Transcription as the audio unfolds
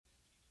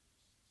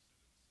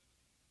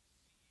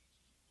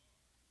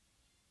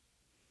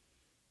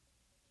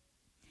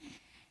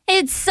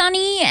It's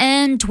sunny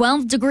and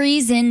 12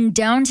 degrees in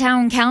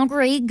downtown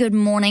Calgary. Good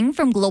morning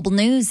from Global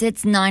News.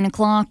 It's 9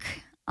 o'clock.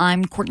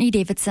 I'm Courtney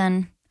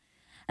Davidson.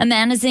 A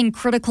man is in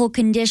critical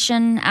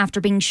condition after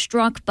being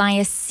struck by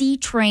a C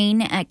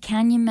train at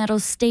Canyon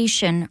Meadows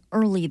Station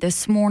early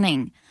this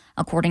morning.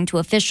 According to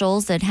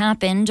officials, it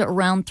happened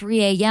around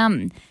 3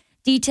 a.m.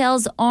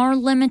 Details are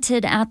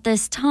limited at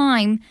this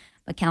time,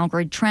 but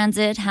Calgary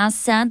Transit has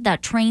said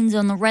that trains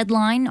on the Red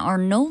Line are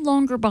no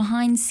longer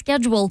behind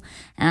schedule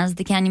as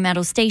the Canyon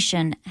Meadows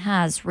Station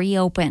has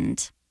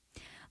reopened.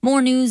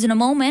 More news in a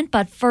moment,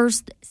 but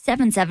first,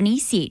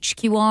 770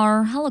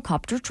 CHQR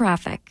helicopter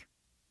traffic.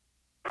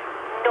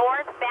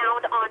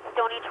 Northbound on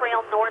Stony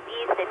Trail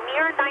Northeast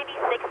near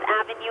 96th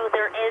Avenue,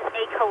 there is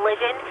a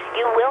collision.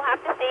 You will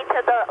have to stay to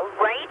the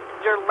right.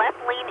 Your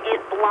left lane is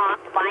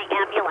blocked by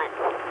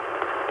ambulance.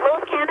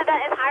 Lowe's Canada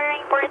is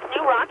hiring for its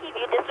new Rocky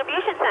View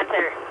Distribution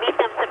Center. Meet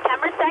them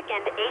September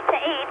 2nd, 8 to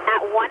 8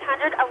 at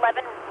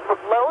 111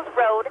 Lowe's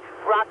Road,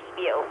 Rocky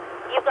View.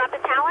 You've got the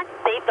talent,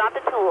 they've got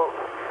the tools.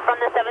 From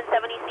the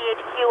 770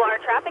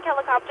 CHQR traffic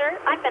helicopter,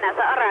 I'm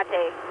Vanessa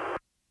Arate.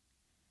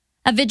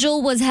 A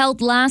vigil was held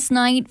last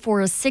night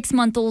for a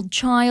 6-month-old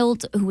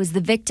child who was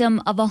the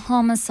victim of a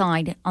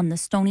homicide on the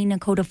Stoney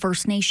Nakoda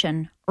First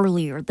Nation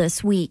earlier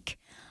this week.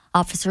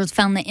 Officers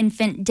found the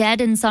infant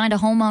dead inside a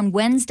home on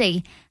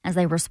Wednesday as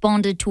they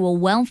responded to a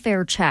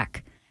welfare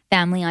check.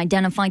 Family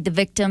identified the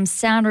victim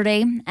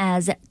Saturday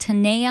as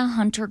Tanea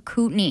Hunter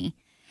Kootenay.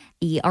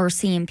 The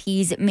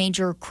RCMP's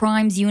Major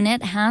Crimes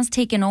Unit has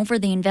taken over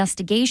the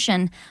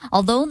investigation.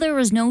 Although there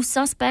is no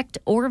suspect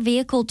or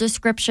vehicle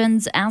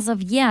descriptions as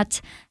of yet,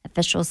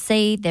 officials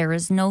say there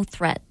is no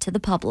threat to the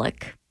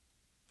public.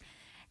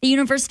 The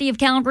University of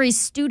Calgary's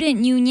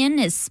student union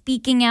is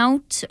speaking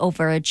out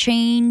over a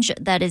change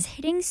that is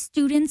hitting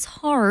students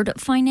hard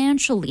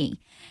financially.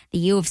 The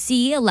U of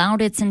C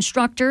allowed its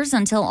instructors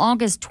until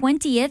August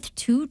 20th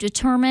to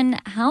determine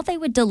how they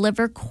would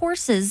deliver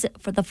courses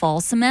for the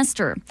fall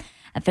semester.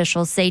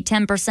 Officials say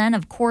 10%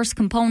 of course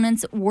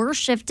components were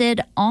shifted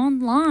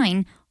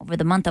online over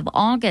the month of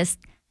August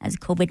as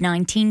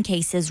COVID-19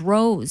 cases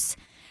rose.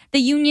 The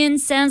union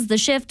says the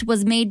shift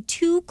was made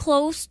too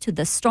close to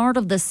the start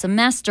of the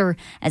semester,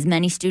 as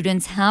many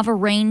students have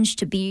arranged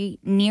to be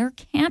near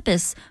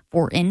campus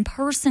for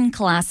in-person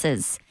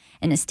classes.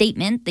 In a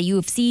statement, the U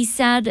of C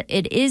said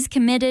it is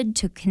committed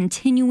to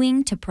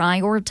continuing to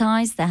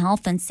prioritize the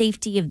health and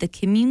safety of the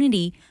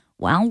community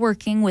while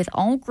working with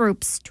all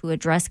groups to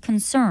address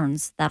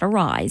concerns that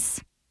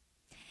arise.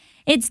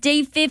 It's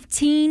day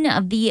 15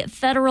 of the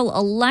federal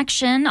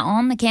election.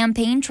 On the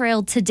campaign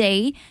trail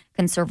today,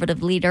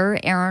 Conservative leader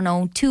Erin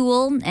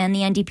O'Toole and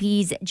the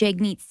NDP's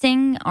Jagmeet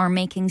Singh are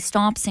making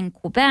stops in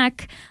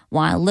Quebec,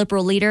 while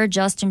Liberal leader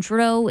Justin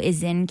Trudeau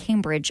is in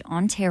Cambridge,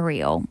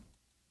 Ontario.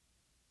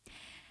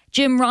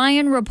 Jim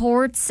Ryan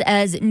reports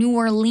as New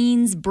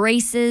Orleans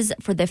braces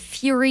for the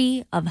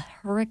fury of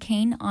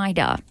Hurricane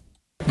Ida.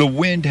 The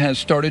wind has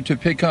started to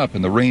pick up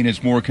and the rain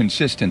is more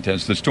consistent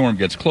as the storm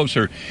gets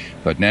closer.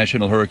 But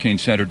National Hurricane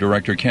Center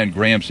Director Ken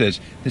Graham says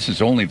this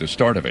is only the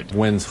start of it.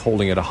 Winds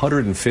holding at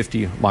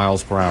 150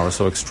 miles per hour,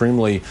 so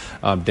extremely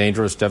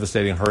dangerous,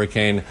 devastating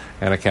hurricane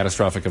and a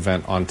catastrophic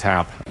event on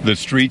tap. The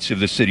streets of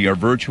the city are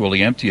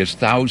virtually empty as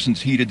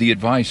thousands heeded the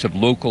advice of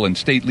local and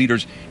state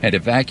leaders and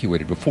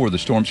evacuated before the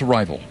storm's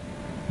arrival.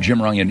 Jim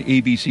Ryan,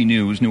 ABC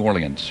News, New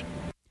Orleans.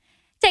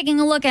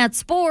 Taking a look at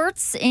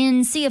sports,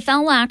 in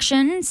CFL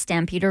action,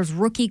 Stampeders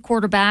rookie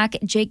quarterback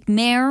Jake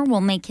Maier will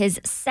make his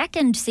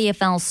second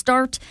CFL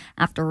start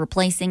after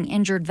replacing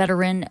injured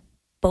veteran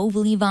Bo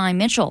Levi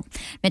Mitchell.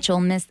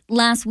 Mitchell missed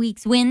last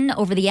week's win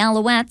over the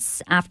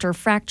Alouettes after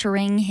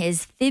fracturing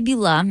his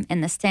fibula in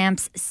the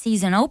Stamps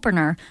season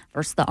opener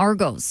versus the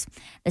Argos.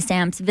 The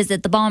Stamps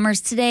visit the Bombers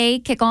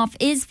today. Kickoff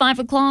is 5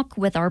 o'clock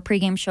with our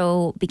pregame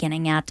show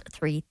beginning at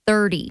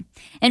 3:30.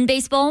 In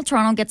baseball,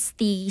 Toronto gets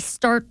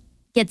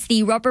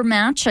the rubber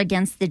match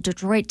against the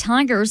Detroit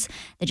Tigers.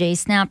 The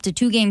Jays snapped a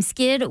 2-game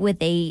skid with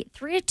a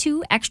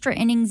 3-2 extra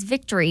innings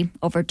victory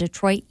over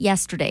Detroit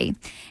yesterday.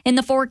 In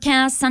the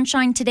forecast,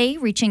 sunshine today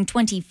reaching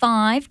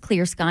 25,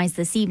 clear skies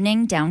this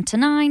evening down to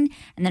 9,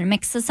 and then a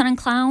mix of sun and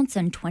clouds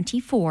and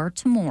 24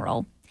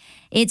 tomorrow.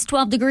 It's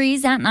 12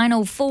 degrees at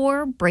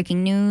 9:04.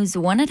 Breaking news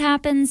when it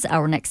happens.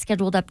 Our next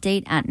scheduled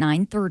update at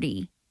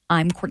 9:30.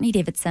 I'm Courtney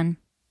Davidson.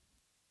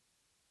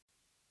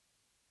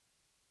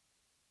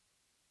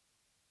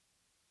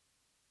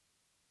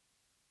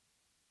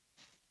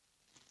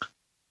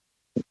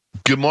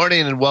 Good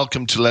morning and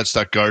welcome to Let's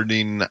Talk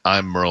Gardening.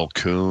 I'm Merle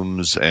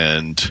Coombs,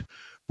 and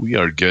we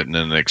are getting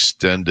an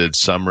extended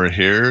summer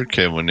here,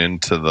 coming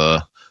into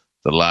the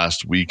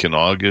last week in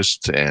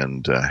August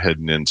and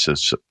heading into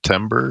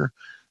September.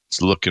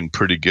 It's looking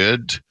pretty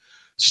good.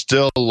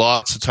 Still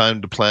lots of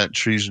time to plant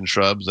trees and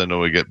shrubs. I know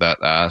we get that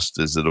asked,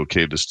 is it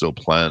okay to still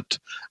plant?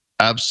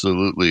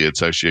 Absolutely.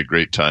 It's actually a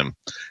great time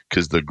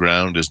because the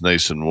ground is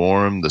nice and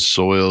warm. The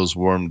soil's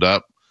warmed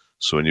up.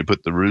 So when you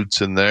put the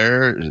roots in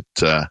there,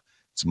 it's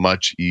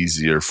much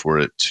easier for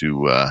it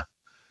to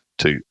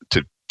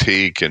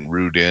take and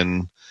root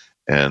in,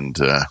 and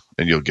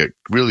and you'll get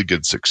really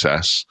good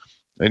success.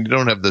 And you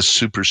don't have the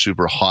super,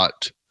 super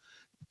hot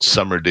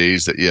summer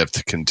days that you have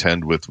to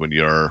contend with when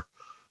you're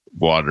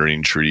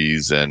watering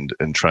trees and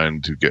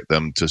trying to get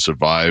them to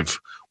survive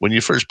when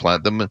you first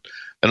plant them.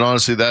 And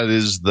honestly, that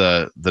is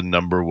the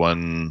number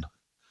one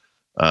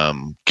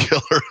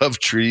killer of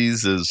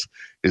trees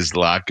is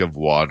lack of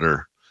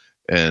water.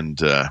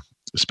 And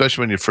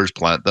especially when you first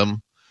plant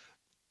them,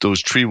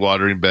 those tree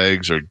watering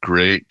bags are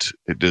great.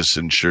 It just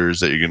ensures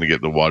that you're going to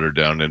get the water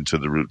down into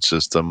the root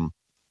system.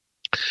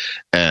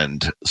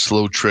 And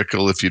slow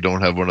trickle, if you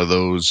don't have one of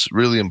those,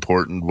 really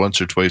important,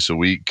 once or twice a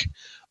week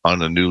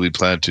on a newly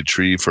planted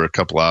tree for a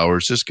couple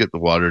hours. Just get the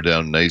water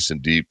down nice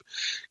and deep.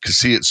 Because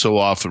see it so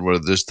often where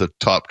just the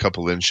top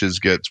couple inches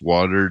gets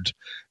watered,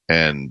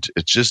 and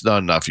it's just not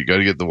enough. You got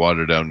to get the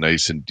water down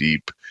nice and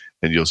deep,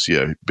 and you'll see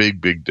a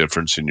big, big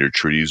difference in your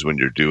trees when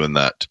you're doing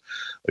that.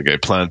 Like I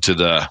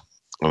planted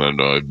I don't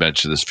know, I've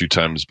mentioned this a few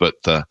times, but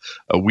a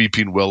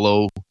weeping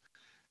willow,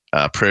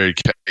 prairie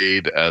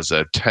cade as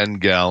a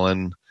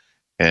 10-gallon,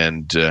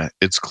 and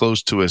it's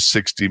close to a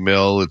 60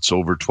 mil. It's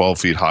over 12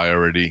 feet high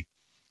already,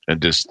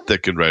 and just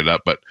thickened right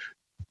up. But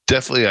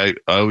definitely, I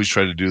always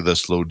try to do the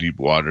slow, deep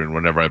watering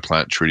whenever I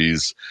plant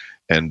trees,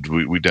 and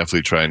we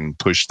definitely try and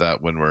push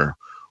that when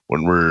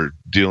we're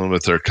dealing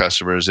with our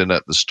customers in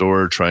at the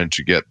store, trying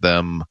to get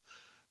them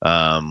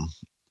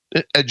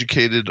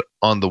educated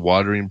on the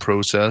watering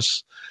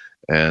process.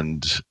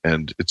 And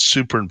it's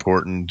super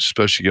important,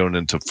 especially going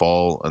into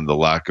fall and the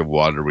lack of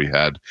water we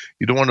had.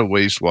 You don't want to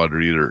waste water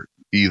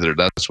either.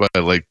 That's why I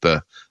like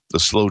the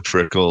slow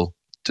trickle.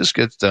 Just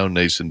gets down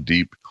nice and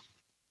deep.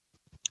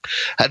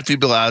 Had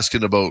people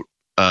asking about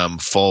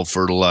fall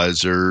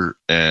fertilizer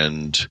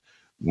and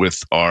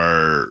with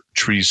our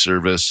tree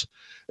service.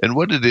 And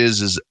what it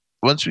is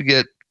once we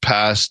get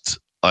past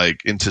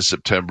like into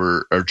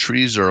September, our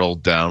trees are all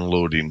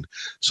downloading.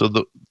 So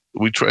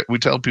we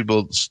tell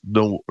people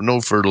no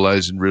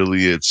fertilizing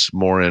really. It's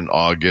more in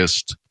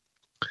August,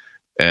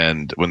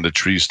 and when the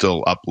tree's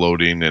still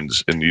uploading, and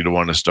you don't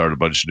want to start a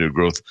bunch of new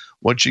growth.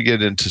 Once you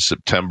get into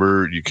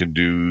September, you can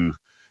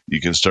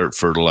start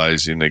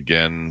fertilizing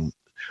again.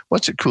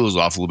 Once it cools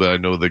off a little bit, I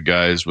know the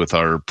guys with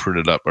our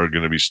printed up are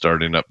going to be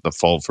starting up the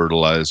fall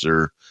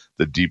fertilizer,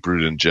 the deep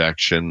root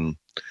injection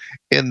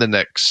in the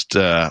next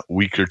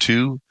week or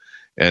two,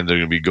 and they're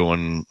going to be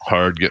going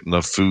hard getting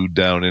the food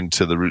down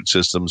into the root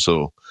system.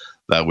 So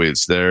that way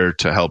it's there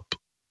to help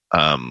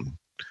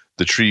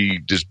the tree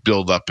just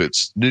build up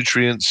its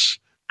nutrients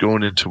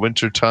going into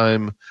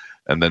wintertime,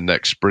 and then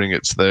next spring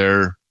it's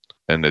there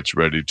and it's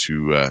ready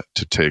to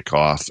take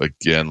off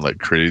again like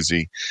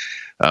crazy.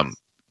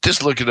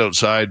 Just looking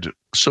outside,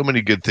 so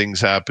many good things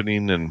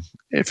happening, and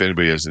if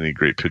anybody has any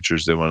great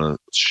pictures they want to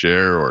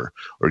share or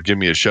give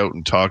me a shout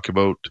and talk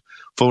about,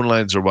 phone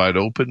lines are wide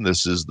open.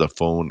 This is the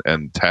phone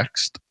and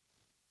text.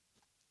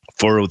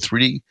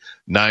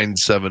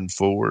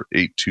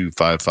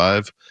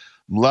 403-974-8255.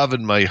 I'm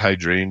loving my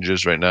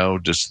hydrangeas right now.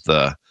 Just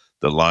the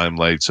lime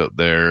lights out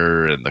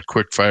there, and the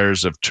quick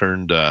fires have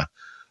turned a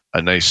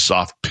nice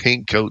soft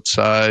pink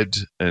outside,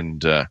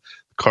 and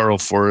Carl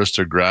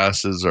Forrester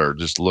grasses are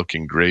just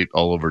looking great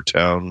all over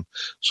town.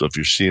 So if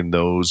you're seeing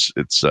those,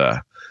 it's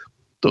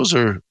those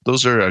are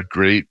a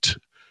great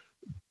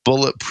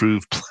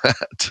bulletproof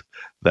plant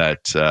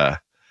that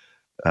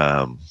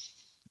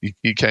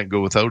you can't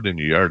go without in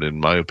your yard, in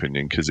my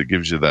opinion, because it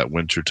gives you that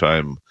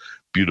wintertime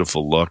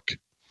beautiful look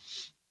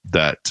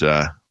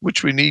that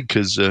which we need,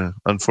 because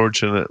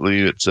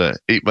unfortunately it's 8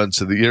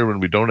 months of the year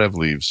when we don't have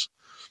leaves.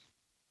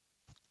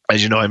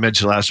 As you know, I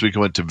mentioned last week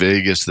I went to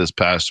Vegas this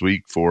past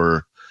week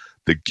for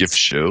the gift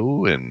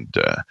show, and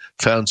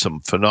found some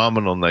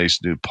phenomenal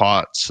nice new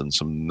pots and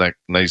some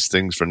nice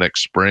things for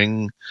next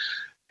spring.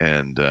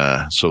 And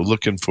so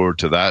looking forward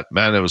to that.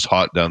 Man, it was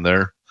hot down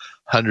there,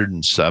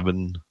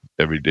 107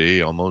 every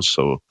day almost.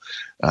 So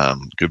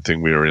good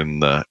thing we were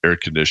in the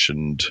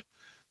air-conditioned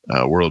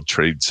World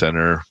Trade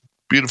Center.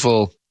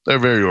 Beautiful. They're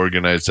very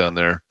organized down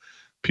there.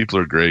 People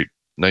are great.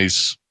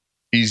 Nice,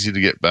 easy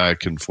to get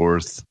back and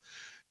forth.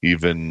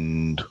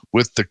 Even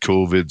with the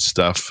COVID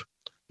stuff,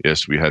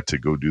 yes, we had to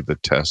go do the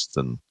test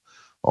and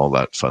all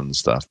that fun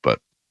stuff.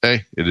 But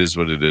hey, it is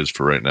what it is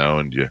for right now,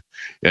 and you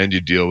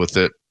deal with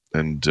it,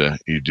 and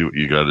you do what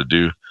you got to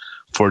do.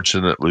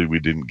 Fortunately, we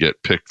didn't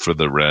get picked for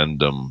the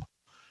random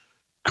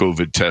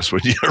COVID test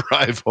when you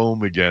arrive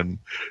home again.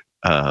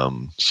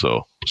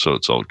 So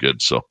it's all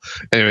good. So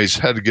anyways,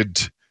 had a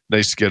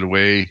nice to get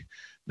away,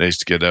 nice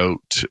to get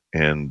out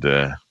and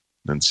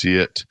see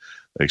it.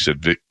 Like I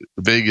said,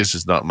 Vegas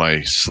is not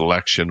my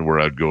selection where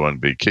I'd go on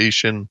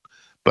vacation,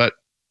 but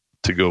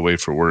to go away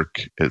for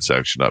work, it's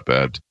actually not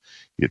bad.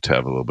 You get to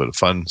have a little bit of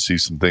fun, see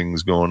some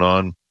things going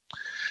on,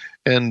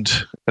 and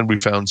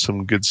we found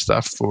some good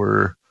stuff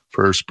for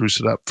spruce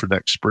it up for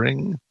next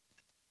spring.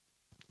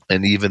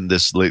 And even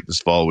this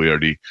fall, we'll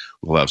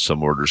have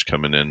some orders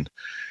coming in,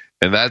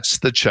 and that's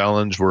the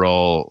challenge we're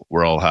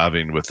all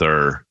having with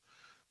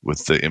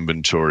the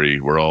inventory.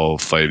 We're all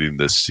fighting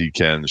the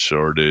secant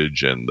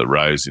shortage and the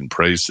rising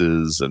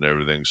prices and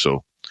everything.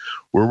 So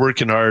we're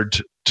working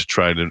hard to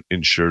try to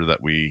ensure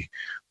that we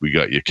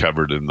got you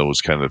covered in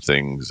those kind of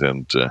things.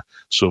 And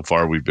so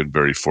far, we've been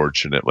very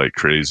fortunate, like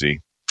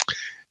crazy.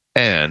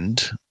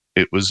 And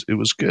it was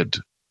good.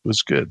 It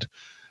was good.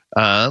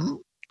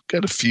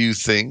 Got a few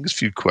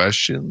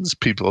questions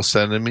people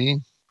sending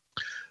me.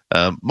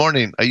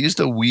 Morning. I used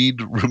a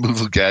weed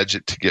removal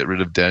gadget to get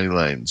rid of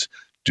dandelions.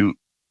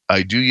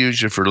 I do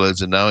use your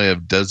fertilizer. Now I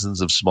have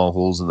dozens of small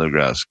holes in the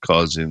grass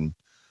causing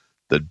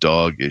the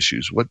dog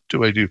issues. What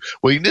do I do?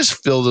 Well, you can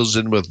just fill those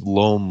in with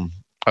loam.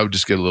 I would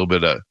just get a little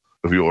bit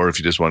or if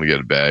you just want to get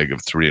a bag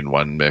of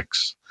 3-in-1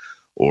 mix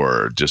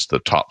or just the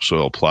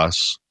Topsoil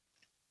Plus,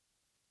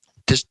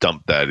 just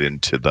dump that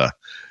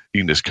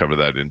you can just cover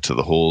that into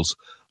the holes.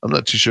 I'm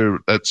not too sure.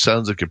 That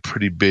sounds like a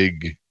pretty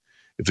big,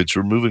 if it's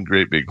removing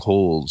great big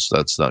holes,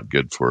 that's not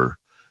good for,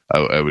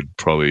 I would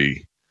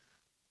probably,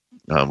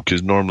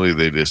 because normally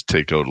they just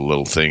take out a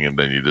little thing and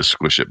then you just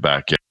squish it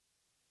back in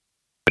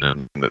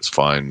and it's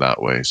fine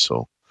that way.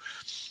 So,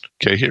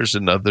 okay, here's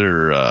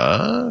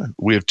another,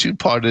 we have 2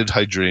 potted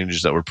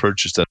hydrangeas that were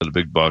purchased at a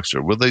big box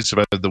store. Will they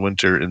survive the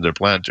winter in their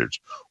planters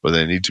or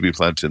they need to be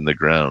planted in the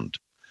ground?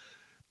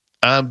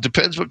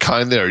 Depends what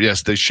kind they are.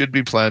 Yes, they should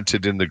be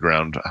planted in the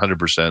ground,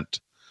 100%.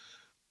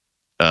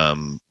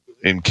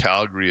 In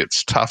Calgary,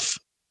 it's tough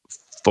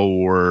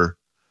for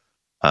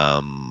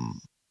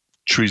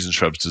trees and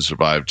shrubs to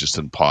survive just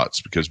in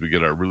pots because we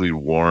get our really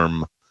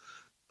warm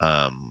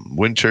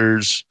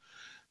winters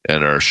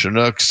and our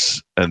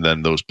Chinooks, and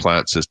then those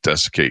plants just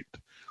desiccate.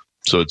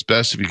 So it's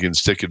best if you can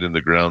stick it in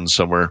the ground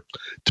somewhere.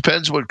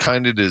 Depends what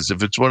kind it is.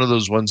 If it's one of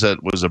those ones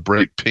that was a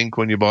bright pink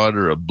when you bought it,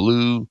 or a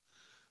blue,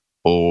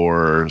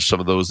 or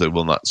some of those that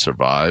will not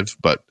survive.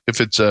 But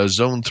if it's a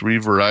zone 3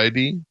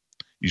 variety,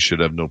 you should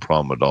have no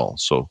problem at all.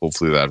 So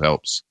hopefully that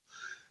helps.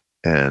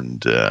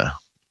 And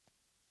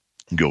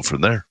go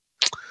from there.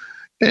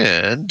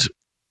 And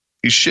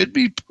you should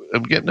be,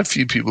 I'm getting a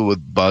few people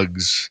with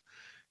bugs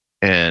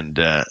and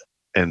a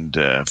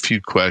few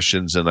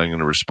questions, and I'm going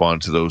to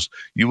respond to those.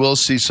 You will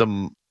see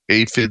some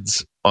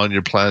aphids on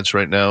your plants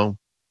right now.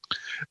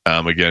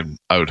 Again,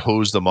 I would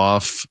hose them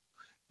off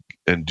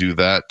and do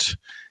that.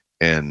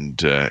 And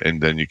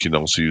then you can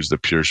also use the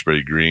Pure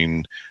Spray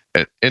Green.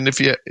 And if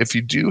you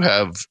do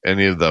have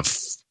any of the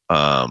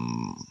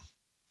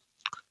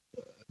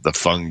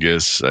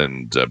fungus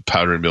and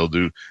powdery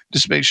mildew,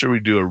 just make sure we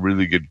do a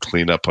really good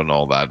cleanup on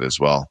all that as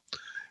well.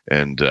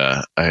 And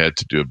I had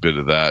to do a bit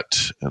of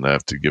that, and I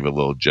have to give a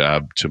little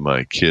jab to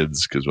my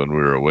kids because when we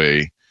were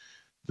away,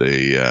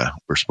 they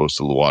were supposed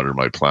to water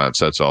my plants.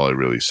 That's all I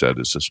really said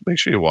is just make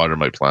sure you water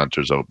my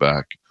planters out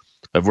back.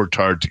 I've worked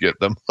hard to get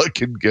them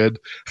looking good.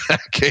 I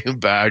came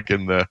back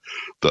and the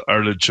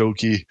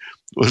artichoke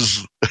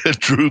was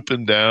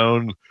drooping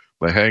down.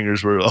 My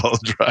hangers were all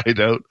dried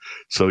out.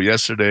 So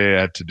yesterday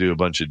I had to do a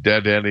bunch of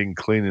deadheading,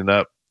 cleaning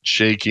up,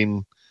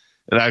 shaking.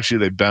 And actually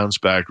they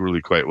bounced back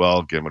really quite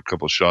well. Gave them a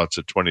couple shots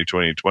of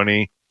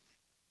 20-20-20.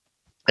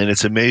 And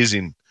it's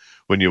amazing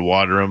when you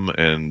water them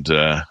and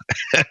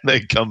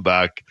they come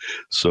back.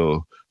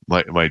 So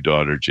my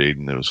daughter,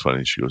 Jaden, it was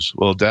funny. She goes,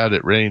 "Well, Dad,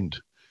 it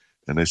rained."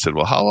 And they said,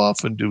 "Well, how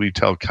often do we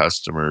tell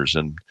customers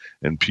and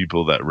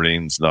people that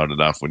rain's not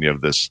enough when you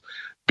have this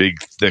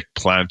big, thick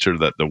planter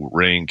that the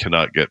rain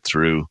cannot get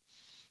through?"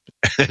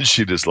 And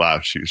she just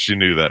laughed. She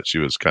knew that she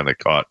was kind of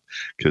caught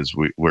because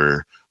we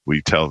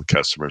tell the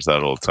customers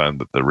that all the time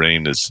that the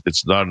rain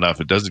it's not enough.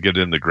 It doesn't get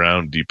in the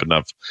ground deep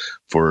enough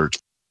for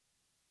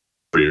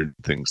weird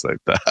things like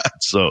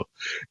that. So,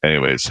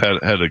 anyways,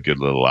 had a good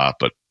little laugh.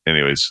 But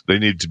anyways, they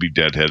need to be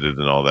deadheaded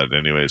and all that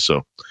anyway.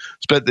 So,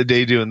 spent the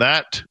day doing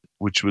that,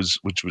 which was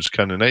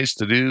kind of nice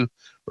to do.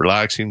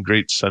 Relaxing,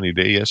 great sunny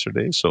day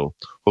yesterday. So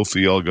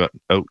hopefully you all got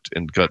out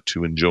and got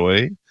to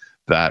enjoy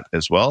that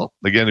as well.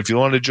 Again, if you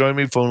want to join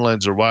me, phone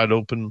lines are wide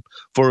open,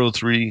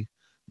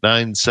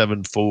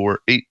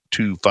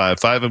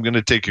 403-974-8255. I'm going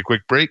to take a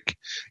quick break.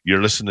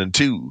 You're listening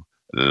to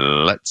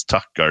Let's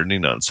Talk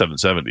Gardening on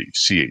 770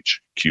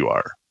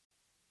 CHQR.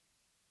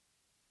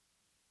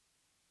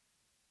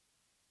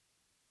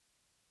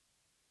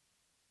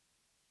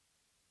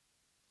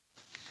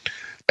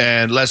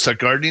 And Let's Talk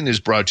Gardening is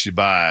brought to you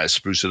by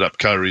Spruce It Up,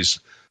 Calgary's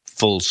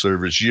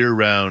full-service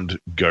year-round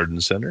garden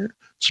center.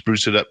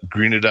 Spruce it up,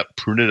 green it up,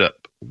 prune it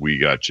up. We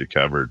got you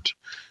covered.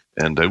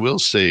 And I will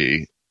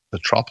say the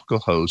tropical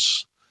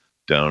house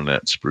down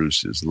at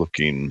Spruce is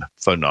looking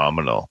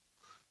phenomenal.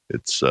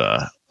 It's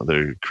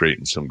they're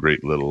creating some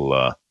great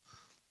little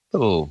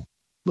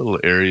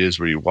areas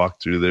where you walk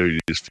through there.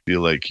 You just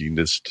feel like you can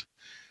it's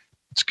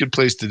a good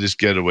place to just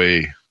get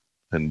away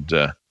and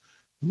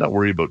not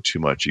worry about too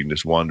much. You can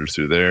just wander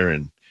through there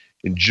and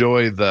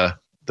enjoy the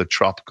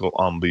tropical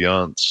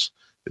ambiance.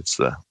 It's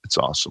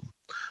awesome.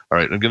 All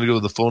right, I'm going to go to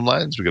the phone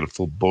lines. We got a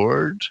full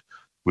board.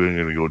 We're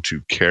going to go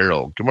to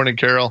Carol. Good morning,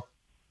 Carol.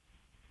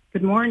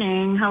 Good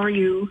morning. How are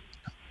you?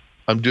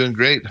 I'm doing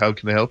great. How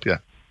can I help you?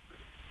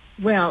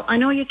 Well, I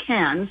know you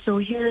can. So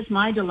here's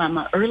my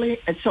dilemma.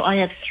 So I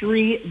have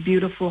 3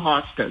 beautiful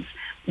hostas.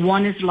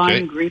 One is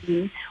lime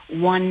green,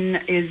 one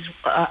is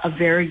a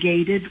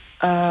variegated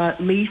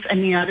leaf,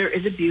 and the other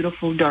is a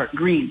beautiful dark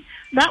green.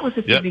 That was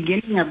at the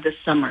beginning of the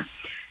summer.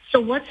 So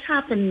what's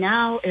happened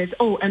now is,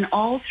 and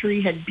all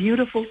three had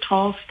beautiful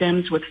tall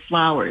stems with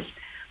flowers.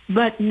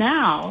 But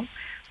now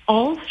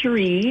all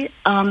three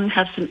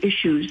have some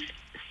issues.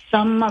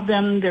 Some of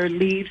them, their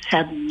leaves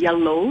have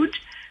yellowed.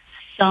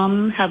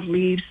 Some have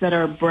leaves that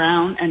are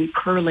brown and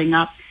curling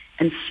up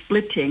and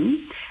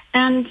splitting.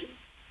 And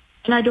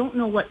I don't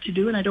know what to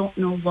do, and I don't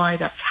know why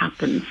that's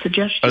happened.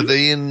 Suggestions?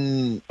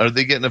 Are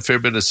they getting a fair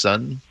bit of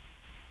sun?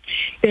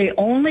 They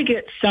only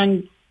get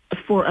sun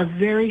for a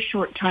very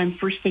short time,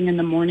 first thing in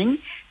the morning.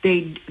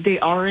 They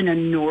are in a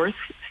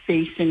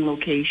north-facing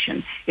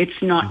location.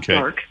 It's not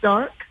dark.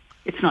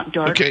 It's not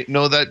dark. Okay,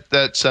 no,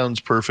 that sounds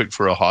perfect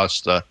for a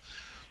hosta.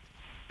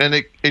 And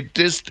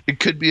it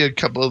could be a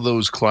couple of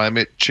those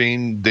climate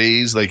change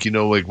days, like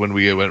when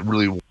we went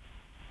really warm.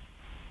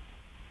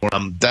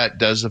 That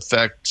does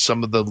affect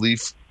some of the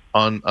leaf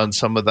on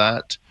some of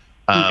that.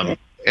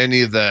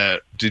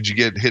 Did you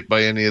get hit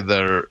by any of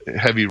the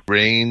heavy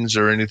rains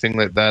or anything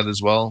like that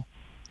as well?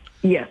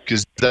 Yes.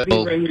 Because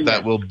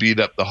that will beat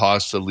up the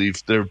hosta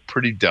leaf. They're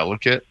pretty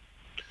delicate,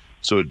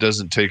 so it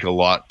doesn't take a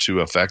lot to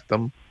affect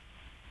them.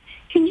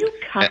 Can you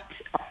cut?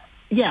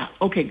 Yeah.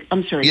 Okay.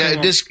 I'm sorry. Yeah,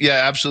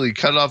 absolutely.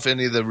 Cut off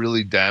any of the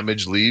really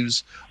damaged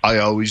leaves. I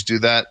always do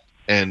that,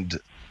 and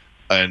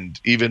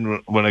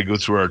even when I go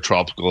through our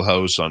tropical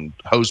house on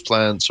house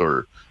plants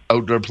or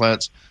outdoor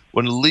plants,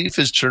 when a leaf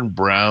is turned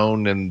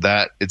brown and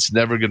that, it's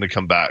never going to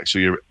come back.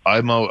 So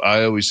I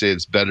always say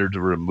it's better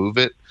to remove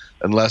it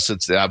unless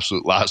it's the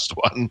absolute last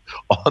one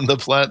on the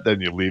plant.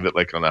 Then you leave it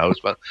like on a house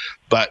plant.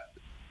 But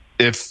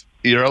if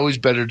you're always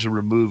better to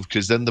remove,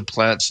 because then the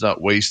plant's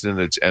not wasting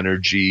its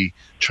energy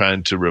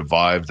trying to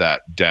revive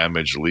that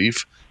damaged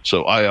leaf.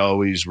 So I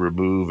always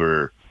remove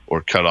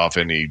or cut off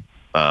any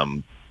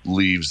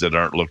leaves that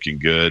aren't looking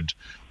good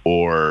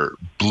or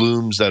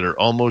blooms that are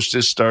almost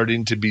just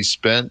starting to be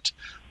spent.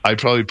 I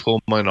probably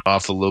pull mine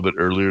off a little bit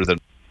earlier than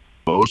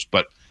most,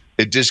 but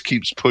it just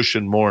keeps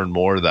pushing more and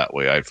more that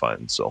way, I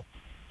find. So.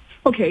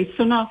 Okay,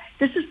 so now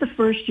this is the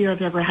first year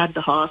I've ever had the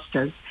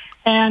hostas.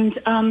 And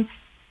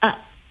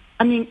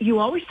you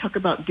always talk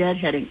about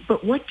deadheading,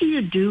 but what do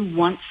you do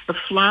once the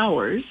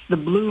flowers, the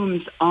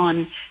blooms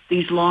on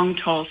these long,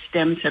 tall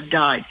stems have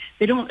died?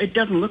 It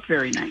doesn't look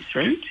very nice,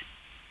 right?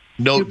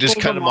 No, just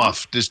cut them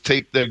off. Just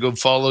go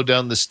follow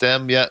down the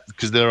stem,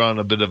 because they're on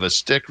a bit of a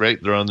stick, right?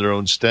 They're on their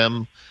own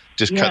stem.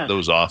 Just cut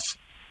those off.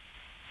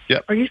 Yeah.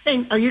 Are you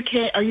saying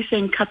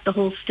cut the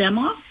whole stem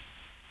off?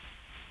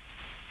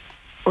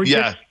 Or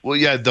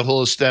the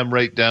whole stem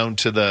right down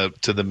to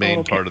the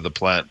main part of the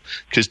plant.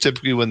 Because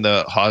typically when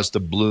the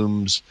hosta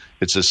blooms,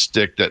 it's a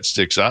stick that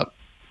sticks up.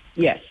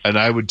 Yes. And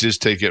I would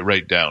just take it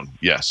right down.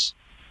 Yes.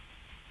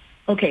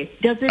 Okay.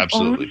 Does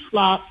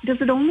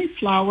it only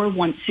flower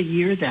once a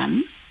year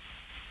then?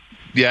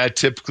 Yeah,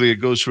 typically it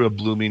goes through a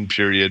blooming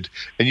period,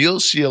 and you'll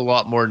see a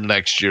lot more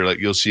next year. Like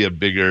you'll see a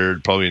bigger,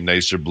 probably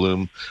nicer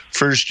bloom.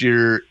 First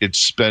year, it's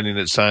spending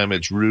its time,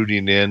 it's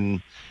rooting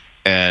in,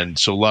 and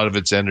so a lot of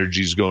its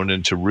energy is going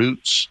into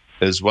roots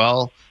as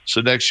well.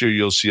 So next year,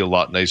 you'll see a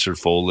lot nicer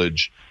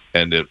foliage,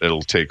 and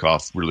it'll take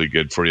off really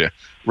good for you.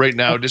 Right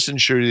now, just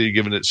ensure that you're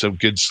giving it some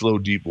good, slow,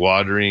 deep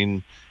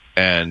watering,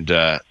 and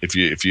if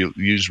you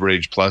use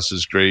Rage Plus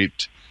is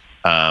great.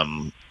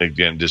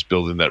 Again, just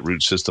building that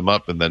root system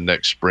up, and then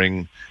next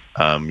spring,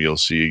 you'll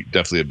see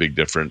definitely a big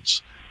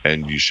difference,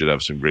 and you should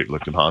have some great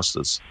looking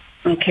hostas.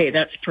 Okay,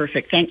 that's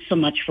perfect. Thanks so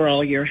much for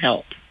all your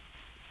help.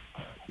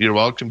 You're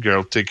welcome,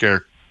 Carol. Take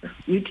care.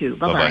 You too.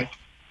 Bye-bye.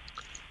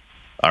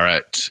 All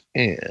right,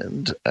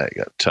 and I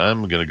got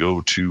time. I'm going to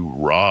go to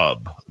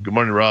Rob. Good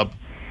morning, Rob.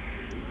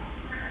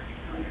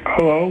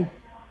 Hello.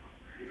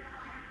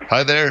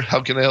 Hi there.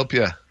 How can I help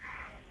you?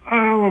 I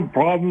have a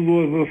problem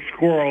with the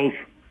squirrels.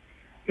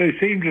 They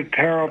seem to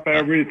tear up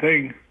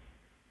everything.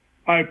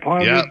 I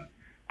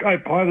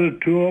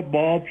planted tulip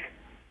bulbs.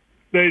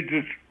 They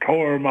just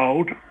tore them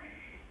out.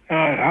 And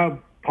I have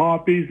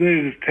poppies.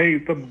 They just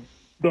take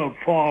the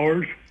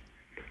flowers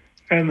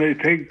and they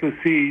take the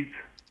seeds.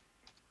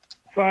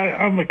 So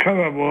I'm kind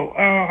of.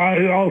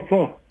 I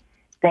also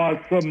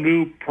bought some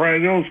new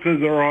perennials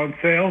because they're on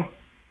sale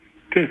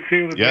to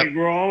see what they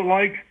grow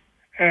like,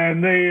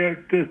 and they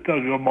just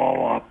dug them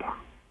all up.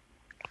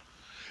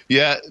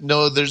 Yeah,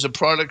 no, there's a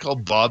product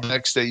called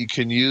Bobex that you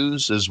can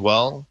use as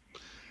well.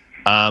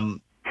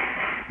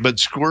 But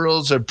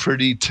squirrels are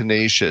pretty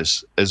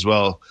tenacious as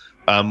well.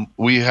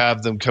 We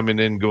have them coming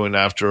in, going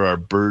after our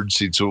bird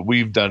seed. So what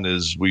we've done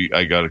is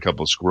I got a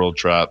couple of squirrel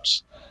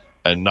traps,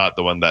 and not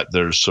the one that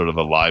there's sort of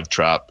a live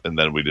trap, and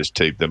then we just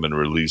take them and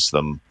release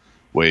them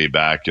way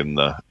back in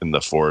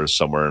the forest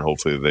somewhere, and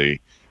hopefully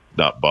they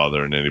not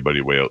bothering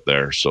anybody way out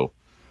there. So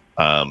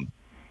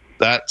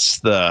that's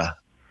the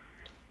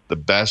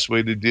best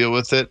way to deal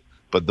with it.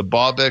 But the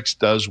Bobex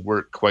does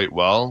work quite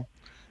well.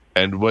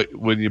 And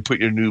when you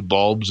put your new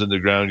bulbs in the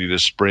ground, you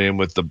just spray them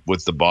with the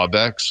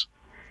Bobex,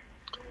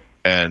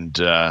 and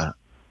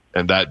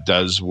that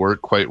does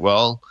work quite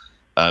well.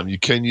 You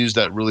can use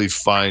that really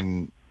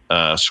fine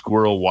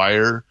squirrel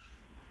wire,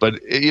 but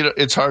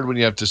it's hard when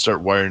you have to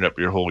start wiring up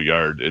your whole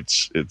yard.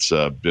 It's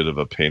a bit of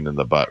a pain in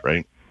the butt,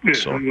 right? Yeah,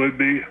 so, it would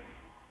be.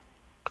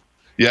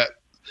 Yeah.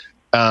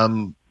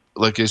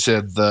 Like I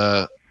said,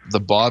 the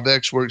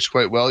Bob-X works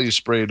quite well. You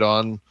spray it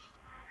on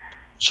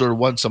sort of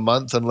once a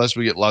month, unless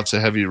we get lots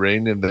of heavy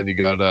rain, and then you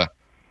gotta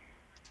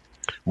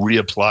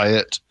reapply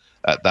it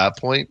at that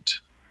point.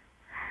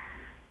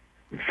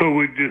 So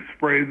we just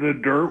spray the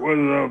dirt where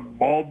the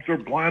bulbs are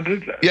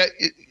planted? Yeah,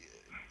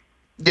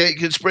 you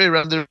can spray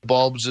around the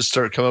bulbs to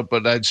start coming up,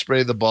 but I'd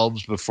spray the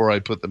bulbs before I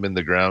put them in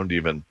the ground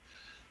even.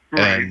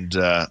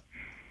 Right.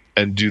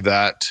 And do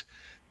that.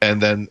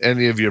 And then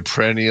any of your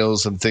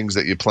perennials and things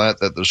that you plant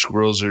that the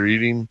squirrels are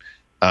eating,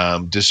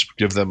 just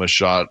give them a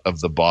shot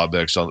of the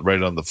Bob-X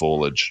right on the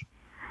foliage.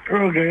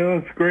 Okay,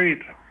 that's great.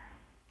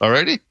 All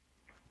righty.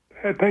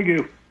 Thank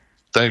you.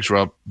 Thanks,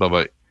 Rob.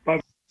 Bye-bye.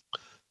 Bye.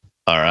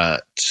 All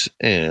right.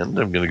 And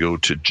I'm going to go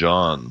to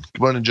John.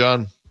 Good morning,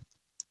 John.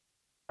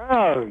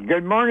 Oh,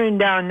 good morning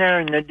down there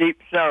in the deep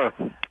south.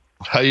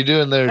 How you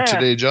doing there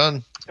today,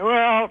 John?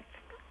 Well,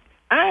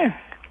 I'm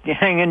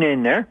hanging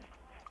in there.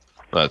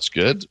 That's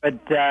good. But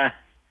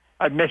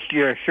I've missed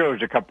your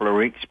shows a couple of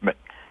weeks. But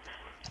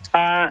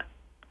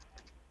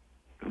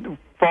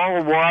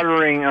fall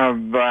watering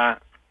of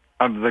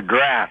the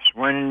grass,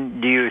 when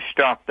do you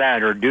stop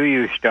that, or do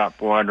you stop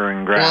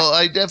watering grass? Well,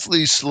 I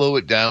definitely slow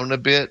it down a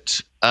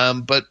bit,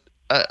 but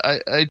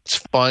it's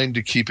fine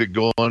to keep it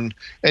going.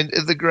 And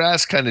the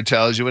grass kind of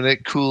tells you when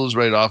it cools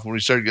right off. When we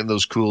start getting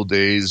those cool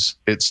days,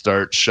 it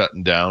starts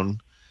shutting down.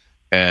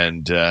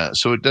 And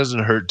so it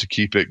doesn't hurt to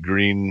keep it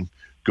green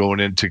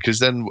going into, because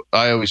then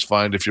I always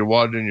find if you're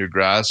watering your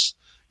grass,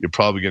 you're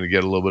probably going to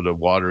get a little bit of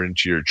water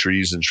into your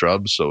trees and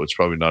shrubs. So it's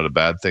probably not a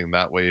bad thing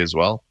that way as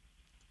well.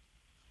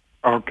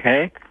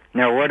 Okay.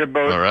 Now, what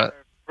about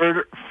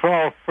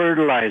fall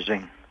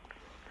fertilizing?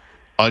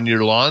 On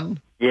your lawn?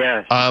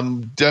 Yes.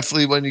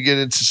 Definitely when you get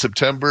into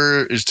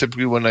September is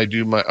typically when I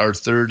do our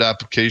third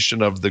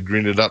application of the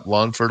Green It Up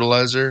lawn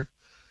fertilizer.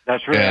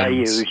 That's what I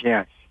use,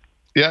 yes.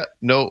 Yeah,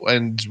 no,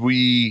 and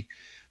we,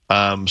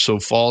 so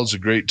fall is a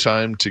great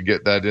time to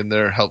get that in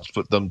there. Helps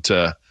put them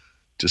to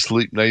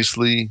sleep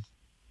nicely,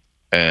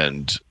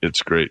 and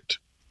it's great.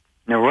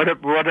 Now,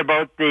 what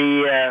about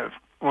the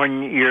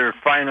when your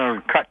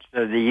final cuts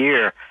of the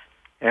year?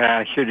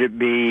 Should it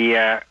be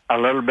a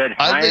little bit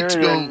higher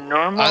than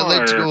normal? I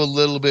like to go a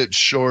little bit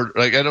short.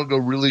 Like I don't go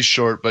really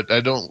short, but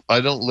I don't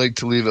like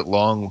to leave it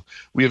long.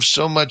 We have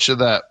so much of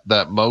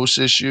that mouse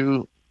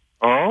issue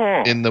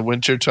in the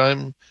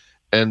wintertime,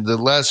 and the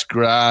less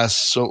grass.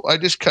 So I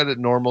just cut it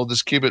normal.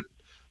 Just keep it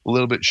a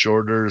little bit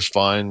shorter is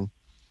fine,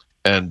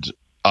 and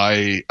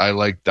I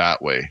like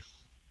that way.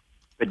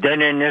 But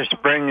then in the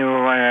spring you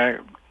want to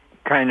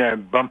kind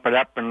of bump it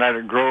up and let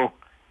it grow.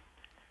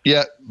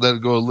 Yeah, let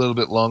it go a little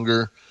bit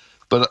longer,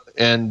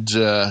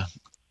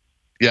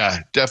 yeah,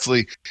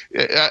 definitely.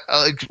 I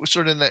like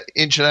sort of in that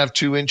 1.5 to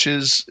 2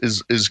 inches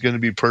is going to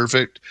be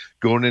perfect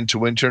going into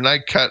winter. And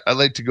I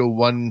like to go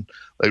one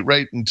like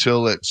right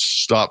until it's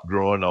stopped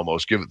growing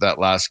almost. Give it that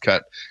last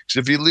cut.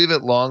 Because if you leave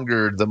it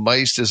longer, the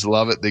mice just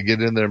love it. They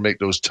get in there and make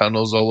those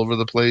tunnels all over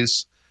the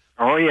place.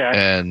 Oh yeah,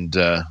 and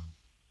it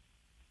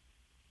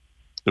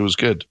was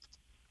good.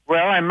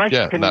 Well, I must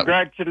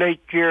congratulate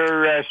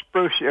your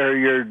spruce or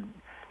your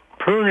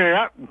Prune It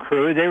Up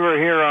crew. They were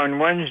here on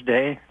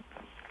Wednesday.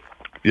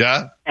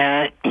 Yeah?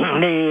 And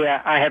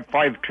I had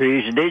 5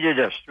 trees, and they did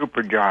a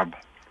super job.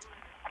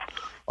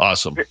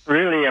 Awesome.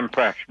 Really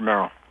impressed,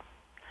 Merle.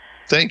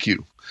 Thank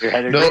you. You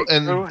had a great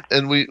crew.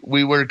 And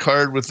we work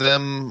hard with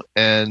them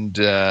and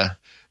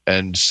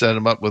set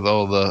them up with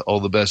all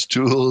the best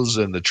tools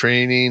and the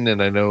training.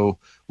 And I know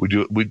we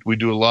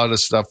do a lot of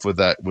stuff with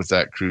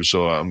that crew.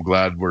 So I'm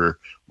glad we're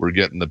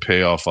getting the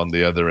payoff on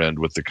the other end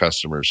with the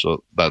customers.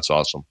 So that's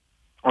awesome.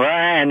 Well,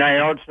 and I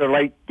also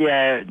like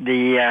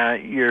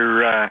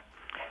your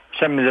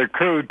some of the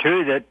crew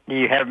too, that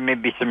you have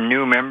maybe some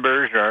new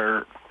members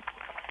or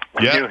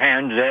new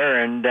hands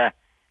there, and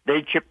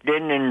they chipped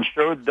in and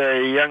showed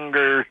the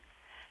younger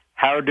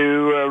how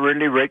to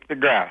really rake the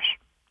grass.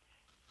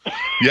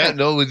 Yeah,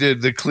 no, we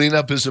did. The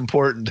cleanup is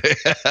important.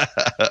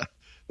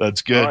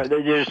 That's good. Oh,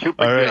 they did a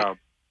super job.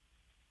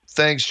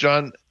 Thanks,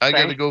 John. I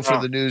got to go for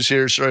the news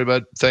here. Sorry,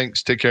 bud.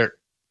 Thanks. Take care.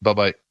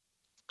 Bye-bye.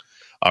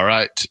 All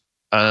right.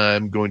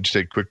 I'm going to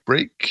take a quick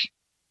break.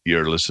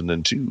 You're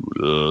listening to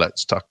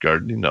Let's Talk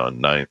Gardening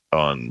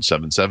on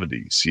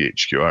 770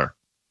 CHQR.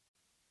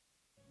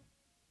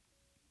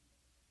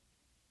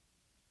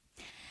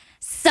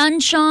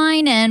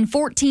 Sunshine and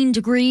 14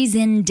 degrees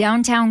in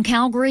downtown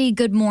Calgary.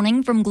 Good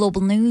morning from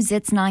Global News.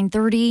 It's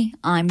 9:30.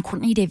 I'm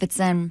Courtney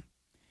Davidson.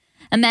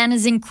 A man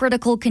is in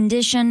critical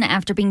condition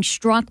after being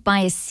struck by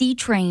a C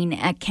train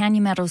at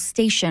Canyon Meadows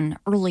Station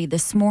early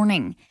this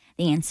morning.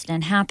 The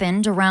incident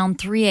happened around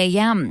 3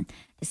 a.m.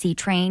 The C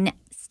train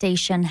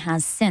station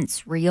has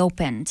since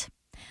reopened.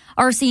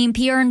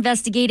 RCMP are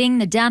investigating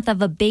the death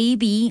of a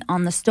baby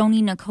on the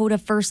Stoney Nakoda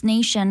First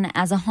Nation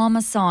as a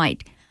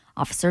homicide.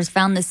 Officers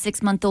found the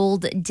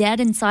 6-month-old dead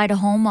inside a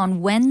home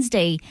on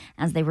Wednesday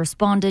as they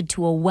responded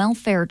to a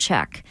welfare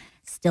check.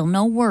 Still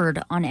no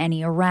word on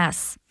any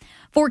arrests.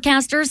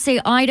 Forecasters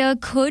say Ida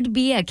could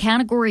be a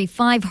Category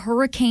 5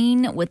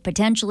 hurricane with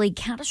potentially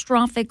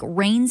catastrophic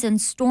rains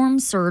and storm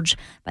surge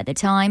by the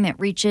time it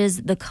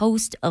reaches the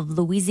coast of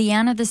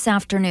Louisiana this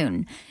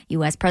afternoon.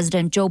 U.S.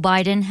 President Joe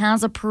Biden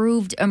has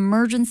approved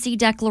emergency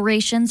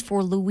declarations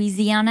for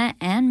Louisiana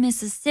and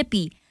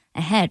Mississippi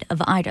ahead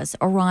of Ida's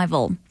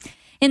arrival.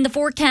 In the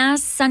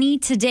forecast, sunny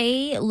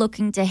today,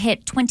 looking to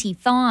hit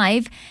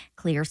 25.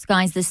 Clear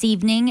skies this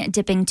evening,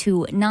 dipping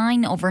to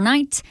 9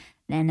 overnight.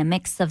 Then a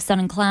mix of sun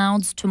and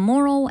clouds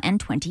tomorrow and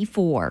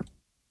 24.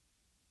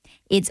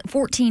 It's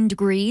 14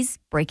 degrees.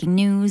 Breaking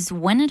news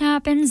when it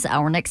happens.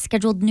 Our next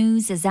scheduled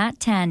news is at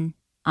 10.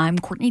 I'm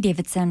Courtney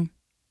Davidson.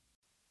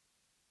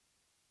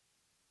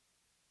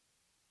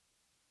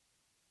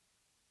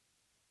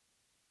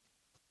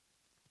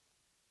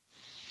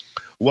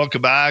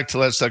 Welcome back to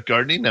Let's Talk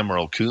Gardening. I'm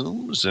Merle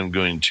Coombs. I'm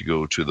going to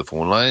go to the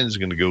phone lines.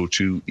 I'm going to go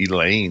to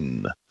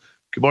Elaine.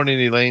 Good morning,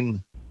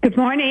 Elaine. Good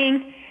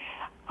morning.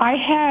 I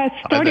had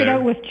started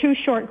out with 2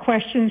 short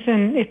questions,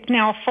 and it's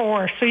now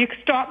 4, so you can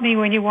stop me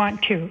when you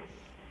want to.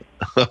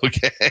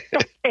 Okay.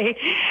 Okay.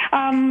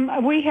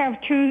 We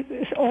have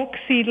 2 oak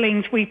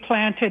seedlings we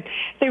planted.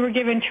 They were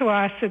given to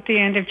us at the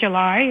end of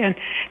July, and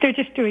they're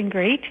just doing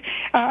great.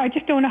 I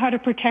just don't know how to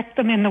protect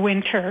them in the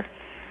winter.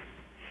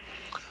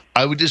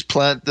 I would just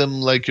plant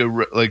them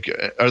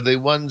are they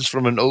ones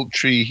from an oak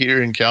tree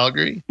here in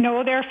Calgary?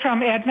 No, they're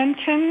from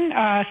Edmonton,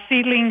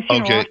 seedlings,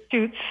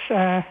 offshoots,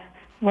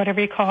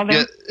 whatever you call them.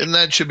 Yeah, and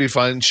that should be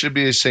fine. Should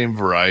be the same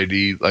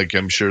variety. Like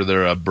I'm sure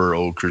they're a bur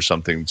oak or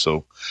something.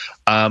 So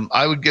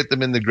I would get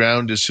them in the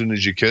ground as soon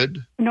as you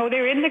could. No,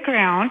 they're in the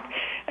ground.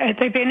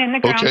 They've been in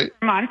the ground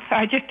for months.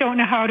 I just don't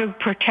know how to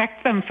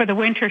protect them for the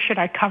winter. Should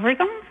I cover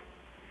them?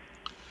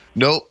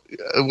 No,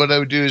 what I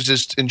would do is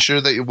just ensure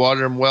that you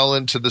water them well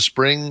into the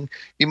spring.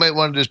 You might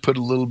want to just put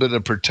a little bit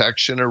of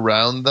protection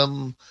around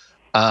them.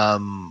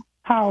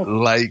 How?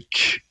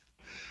 Like,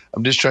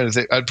 I'm just trying to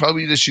think. I'd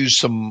probably just use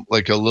some,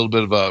 like a little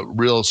bit of a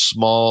real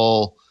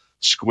small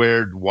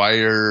squared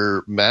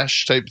wire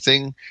mesh type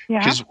thing.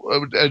 Because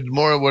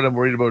more of what I'm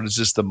worried about is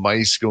just the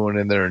mice going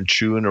in there and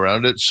chewing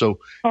around it. So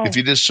if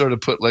you just sort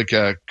of put like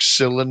a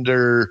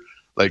cylinder,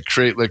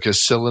 create like a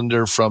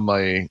cylinder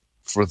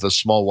with a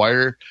small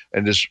wire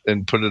and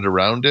put it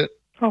around it.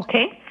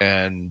 Okay.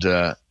 And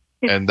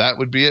that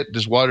would be it.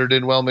 Just water it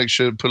in well. Make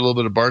sure to put a little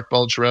bit of bark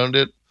mulch around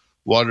it.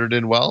 Water it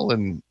in well,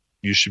 and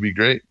you should be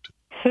great.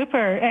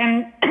 Super.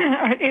 And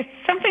is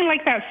something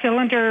like that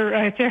cylinder,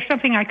 is there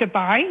something I could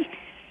buy?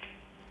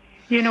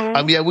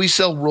 Yeah, we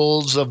sell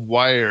rolls of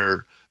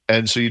wire,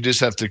 and so you just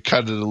have to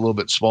cut it a little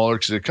bit smaller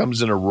because it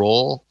comes in a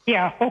roll.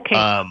 Yeah.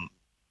 Okay.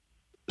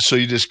 So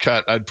you just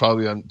cut.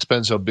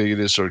 Depends how big it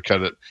is, sort of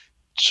cut it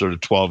sort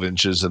of 12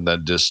 inches and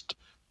then just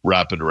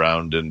wrap it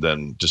around and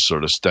then just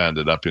sort of stand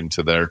it up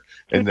into there.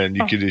 And then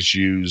you could just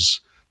use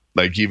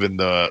like even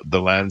the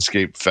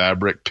landscape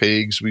fabric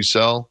pegs we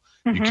sell.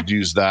 Mm-hmm. You could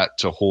use that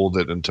to hold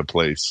it into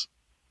place.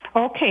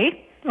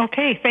 Okay.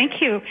 Thank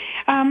you.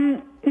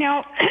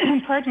 Now,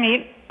 pardon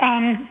me.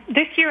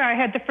 This year I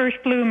had the first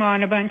bloom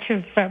on a bunch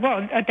of,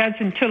 a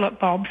dozen tulip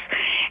bulbs,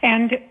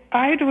 and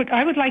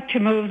I would like to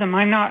move them.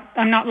 I'm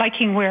not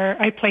liking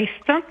where I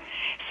placed them.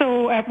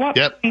 So at what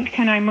point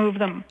can I move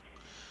them?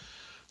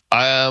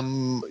 As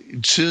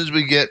soon as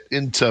we get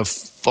into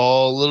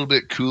fall, a little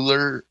bit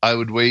cooler, I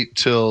would wait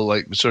till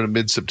like sort of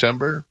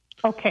mid-September.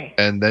 Okay.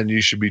 And then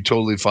you should be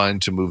totally fine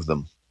to move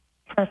them.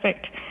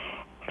 Perfect.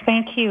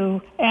 Thank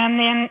you. And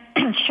then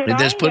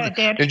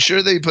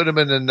ensure they put them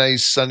in a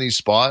nice sunny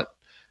spot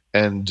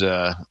and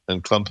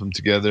clump them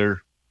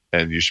together,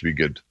 and you should be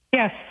good.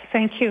 Yes,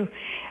 thank you.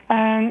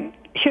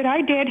 Should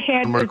I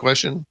deadhead? One more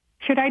question?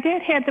 Should I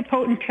deadhead the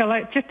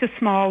potentilla, just a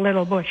small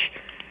little bush?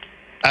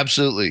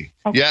 Absolutely.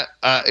 Okay. Yeah.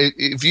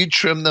 If you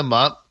trim them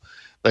up,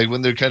 like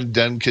when they're kind of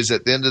done, because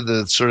at the end of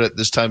at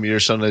this time of year,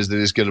 sometimes they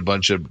just get a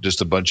bunch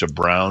of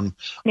brown.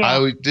 Yeah. I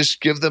would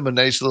just give them a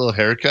nice little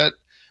haircut,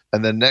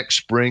 and then next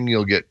spring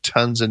you'll get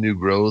tons of new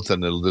growth,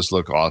 and it'll just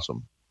look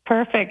awesome.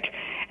 Perfect.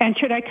 And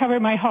should I cover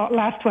my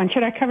last one?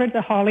 Should I cover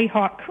the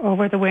hollyhock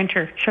over the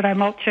winter? Should I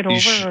mulch it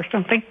over or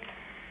something?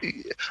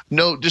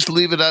 No, just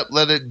leave it up,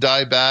 let it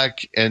die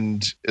back,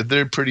 and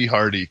they're pretty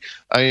hardy.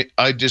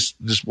 I just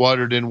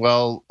watered in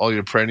well all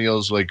your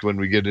perennials, like when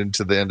we get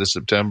into the end of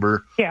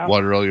September,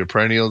 water all your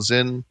perennials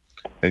in,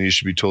 and you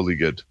should be totally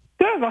good.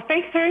 Good. Well,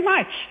 thanks very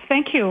much.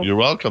 Thank you. You're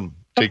welcome.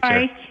 Take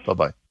care.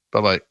 Bye-bye.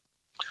 Bye-bye.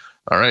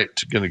 All right,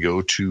 going to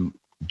go to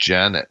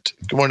Janet.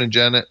 Good morning,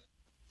 Janet.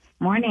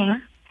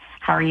 Morning.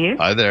 How are you?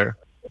 Hi there.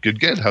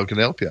 Good. How can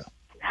I help you?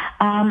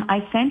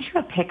 I sent you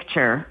a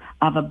picture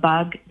of a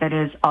bug that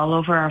is all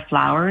over our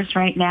flowers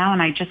right now,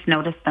 and I just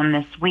noticed them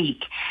this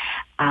week.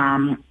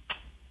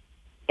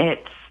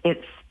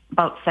 It's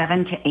about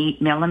 7 to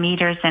 8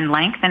 millimeters in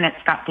length, and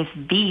it's got this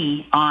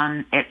V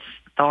on its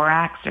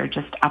thorax or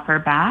just upper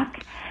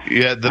back.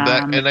 Yeah, the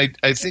back. And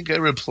I think I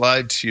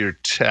replied to your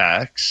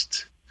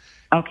text.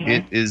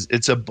 Okay.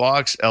 It's a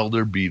box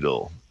elder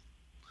beetle.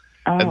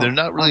 And they're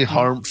not really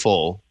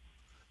harmful.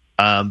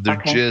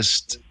 They're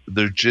just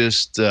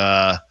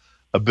a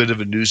bit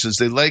of a nuisance.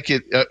 They like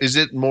it. Is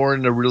it more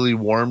in a really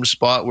warm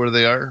spot where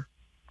they are?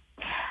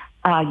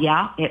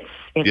 Yeah, it's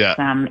in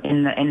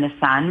the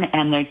sun,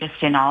 and they're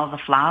just in all the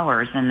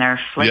flowers, and they're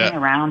flitting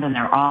around, and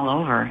they're all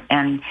over.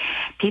 And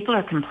people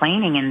are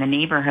complaining in the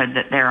neighborhood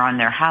that they're on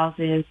their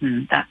houses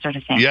and that sort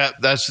of thing. Yeah,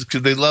 that's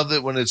because they love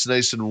it when it's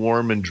nice and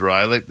warm and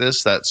dry like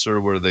this. That's sort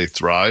of where they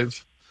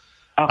thrive.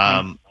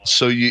 Okay.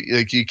 So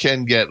you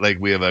can get, like,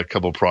 we have a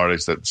couple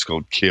products that's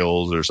called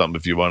Kills or something.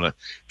 If you want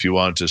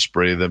to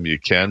spray them, you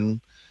can.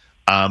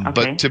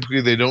 But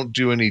typically they don't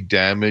do any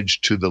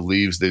damage to the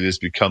leaves. They just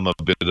become a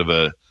bit of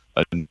a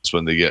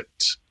when they get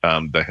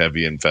the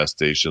heavy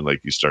infestation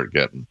like you start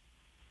getting.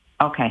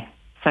 Okay.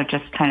 So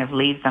just kind of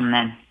leave them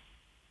then.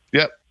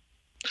 Yep.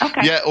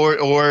 Okay. Yeah,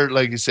 or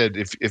like you said,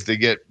 if they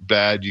get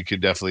bad, you can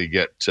definitely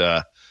get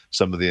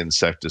some of the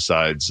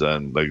insecticides.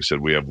 And like I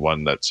said, we have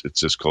one it's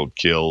just called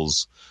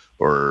Kills,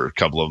 or a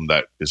couple of them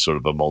that is sort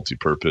of a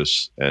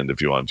multi-purpose. And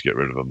if you want to get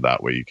rid of them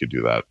that way, you could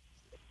do that.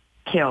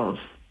 Kills.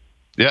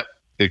 Yep.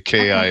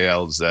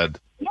 KILZ.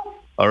 Yep.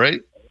 All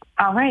right.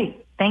 All right.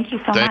 Thank you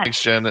so much.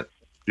 Thanks, Janet.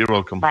 You're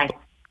welcome. Bye.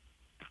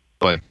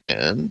 Bye.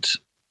 And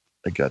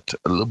I got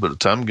a little bit of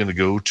time. I'm going to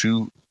go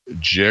to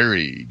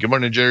Jerry. Good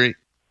morning, Jerry.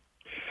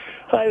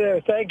 Hi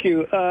there. Thank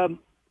you.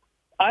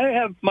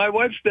 My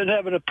wife's been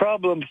having a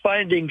problem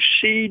finding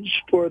seeds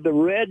for the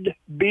red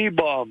bee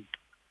balm.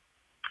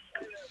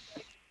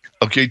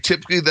 Okay,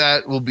 typically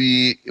that will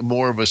be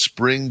more of a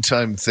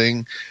springtime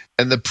thing.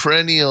 And the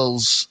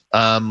perennials,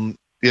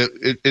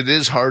 it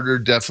is harder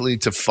definitely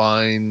to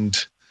find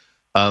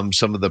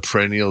some of the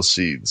perennial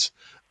seeds.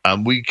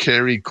 We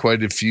carry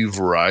quite a few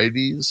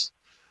varieties,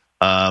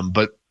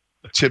 but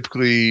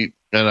typically,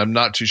 and I'm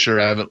not too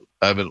sure, I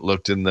haven't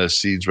looked in the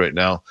seeds right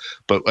now,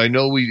 but I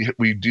know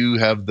we do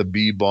have the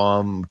bee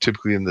balm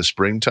typically in the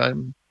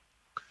springtime.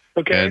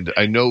 Okay. And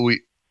I know we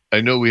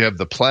have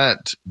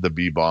the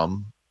bee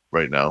balm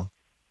right now.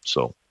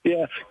 So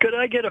yeah, could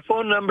I get a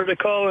phone number to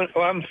call?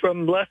 I'm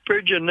from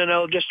Lethbridge, and then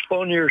I'll just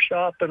phone your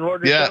shop and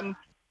order some.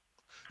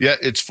 Yeah,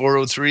 it's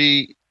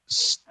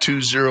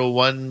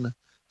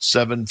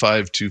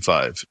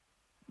 403-201-7525.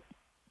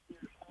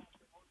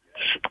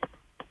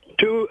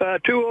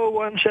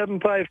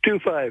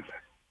 201-7525.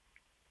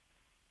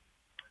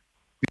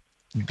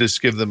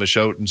 Just give them a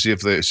shout and see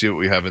what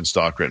we have in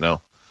stock right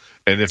now,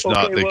 and if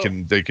not,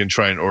 they can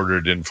try and order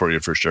it in for you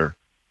for sure.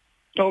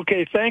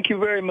 Okay, thank you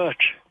very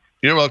much.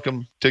 You're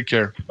welcome. Take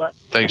care. Bye.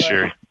 Thanks,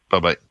 Jerry.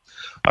 Bye-bye.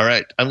 All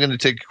right, I'm going to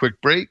take a quick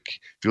break.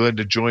 If you'd like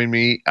to join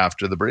me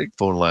after the break,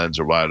 phone lines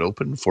are wide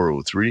open,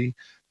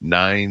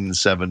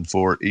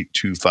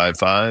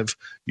 403-974-8255.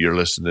 You're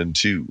listening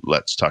to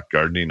Let's Talk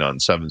Gardening on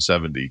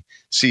 770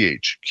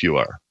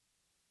 CHQR.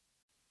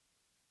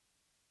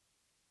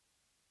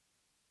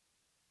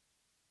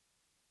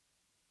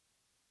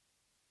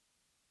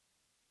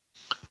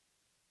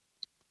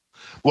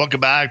 Welcome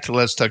back to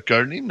Let's Talk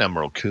Gardening. I'm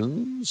Merle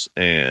Coons,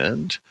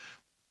 and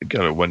I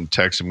got one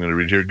text I'm going to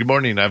read here. Good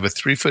morning. I have a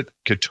 3-foot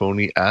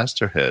Catoni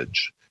aster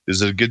hedge.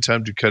 Is it a good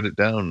time to cut it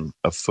down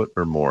a foot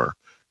or more?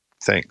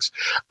 Thanks.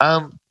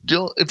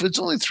 If it's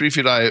only 3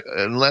 feet high,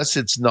 unless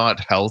it's not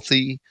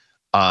healthy,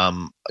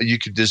 you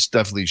could just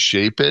definitely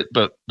shape it,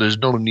 but there's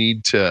no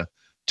need to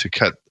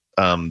cut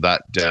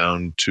that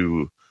down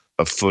to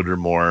a foot or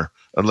more,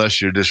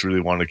 unless you just really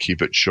want to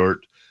keep it short.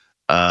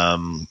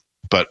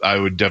 But I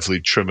would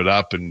definitely trim it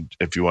up, and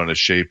if you want to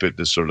shape it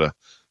to sort of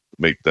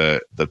make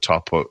the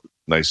top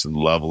nice and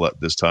level at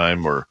this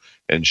time,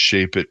 and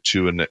shape it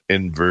to an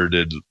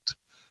inverted,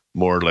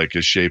 more like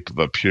a shape of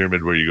a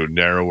pyramid where you go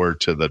narrower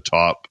to the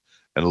top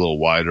and a little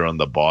wider on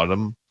the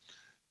bottom.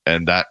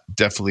 And that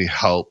definitely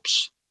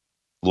helps.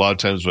 A lot of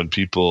times when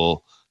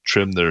people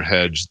trim their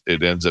hedge,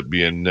 it ends up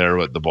being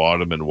narrow at the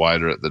bottom and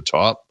wider at the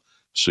top.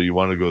 So you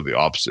want to go the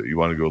opposite. You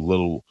want to go a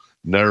little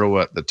narrow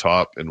at the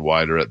top and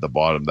wider at the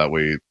bottom. That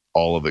way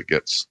all of it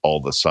gets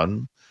all the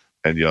sun,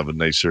 and you have a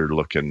nicer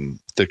looking,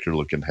 thicker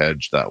looking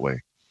hedge that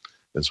way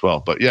as well.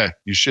 But yeah,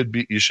 you should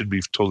be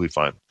totally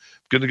fine.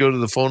 I'm going to go to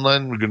the phone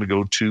line. We're going to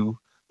go to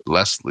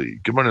Leslie.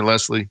 Good morning,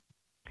 Leslie.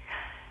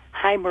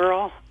 Hi,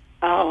 Merle.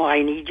 Oh,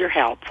 I need your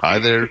help. Hi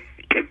there.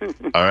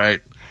 All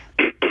right.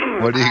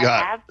 What do you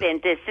got? I have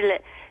been to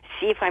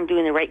see if I'm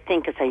doing the right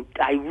thing, because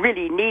I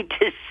really need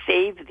to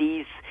save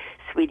these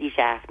Swedish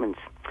jasmines.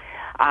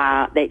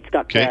 It's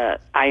got the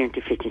iron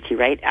deficiency,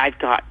 right? I've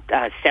got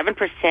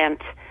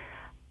 7%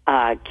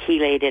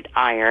 chelated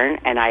iron,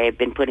 and I have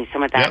been putting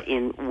some of that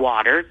in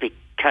water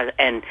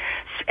and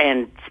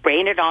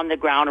spraying it on the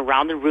ground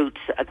around the roots,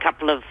 a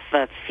couple of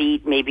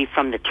feet maybe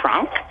from the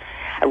trunk,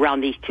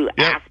 around these two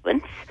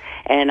aspens.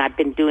 And I've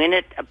been doing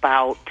it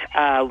about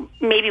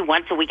maybe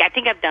once a week. I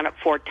think I've done it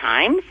 4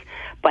 times.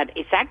 But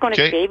is that going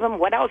to save them?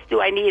 What else do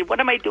I need? What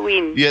am I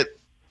doing? Yeah.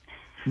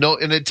 No,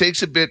 and it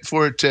takes a bit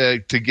for it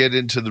to get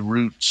into the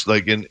roots,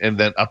 and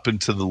then up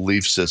into the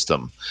leaf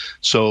system.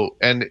 So,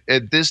 and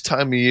at this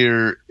time of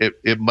year,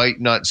 it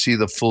might not see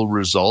the full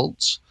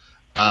results.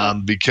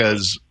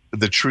 because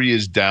the tree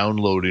is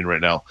downloading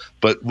right now.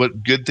 But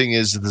what good thing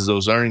is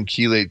those iron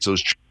chelates,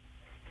 those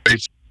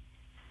traits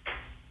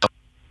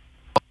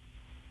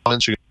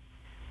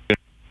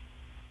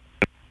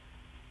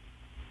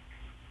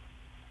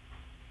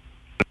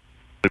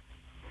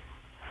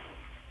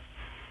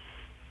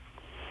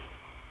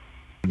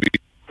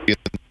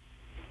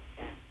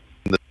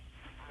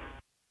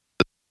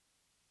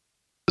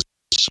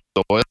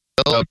soil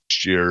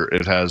next year.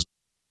 It has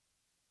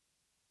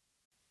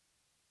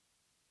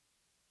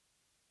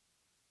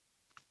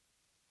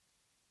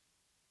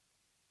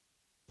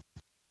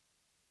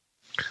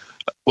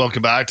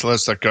welcome back to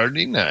Let's Talk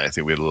Gardening. I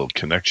think we had a little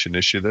connection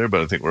issue there,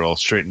 but I think we're all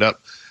straightened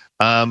up.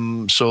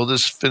 So we'll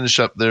just finish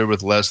up there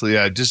with Leslie.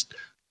 I just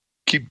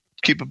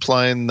keep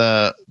applying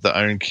the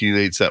iron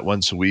chelates that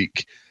once a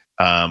week.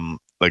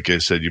 Like I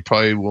said, you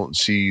probably won't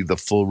see the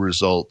full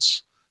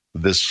results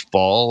this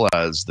fall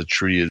as the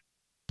tree is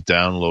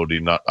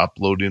downloading, not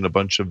uploading a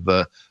bunch of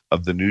the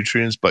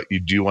nutrients, but you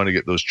do want to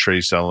get those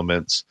trace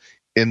elements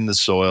in the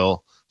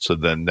soil. So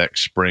then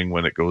next spring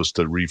when it goes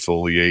to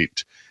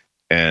refoliate,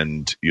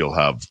 and you'll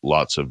have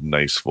lots of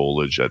nice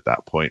foliage at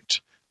that point.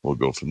 We'll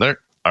go from there.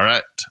 All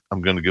right.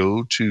 I'm going to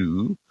go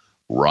to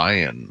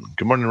Ryan.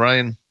 Good morning,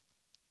 Ryan.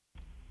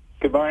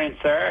 Good morning,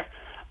 sir.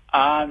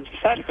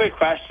 Just had a quick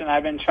question.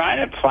 I've been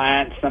trying to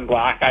plant some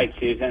black-eyed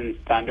Susan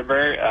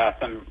Thunderbird,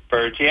 some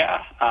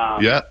Bergia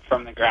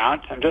from the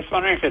ground. I'm just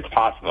wondering if it's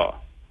possible.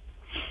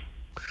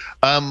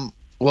 Well,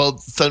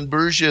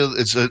 Thunbergia,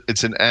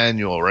 it's an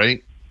annual,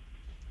 right?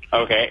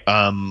 Okay.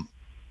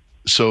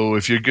 So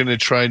if you're going to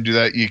try and do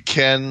that, you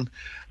can,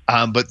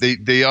 but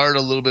they are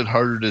a little bit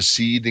harder to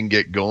seed and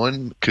get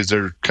going because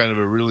they're kind of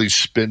a really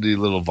spindly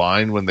little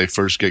vine when they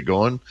first get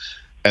going,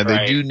 and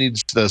they do need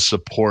the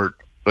support.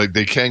 Like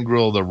they can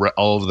grow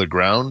all over the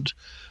ground,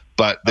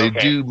 but they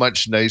do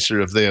much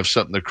nicer if they have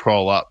something to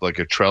crawl up, like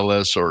a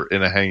trellis or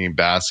in a hanging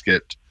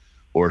basket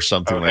or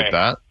something like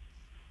that.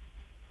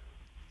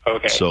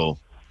 Okay. So.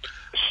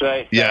 Should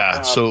I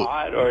set them in a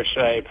pot or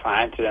should I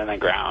plant it in the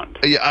ground?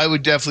 Yeah, I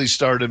would definitely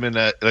start them in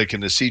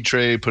a seed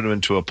tray, put them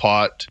into a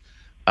pot.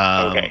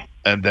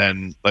 And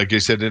then, like I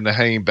said, in a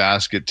hanging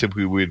basket,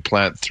 typically we'd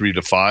plant 3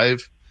 to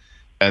 5.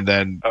 And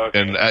then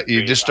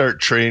you just start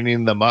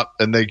training them up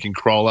and they can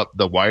crawl up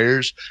the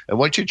wires. And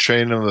once you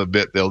train them a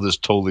bit, they'll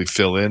just totally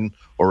fill in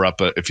or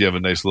up if you have a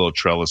nice little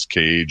trellis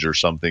cage or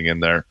something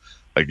in there,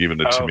 like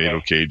even a tomato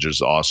cage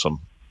is awesome.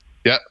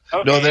 Yeah,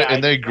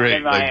 they're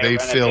great. Like they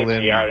fill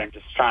in. I'm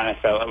just trying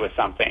to fill it with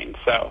something.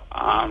 So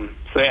I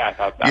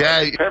thought that.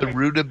 Yeah, was perfect. The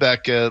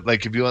rutabaga.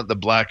 Like if you want the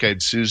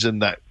black-eyed Susan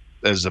that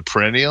as a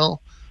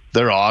perennial,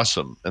 they're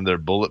awesome and they're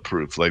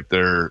bulletproof. Like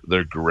they're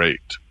great.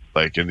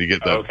 Like and you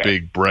get that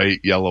big bright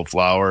yellow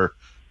flower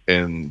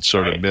in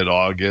sort of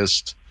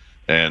mid-August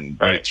and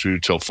right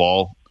through till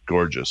fall.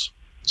 Gorgeous.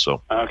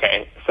 So.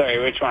 Okay,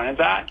 sorry. Which one is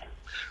that?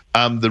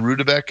 The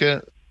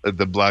rutabaga.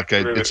 The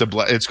black-eyed,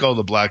 it's called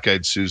the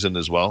black-eyed Susan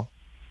as well.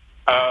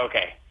 Oh,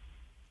 okay.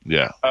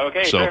 Yeah.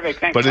 Okay, perfect.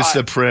 Thanks but a it's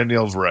lot. the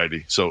perennial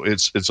variety, so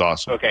it's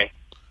awesome. Okay.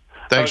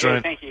 Thanks,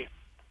 Ryan. Thank you.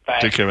 Bye.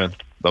 Take care, man.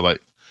 Bye-bye.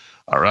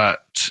 All right.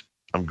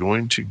 I'm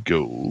going to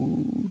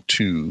go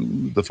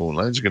to the phone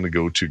lines. I'm going to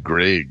go to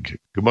Greg.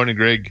 Good morning,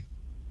 Greg.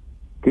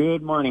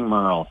 Good morning,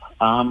 Merle.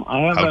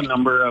 I have a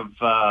number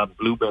of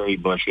blueberry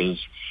bushes,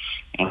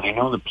 and I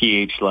know the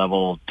pH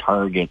level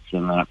targets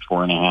in that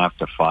 4.5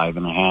 to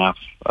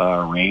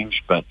 5.5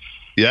 range, but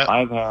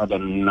I've had a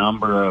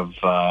number of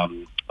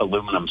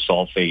aluminum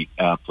sulfate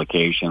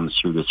applications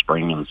through the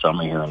spring and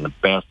summer here, and the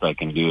best I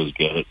can do is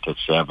get it to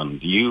 7.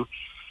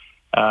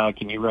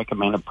 Can you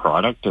recommend a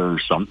product or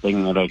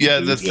something that I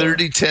can do? The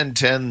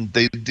 30-10-10,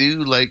 they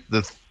do like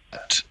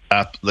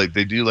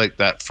they do like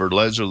that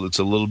fertilizer that's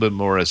a little bit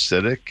more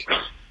acidic.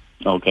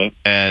 Okay.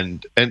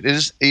 And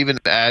is even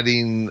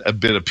adding a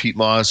bit of peat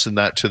moss and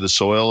that to the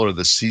soil or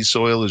the sea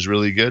soil is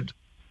really good.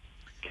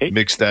 Okay.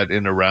 Mix that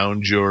in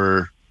around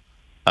your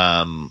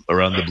around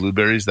the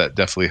blueberries. That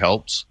definitely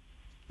helps.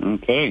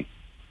 Okay.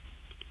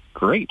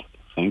 Great.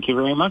 Thank you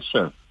very much,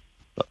 sir.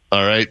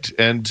 All right.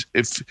 And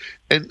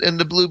and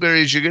the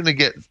blueberries, you're going to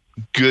get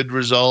good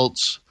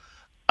results.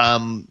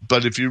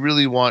 But if you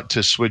really want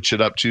to switch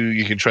it up too,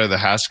 you can try the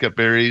Haskell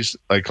berries.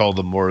 I call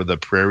them more of the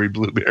prairie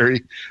blueberry,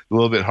 a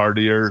little bit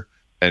hardier,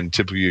 and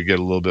typically you get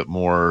a little bit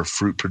more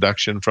fruit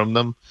production from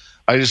them.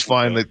 I just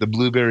find that the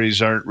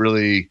blueberries aren't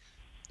really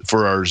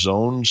for our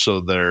zone, so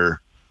they're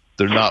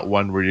not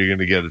one where you're going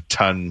to get a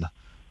ton.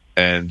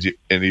 And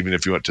even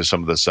if you went to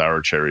some of the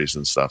sour cherries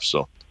and stuff,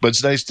 so but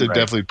it's nice to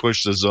definitely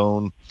push the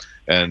zone.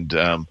 And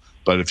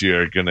but if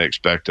you're going to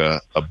expect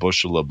a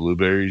bushel of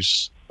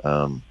blueberries.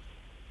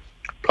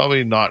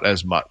 Probably not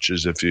as much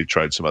as if you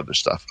tried some other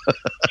stuff.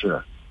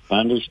 Sure.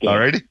 Understood. All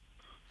righty.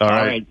 All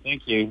right.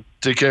 Thank you.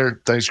 Take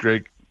care. Thanks,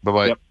 Greg.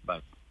 Bye-bye. Yep.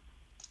 Bye.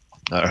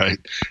 All right.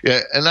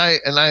 Yeah, and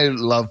I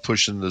love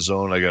pushing the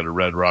zone. I got a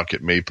red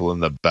rocket maple in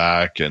the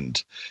back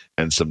and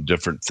some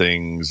different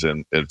things,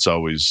 and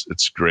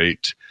it's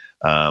great.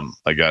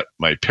 I got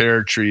my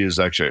pear tree is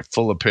actually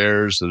full of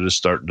pears. They're just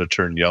starting to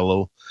turn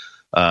yellow.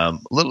 A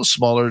little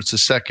smaller. It's the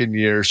second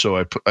year, so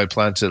I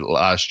planted it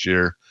last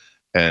year,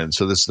 and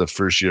so this is the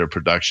first year of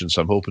production.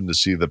 So I'm hoping to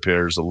see the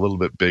pears a little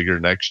bit bigger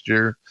next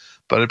year.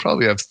 But I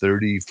probably have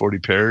 30, 40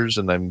 pears,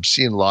 and I'm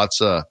seeing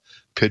lots of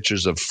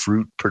pictures of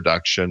fruit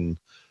production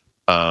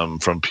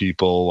from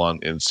people on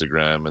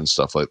Instagram and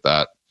stuff like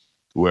that,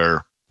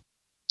 where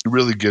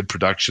really good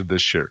production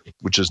this year,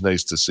 which is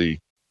nice to see.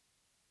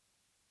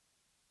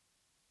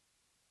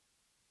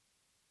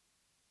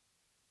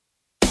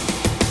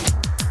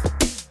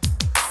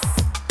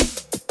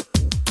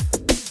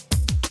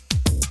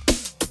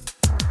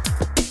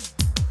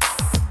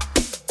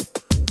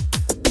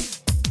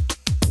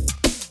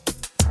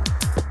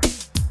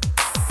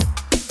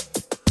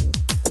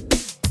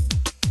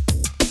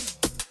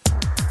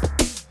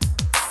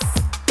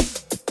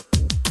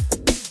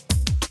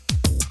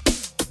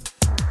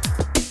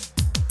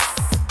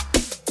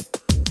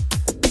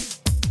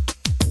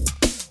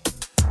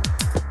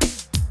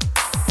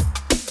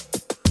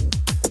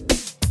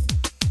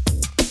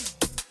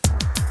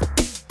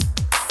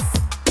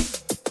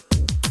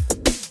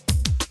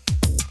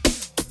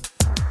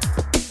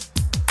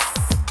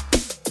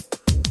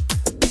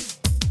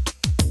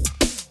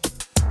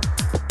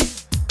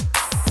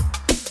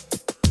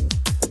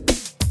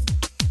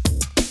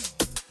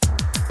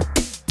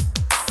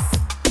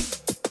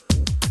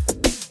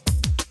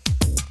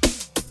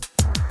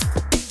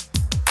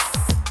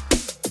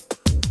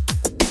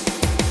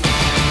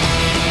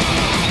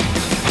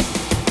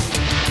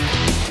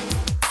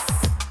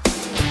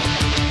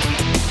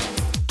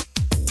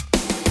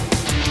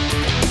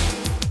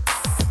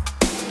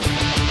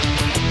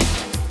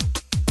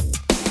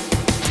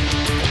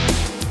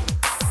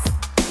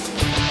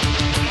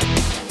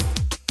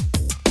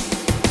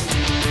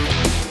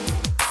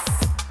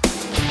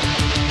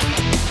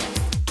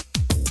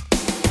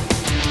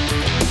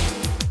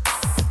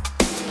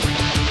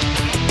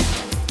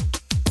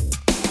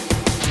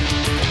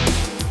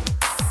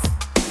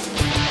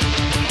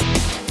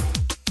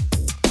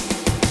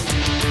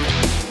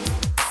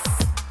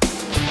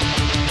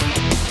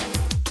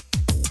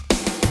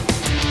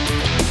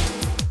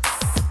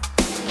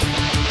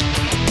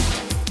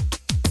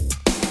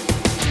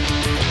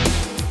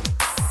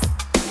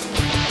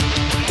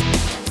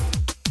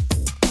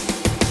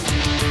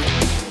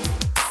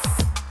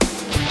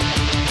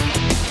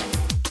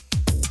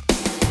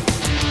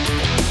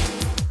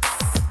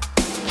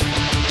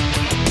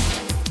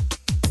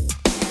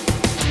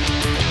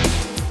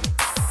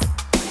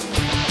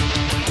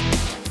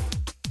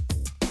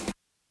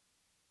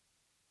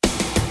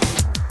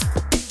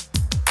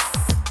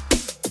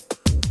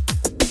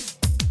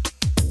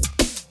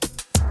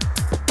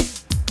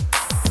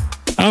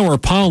 Our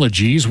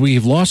apologies.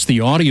 We've lost the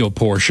audio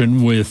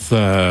portion with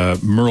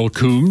Merle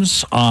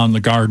Coombs on the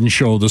Garden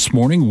Show this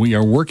morning. We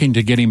are working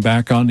to get him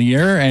back on the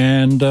air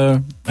and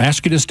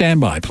ask you to stand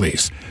by,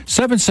 please.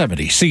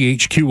 770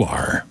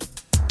 CHQR.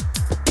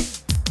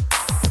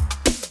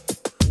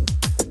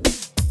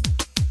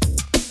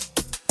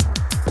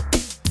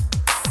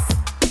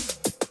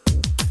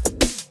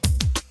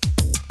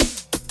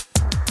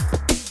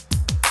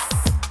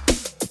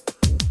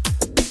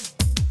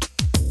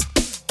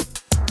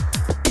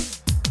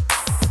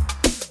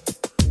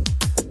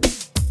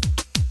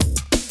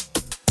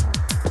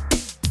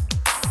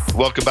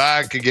 Welcome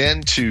back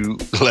again to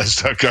Let's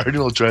Talk Gardening.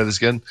 We'll try this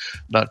again.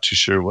 Not too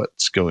sure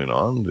what's going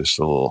on. There's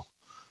a little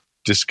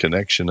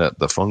disconnection at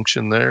the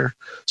function there.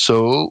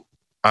 So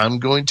I'm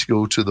going to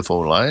go to the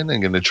phone line.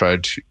 I'm going to try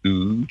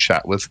to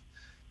chat with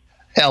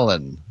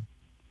Helen.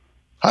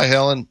 Hi,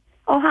 Helen.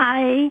 Oh,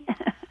 hi.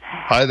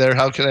 Hi there.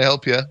 How can I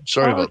help you?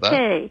 Sorry about that.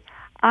 Okay.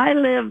 I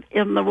live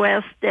in the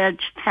West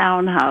Edge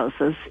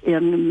townhouses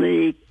in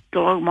the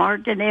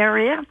Glamorgan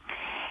area.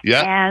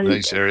 Yeah, and,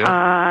 nice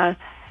area.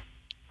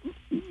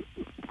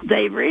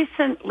 They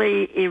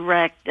recently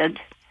erected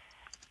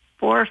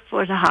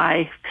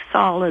 4-foot-high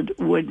solid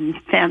wooden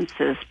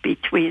fences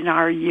between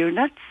our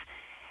units.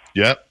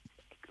 Yep.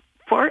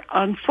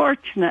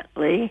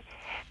 Unfortunately,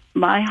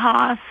 my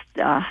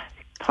hosta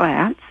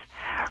plants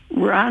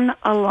run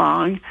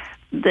along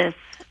this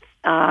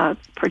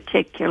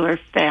particular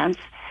fence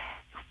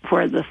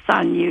where the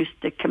sun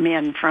used to come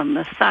in from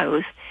the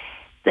south.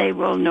 They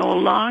will no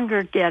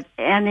longer get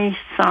any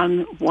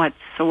sun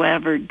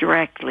whatsoever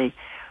directly.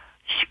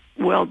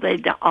 Will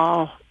they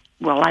all?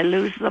 Will I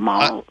lose them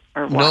all,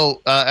 or what?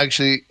 No,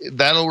 actually,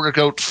 that'll work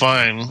out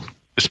fine,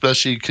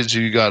 especially because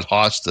you got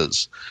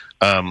hostas.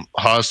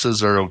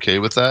 Hostas are okay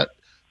with that;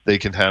 they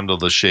can handle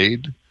the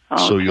shade,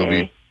 so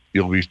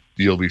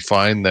you'll be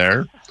fine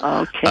there.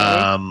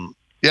 Okay.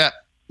 Yeah,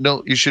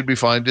 no, you should be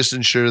fine. Just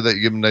ensure that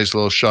you give them a nice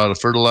little shot of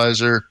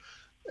fertilizer,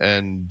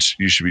 and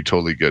you should be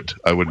totally good.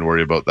 I wouldn't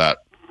worry about that.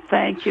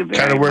 Thank you very much.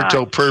 Kind of worked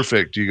out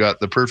perfect. You got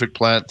the perfect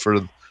plant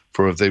for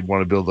if they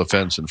want to build a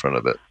fence in front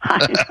of it.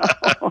 I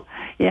know.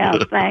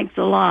 Yeah, thanks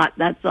a lot.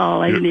 That's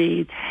all I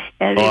need.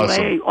 Anyway,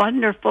 awesome.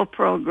 Wonderful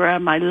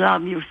program. I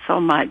love you so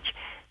much.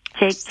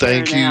 Take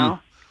care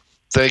now.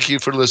 Thank you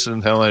for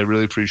listening, Helen. I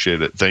really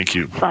appreciate it. Thank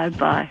you.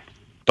 Bye-bye.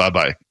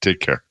 Bye-bye. Take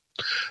care.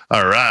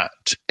 All right.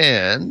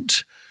 And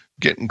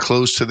getting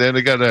close to the end,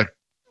 I got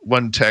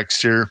one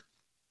text here.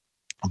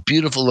 A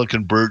beautiful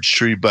looking birch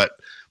tree, but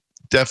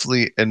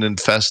definitely an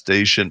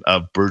infestation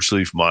of birch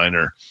leaf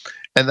miner.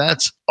 And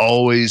that's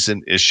always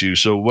an issue.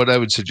 So what I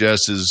would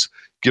suggest is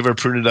give our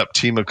pruning up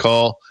team a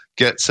call,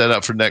 get set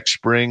up for next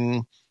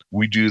spring.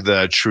 We do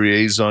the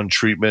Triazon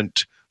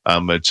treatment.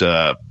 It's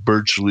a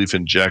birch leaf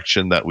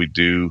injection that we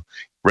do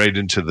right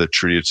into the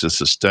tree. It's a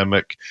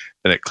systemic,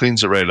 and it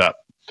cleans it right up.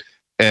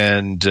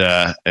 And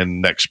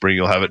next spring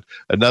you'll have it.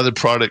 Another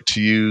product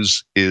to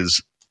use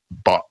is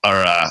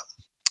our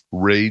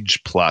Rage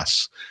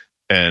Plus,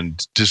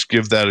 and just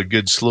give that a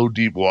good slow,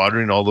 deep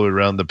watering all the way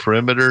around the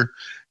perimeter,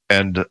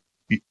 and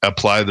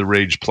apply the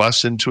Rage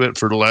Plus into it,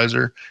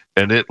 fertilizer,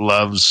 and it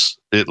loves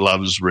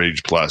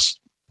Rage Plus.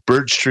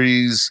 Birch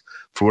trees,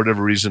 for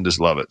whatever reason, just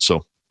love it.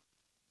 So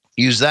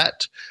use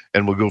that,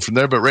 and we'll go from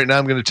there. But right now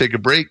I'm going to take a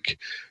break,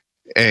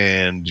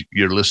 and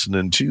you're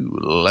listening to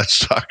Let's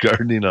Talk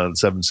Gardening on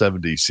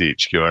 770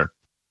 CHQR.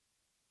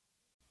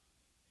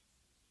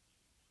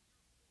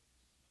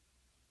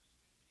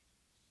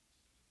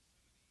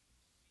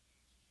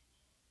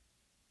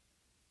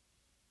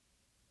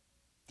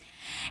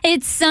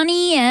 It's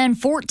sunny and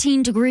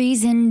 14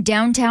 degrees in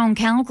downtown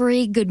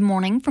Calgary. Good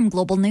morning from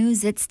Global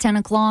News. It's 10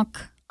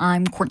 o'clock.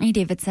 I'm Courtney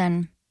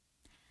Davidson.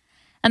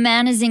 A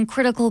man is in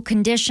critical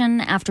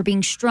condition after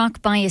being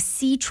struck by a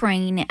C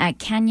train at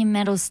Canyon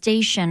Meadows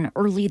Station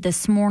early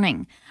this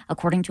morning.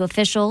 According to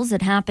officials,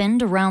 it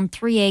happened around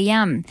 3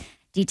 a.m.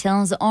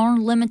 Details are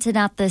limited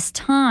at this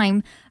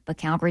time, but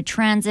Calgary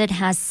Transit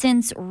has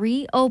since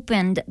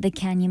reopened the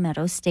Canyon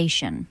Meadows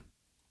Station.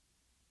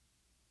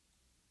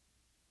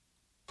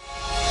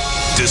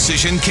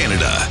 Decision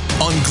Canada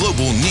on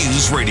Global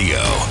News Radio.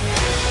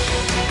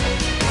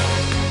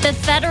 The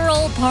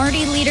federal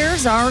party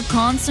leaders are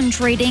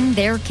concentrating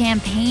their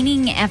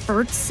campaigning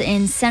efforts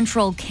in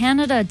central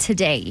Canada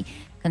today.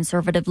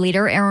 Conservative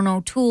leader Erin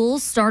O'Toole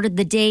started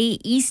the day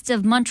east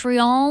of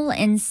Montreal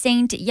in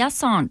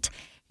Saint-Hyacinthe.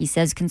 He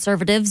says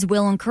Conservatives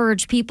will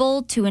encourage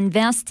people to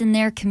invest in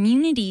their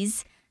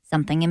communities,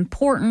 something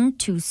important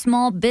to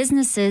small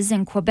businesses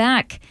in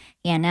Quebec.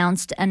 He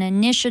announced an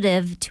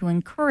initiative to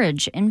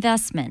encourage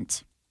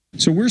investment.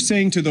 So we're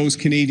saying to those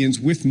Canadians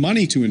with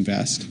money to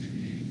invest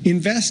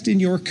in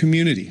your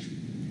community.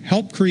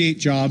 Help create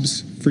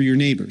jobs for your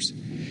neighbors.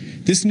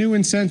 This new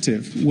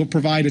incentive will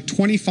provide a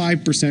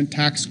 25%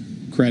 tax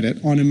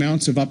credit on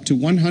amounts of up to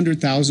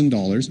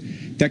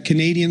 $100,000 that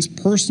Canadians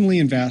personally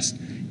invest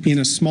in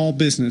a small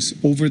business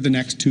over the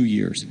next 2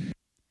 years.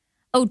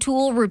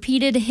 O'Toole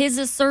repeated his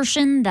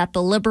assertion that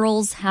the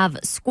Liberals have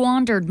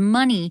squandered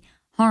money,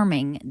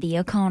 harming the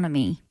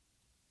economy.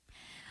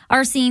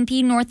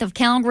 RCMP north of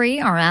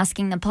Calgary are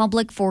asking the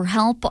public for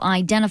help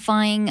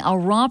identifying a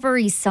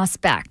robbery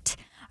suspect.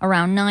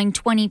 Around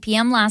 9:20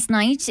 p.m. last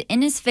night,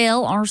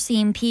 Innisfail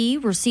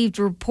RCMP received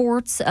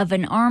reports of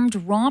an armed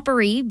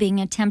robbery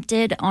being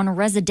attempted on a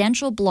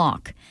residential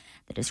block.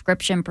 The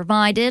description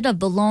provided of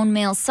the lone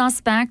male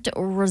suspect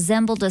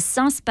resembled a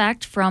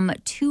suspect from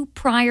 2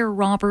 prior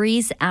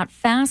robberies at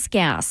Fast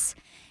Gas.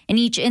 In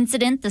each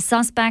incident, the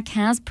suspect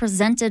has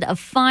presented a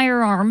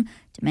firearm,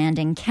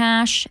 demanding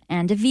cash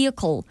and a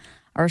vehicle.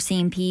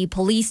 RCMP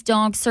Police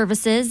Dog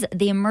Services,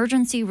 the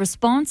Emergency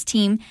Response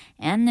Team,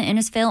 and the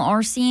Innisfail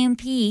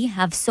RCMP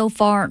have so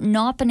far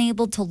not been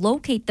able to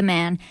locate the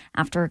man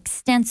after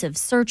extensive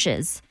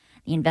searches.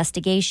 The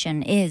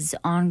investigation is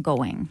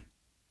ongoing.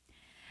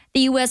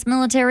 The U.S.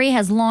 military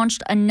has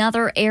launched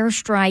another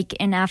airstrike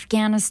in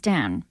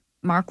Afghanistan.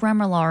 Mark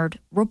Remillard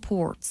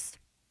reports.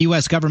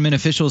 U.S. government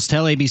officials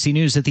tell ABC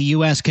News that the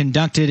U.S.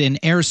 conducted an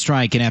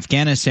airstrike in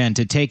Afghanistan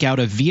to take out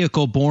a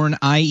vehicle-borne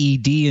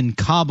IED in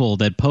Kabul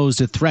that posed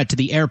a threat to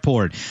the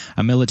airport.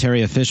 A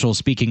military official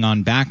speaking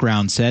on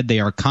background said they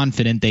are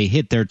confident they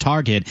hit their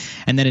target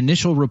and that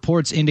initial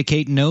reports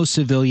indicate no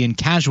civilian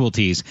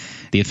casualties.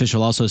 The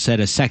official also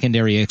said a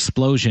secondary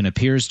explosion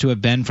appears to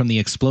have been from the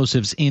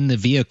explosives in the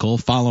vehicle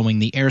following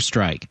the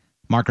airstrike.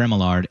 Mark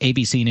Remillard,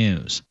 ABC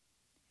News.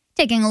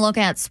 Taking a look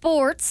at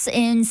sports,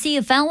 in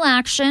CFL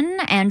action,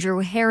 Andrew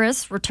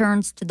Harris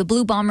returns to the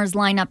Blue Bombers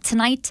lineup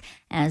tonight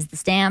as the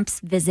Stamps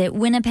visit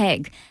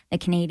Winnipeg. The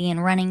Canadian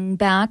running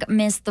back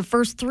missed the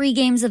first 3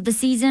 games of the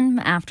season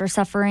after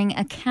suffering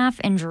a calf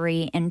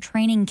injury in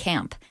training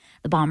camp.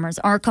 The Bombers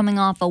are coming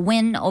off a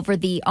win over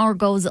the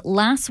Argos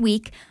last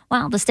week,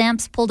 while the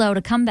Stamps pulled out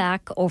a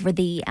comeback over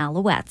the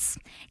Alouettes.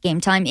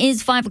 Game time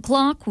is 5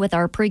 o'clock with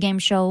our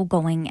pregame show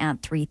going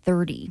at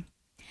 3:30.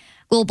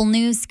 Global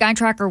News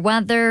SkyTracker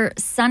weather,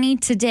 sunny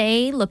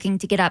today, looking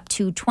to get up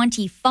to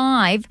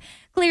 25.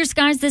 Clear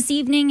skies this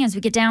evening as we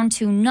get down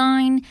to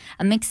 9.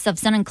 A mix of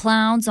sun and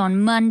clouds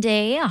on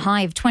Monday, a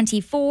high of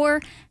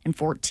 24, and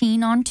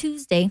 14 on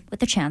Tuesday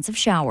with a chance of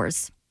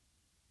showers.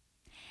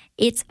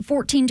 It's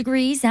 14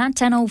 degrees at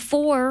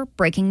 10:04.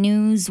 Breaking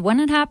news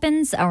when it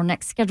happens. Our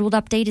next scheduled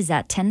update is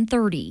at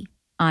 10:30.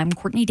 I'm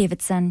Courtney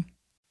Davidson.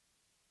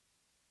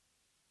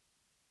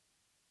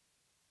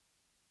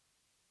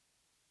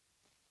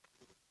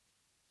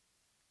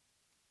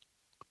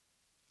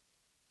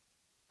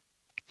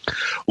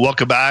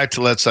 Welcome back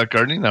to Let's Talk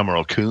Gardening. I'm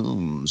Earl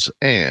Coombs.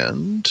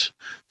 And if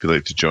you'd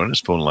like to join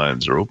us, phone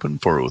lines are open,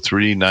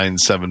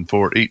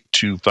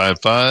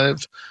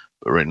 403-974-8255.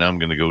 But right now I'm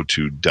going to go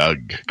to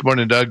Doug. Good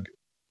morning, Doug.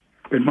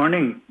 Good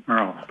morning,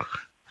 Earl.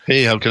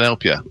 Hey, how can I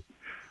help you?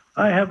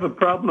 I have a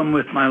problem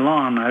with my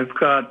lawn. I've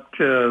got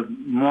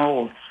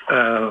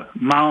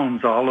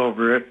mounds all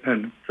over it,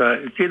 and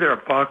it's either a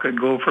pocket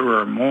gopher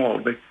or a mole.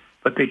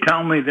 But they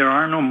tell me there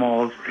are no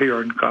moles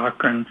here in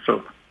Cochrane,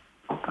 so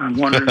I'm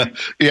wondering.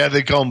 Yeah,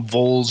 they call them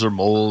voles or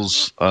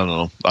moles. I don't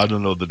know. I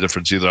don't know the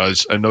difference either.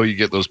 I know you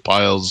get those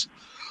piles.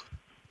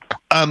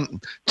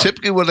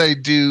 Typically what I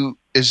do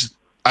is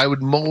I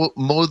would mow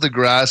the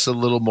grass a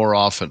little more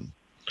often.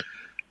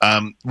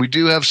 We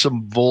do have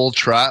some vole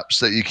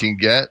traps that you can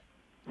get,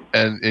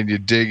 and you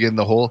dig in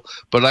the hole.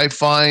 But I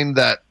find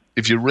that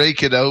if you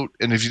rake it out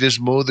and if you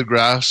just mow the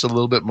grass a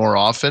little bit more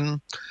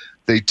often,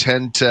 they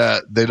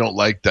don't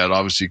like that,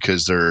 obviously,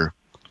 because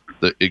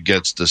it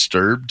gets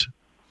disturbed.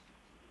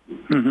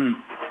 Mm-hmm.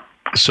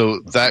 So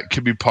that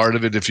could be part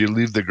of it. If you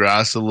leave the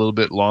grass a little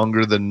bit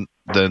longer than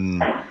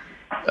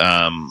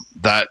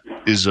that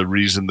is a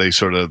reason they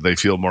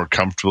feel more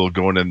comfortable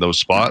going in those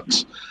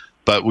spots.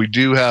 But we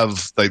do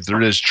have,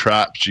 there is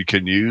traps you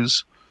can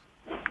use.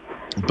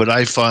 But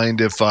I find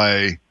and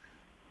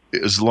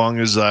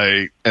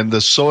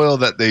the soil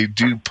that they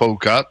do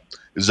poke up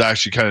is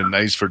actually kind of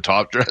nice for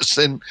top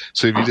dressing.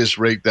 So if you just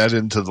rake that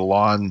into the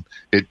lawn,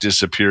 it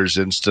disappears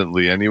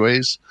instantly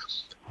anyways.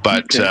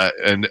 But,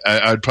 and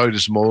I'd probably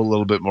just mow a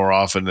little bit more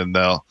often, and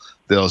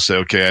they'll say,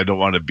 okay, I don't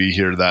want to be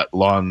here. That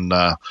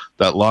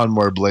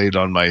lawnmower blade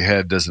on my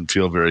head doesn't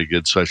feel very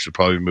good, so I should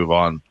probably move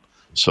on.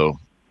 So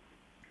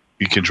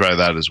you can try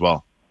that as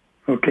well.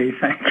 Okay,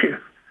 thank you.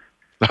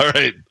 All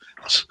right.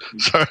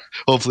 Sorry.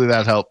 Hopefully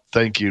that helped.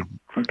 Thank you.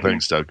 Okay.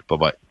 Thanks, Doug.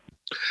 Bye-bye.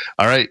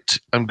 All right.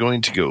 I'm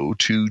going to go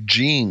to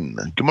Jean.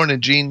 Good morning,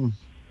 Jean.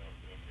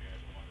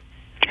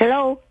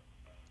 Hello.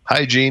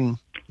 Hi, Jean.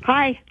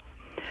 Hi.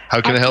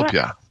 How can I help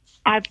you?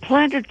 I've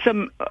planted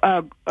some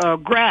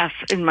grass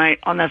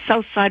on the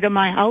south side of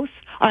my house.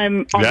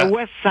 I'm on the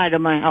west side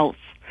of my house.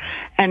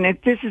 And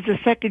this is the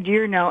second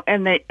year now,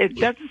 and it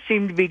doesn't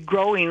seem to be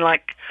growing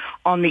like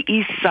on the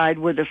east side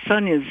where the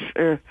sun is.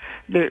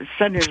 The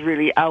sun is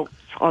really out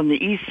on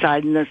the east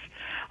side, and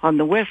on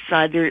the west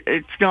side,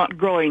 it's not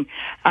growing.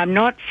 I'm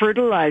not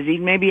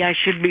fertilizing. Maybe I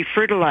should be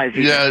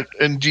fertilizing. Yeah,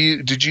 and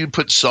did you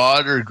put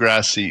sod or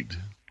grass seed?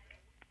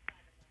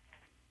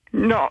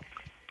 No.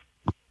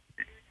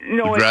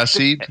 No, grass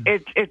seed?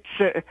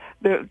 It's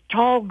the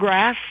tall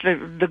grass,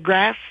 the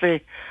grass,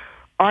 the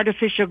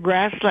artificial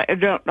grass,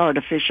 not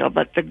artificial,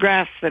 but the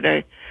grass that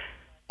I...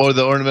 Or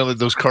the ornamental,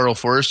 those Carl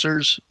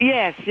Foresters?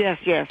 Yes. Yeah.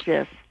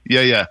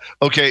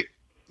 Okay.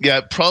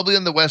 Yeah, probably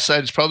on the west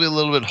side, it's probably a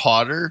little bit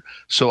hotter,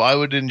 so I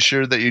would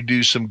ensure that you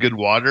do some good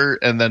water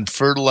and then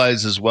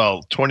fertilize as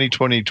well.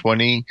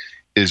 20-20-20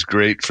 is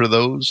great for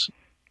those.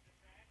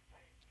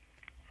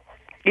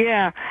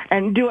 Yeah,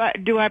 and do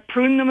I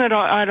prune them at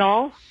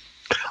all?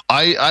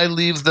 I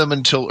leave them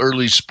until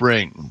early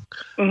spring.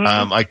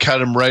 Mm-hmm. I cut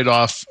them right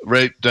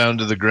down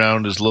to the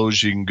ground as low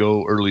as you can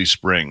go early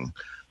spring,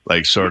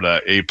 like sort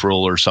of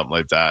April or something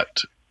like that.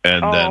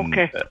 And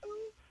okay.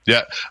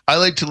 Yeah, I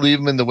like to leave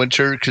them in the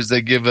winter because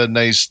they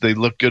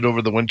look good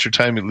over the winter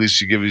time. At least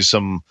you give you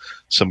some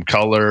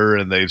color,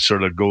 and they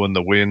sort of go in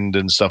the wind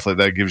and stuff like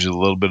that. It gives you a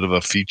little bit of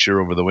a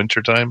feature over the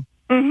winter time.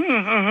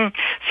 Mm-hmm.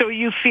 So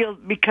you feel,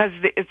 because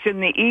it's in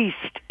the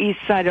east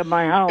side of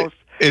my house.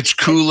 It's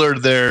cooler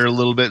there a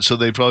little bit, so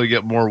they probably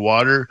get more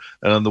water.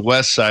 And on the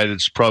west side,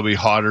 it's probably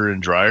hotter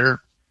and drier.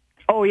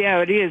 Oh, yeah,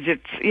 it is.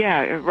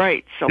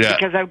 Right. So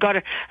because I've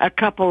got a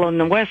couple on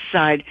the west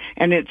side,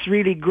 and it's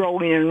really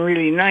growing and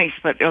really nice,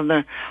 but on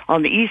the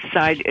east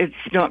side, it's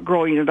not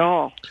growing at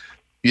all.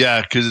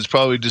 Yeah, because it's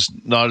probably just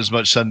not as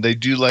much sun. They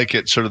do like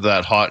it sort of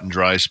that hot and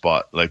dry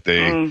spot. Like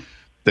they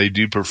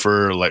do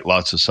prefer like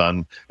lots of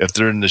sun. If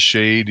they're in the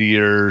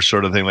shadier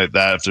sort of thing like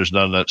that, if there's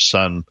not much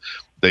sun,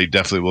 they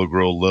definitely will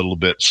grow a little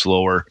bit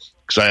slower.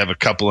 Because I have a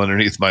couple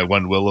underneath my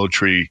one willow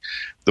tree.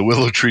 The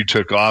willow tree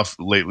took off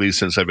lately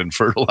since I've been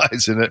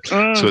fertilizing it.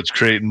 So it's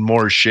creating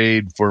more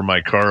shade for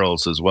my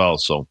Carls as well.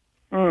 So.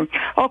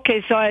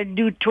 Okay, so I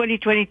do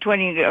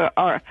 20-20-20.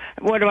 Or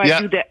what do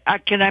I do?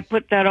 Can I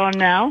put that on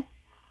now?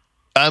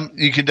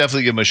 You can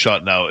definitely give them a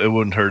shot now. It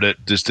wouldn't hurt it.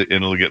 And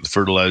it'll get the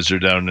fertilizer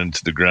down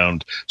into the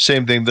ground.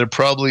 Same thing. They're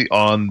probably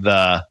on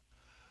their,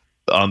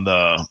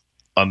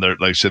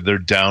 like I said, they're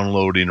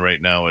downloading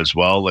right now as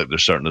well. Like they're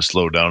starting to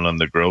slow down on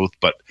the growth,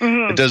 but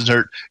it doesn't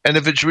hurt. And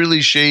if it's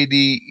really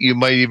shady, you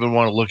might even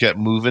want to look at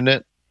moving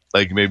it,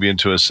 like maybe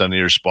into a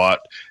sunnier spot.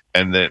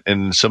 And then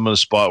in some of the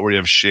spot where you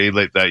have shade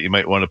like that, you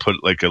might want to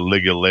put like a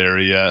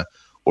Ligularia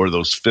or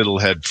those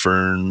fiddlehead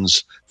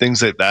ferns,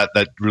 things like that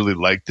really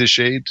like the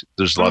shade.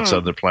 There's lots of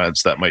other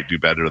plants that might do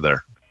better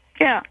there.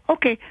 Yeah.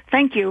 Okay.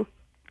 Thank you.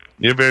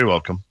 You're very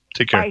welcome.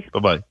 Take care.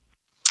 Bye-bye.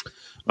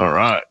 All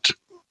right.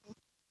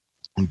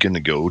 I'm going to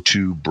go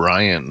to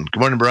Brian. Good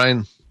morning,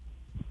 Brian.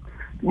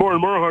 Good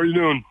morning, Merle. How are you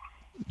doing?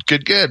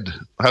 Good.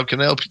 How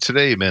can I help you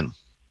today, man?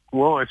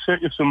 Well, I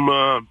sent you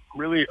some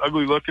really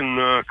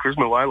ugly-looking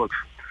Charisma lilacs.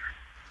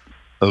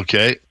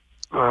 Okay.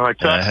 I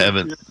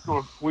haven't.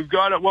 We've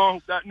got it.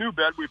 Well, that new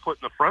bed we put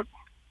in the front.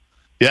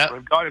 Yeah.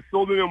 I've got it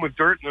filled in with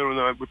dirt,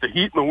 and with the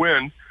heat and the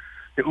wind,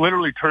 it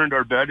literally turned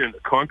our bed into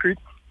concrete.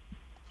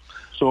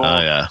 So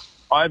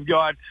I've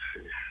got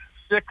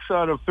 6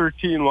 out of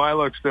 13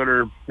 lilacs that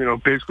are,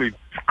 basically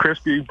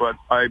crispy, but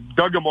I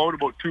dug them out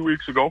about 2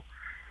 weeks ago,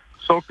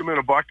 soaked them in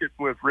a bucket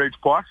with Rage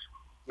Plus,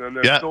 and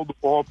then filled the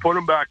bowl, put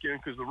them back in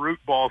because the root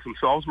balls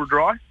themselves were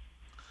dry.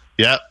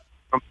 Yeah.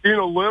 I'm seeing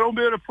a little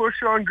bit of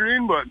push on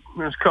green, but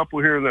there's a couple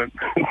here that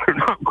are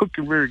not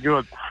looking very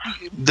good.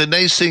 The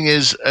nice thing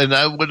is, and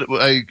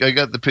I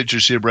got the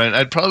pictures here, Brian,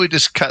 I'd probably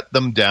just cut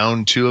them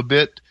down to a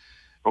bit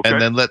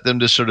and then let them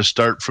just sort of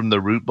start from the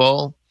root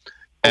ball.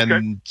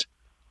 And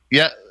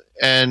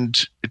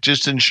and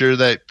just ensure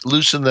that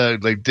loosen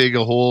dig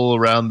a hole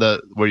around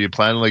where you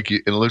plant,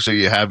 it looks like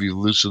you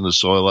loosen the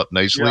soil up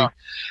nicely.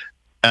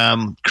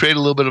 Yeah. Create a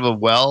little bit of a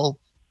well.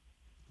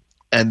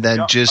 And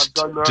then just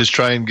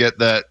try and get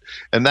that.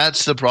 And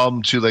that's the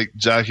problem too, like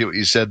exactly what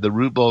you said. The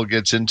root ball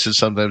gets into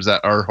sometimes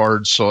our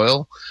hard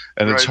soil,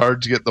 and it's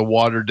hard to get the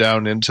water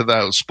down into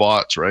those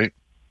spots, right?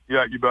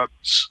 Yeah, you bet.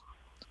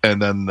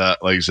 And then,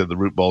 like you said, the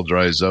root ball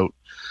dries out.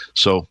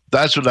 So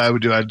that's what I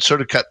would do. I'd sort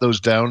of cut those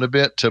down a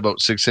bit to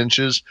about 6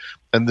 inches,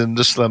 and then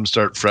just let them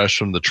start fresh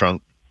from the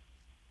trunk.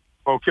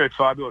 Okay,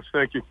 fabulous.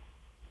 Thank you.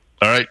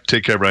 All right.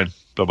 Take care, Brian.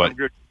 Bye-bye. I'm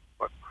good.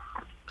 Bye.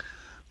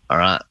 All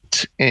right.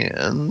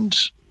 And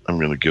I'm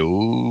going to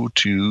go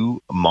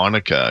to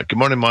Monica. Good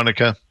morning,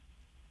 Monica.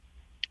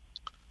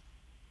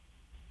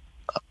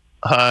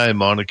 Hi,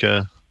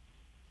 Monica.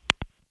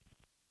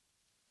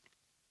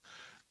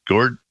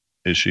 Gord,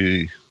 is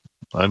she?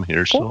 I'm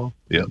here still. Oh.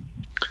 Yeah.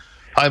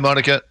 Hi,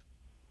 Monica.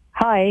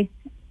 Hi.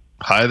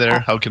 Hi there.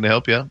 How can I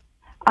help you?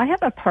 I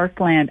have a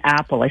Parkland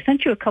apple. I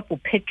sent you a couple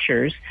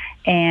pictures,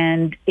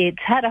 and it's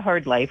had a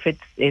hard life.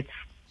 It's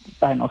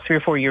I don't know, 3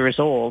 or 4 years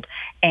old,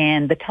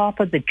 and the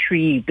top of the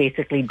tree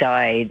basically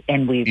died,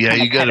 and we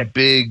you got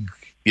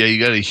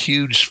a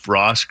huge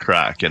frost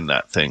crack in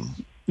that thing.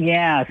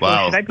 Yeah. So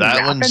wow, should I be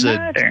that one's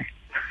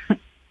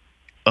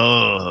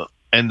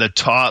and the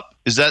top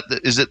is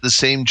it the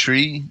same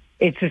tree?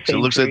 It's the same. So it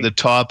looks like the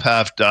top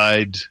half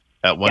died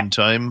at one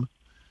time.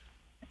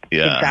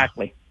 Yeah,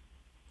 exactly.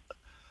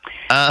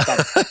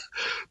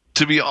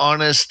 To be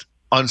honest,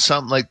 on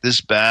something like this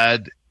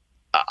bad,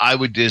 I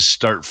would just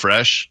start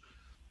fresh.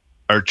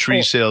 Our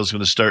tree sale is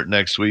going to start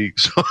next week,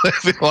 so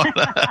if you want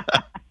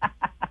to,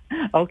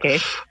 okay.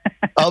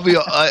 I'll be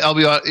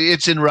on.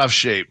 It's in rough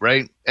shape,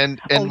 right?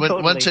 And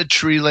totally. Once a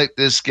tree like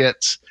this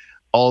gets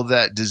all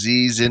that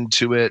disease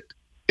into it,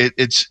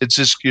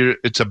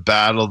 it's a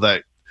battle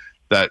that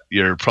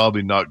you're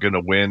probably not going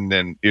to win,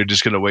 and you're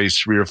just going to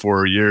waste 3 or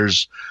 4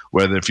 years.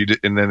 If you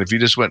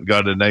just went and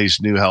got a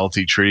nice new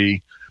healthy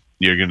tree,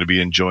 you're going to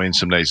be enjoying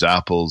some nice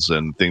apples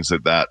and things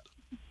like that.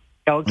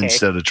 Okay.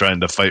 Instead of trying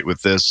to fight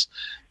with this.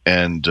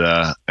 And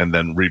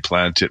then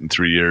replant it in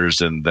 3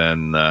 years, and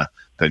then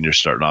you're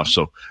starting off.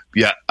 So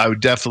yeah, I would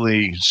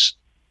definitely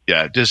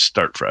just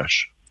start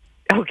fresh.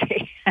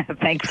 Okay,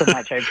 thanks so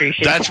much. I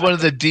appreciate That's that.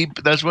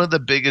 That's one of the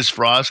biggest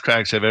frost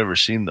cracks I've ever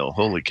seen, though.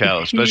 Holy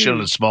cow! Especially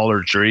on a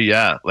smaller tree.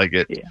 Yeah, like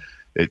it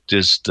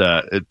just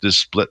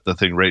split the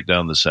thing right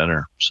down the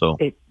center. So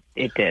it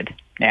did.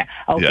 Yeah.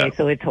 Okay, yeah.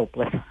 So it's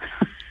hopeless.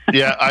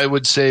 Yeah, I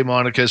would say,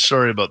 Monica,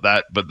 sorry about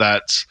that, but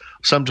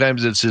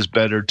sometimes it's just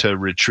better to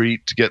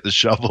retreat, to get the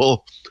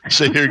shovel,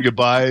 say your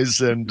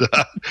goodbyes, and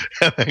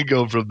then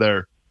go from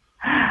there.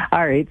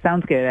 All right,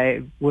 sounds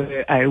good.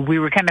 We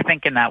were kind of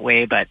thinking that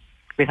way, but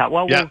we thought,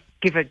 we'll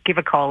give a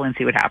call and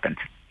see what happens.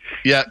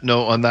 Yeah,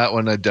 no, on that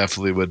one, I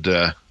definitely would.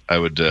 I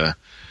would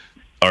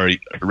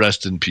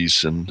rest in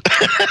peace and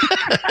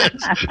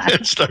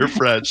start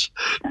fresh.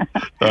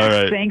 All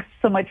right. Thanks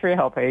so much for your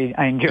help. I enjoy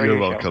your show. You're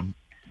welcome.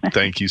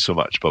 Thank you so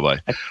much. Bye-bye.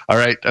 All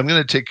right. I'm going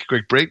to take a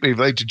quick break. But if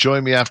you'd like to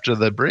join me after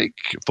the break,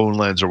 phone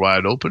lines are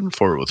wide open,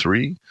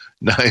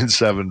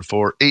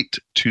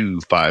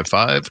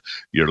 403-974-8255.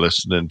 You're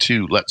listening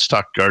to Let's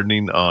Talk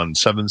Gardening on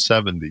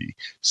 770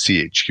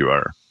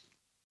 CHQR.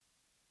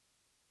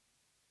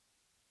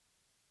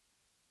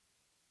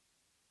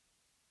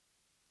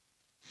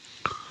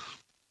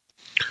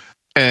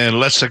 And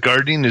Let's Talk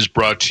Gardening is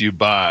brought to you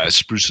by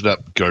Spruce It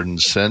Up Garden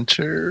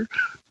Center,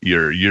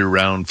 your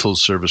year-round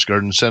full-service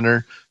garden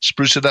center.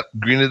 Spruce it up,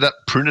 green it up,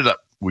 prune it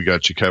up. We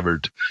got you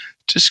covered.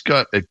 Just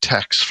got a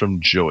text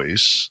from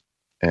Joyce,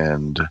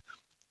 and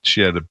she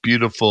had a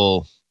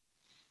beautiful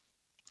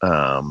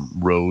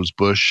rose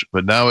bush,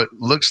 but now it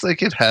looks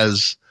like it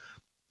has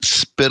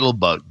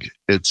spittlebug.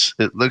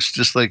 It looks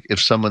just like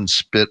if someone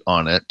spit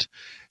on it,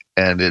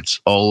 and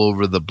it's all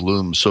over the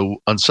bloom.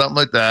 So on something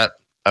like that,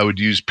 I would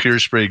use Pure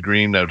Spray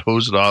Green. I'd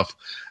hose it off,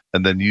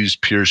 and then use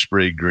Pure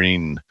Spray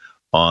Green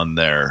on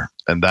there,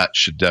 and that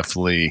should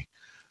definitely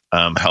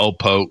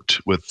help out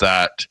with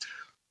that.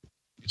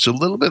 It's a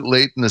little bit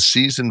late in the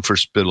season for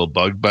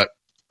spittlebug, but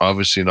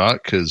obviously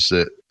not, because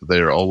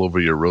they're all over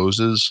your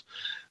roses.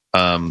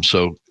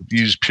 So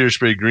use Pure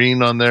Spray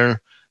Green on there,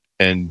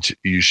 and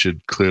you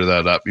should clear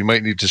that up. You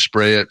might need to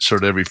spray it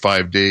sort of every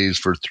 5 days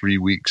for 3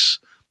 weeks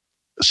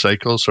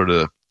cycle, sort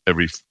of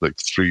every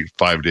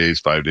 5 days,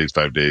 5 days,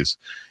 5 days.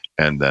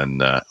 And then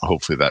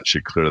hopefully that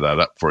should clear that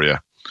up for you.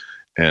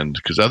 And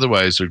because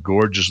otherwise they're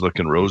gorgeous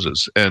looking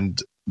roses.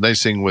 And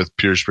nice thing with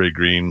Pure Spray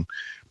Green,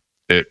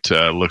 it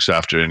looks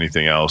after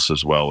anything else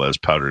as well as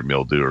powdery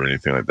mildew or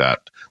anything like that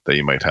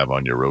you might have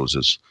on your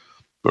roses.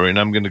 But right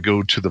now I'm going to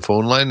go to the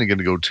phone line. I'm going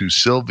to go to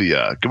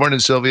Sylvia. Good morning,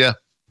 Sylvia.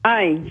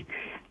 Hi.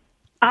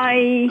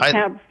 I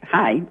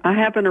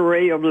have an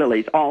array of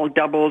lilies, all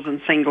doubles and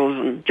singles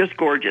and just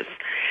gorgeous.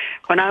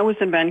 When I was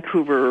in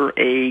Vancouver,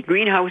 a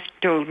greenhouse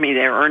told me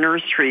there, or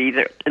nursery,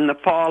 that in the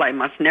fall I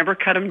must never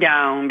cut them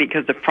down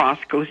because the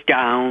frost goes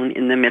down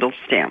in the middle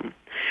stem.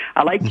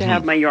 I like to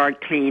have my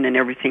yard clean and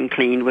everything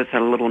cleaned with a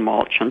little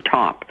mulch on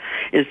top.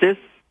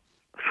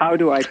 How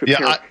do I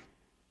prepare?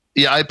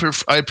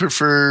 I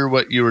prefer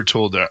what you were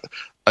told.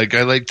 Like,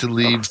 I like to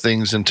leave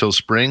things until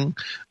spring.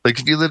 Like,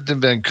 if you lived in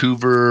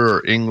Vancouver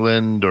or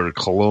England or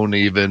Cologne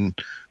even,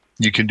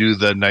 you can do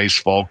the nice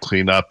fall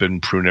cleanup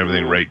and prune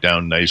everything right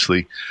down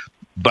nicely.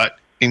 But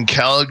in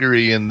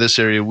Calgary, in this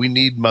area, we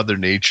need Mother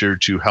Nature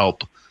to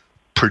help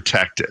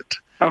protect it.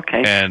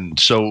 Okay. And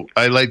so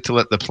I like to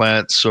let the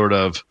plants sort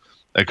of,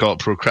 I call it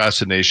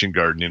procrastination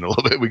gardening a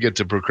little bit. We get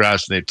to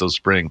procrastinate till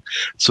spring.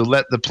 So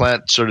let the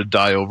plant sort of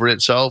die over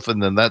itself,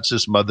 and then that's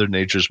just Mother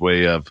Nature's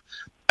way of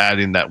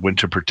adding that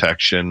winter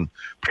protection,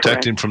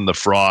 protecting from the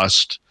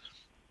frost,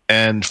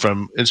 and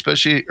from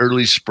especially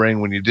early spring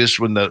when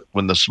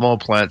the small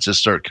plants just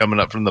start coming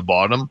up from the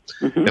bottom.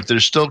 If they're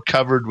still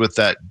covered with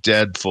that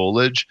dead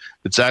foliage,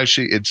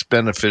 it's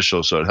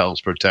beneficial, so it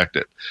helps protect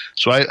it.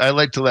 So I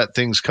like to let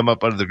things come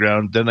up out of the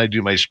ground. Then I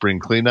do my spring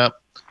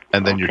cleanup,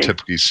 and then you're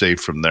typically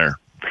safe from there.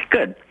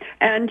 Good.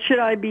 And should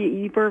I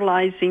be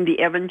fertilizing the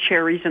Evan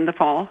cherries in the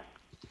fall?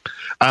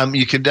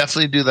 You can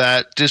definitely do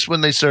that. Just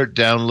when they start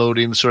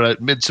downloading, sort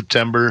of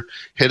mid-September,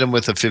 hit them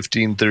with a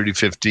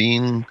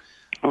 15-30-15.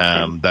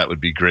 That would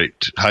be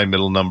great. High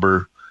middle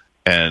number,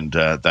 and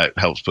that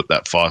helps put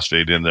that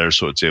phosphate in there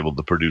so it's able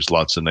to produce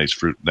lots of nice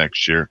fruit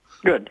next year.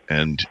 Good.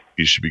 And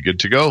you should be good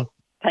to go.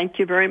 Thank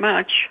you very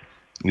much.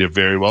 You're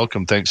very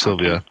welcome. Thanks,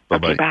 Sylvia.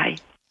 Bye-bye. Okay, bye.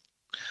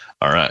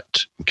 All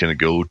right. I'm going to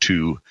go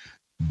to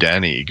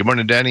Danny. Good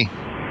morning, Danny.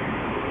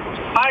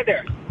 Hi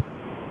there.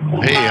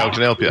 Hey, how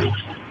can I help you?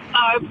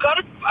 I've got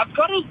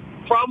a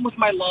problem with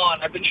my lawn.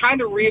 I've been trying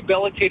to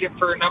rehabilitate it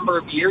for a number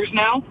of years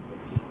now,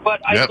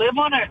 but I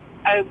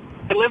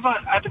live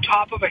at the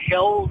top of a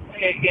hill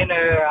in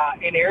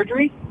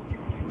Airdrie,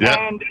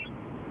 and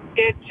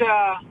it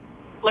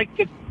like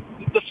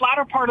the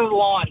flatter part of the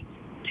lawn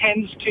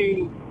tends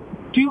to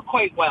do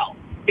quite well.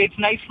 It's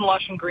nice and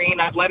lush and green.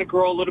 I've let it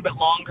grow a little bit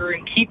longer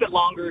and keep it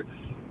longer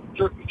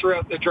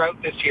throughout the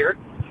drought this year,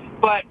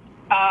 but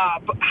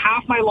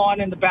half my lawn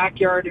in the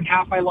backyard and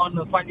half my lawn in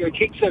the front yard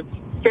takes a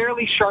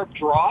fairly sharp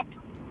drop,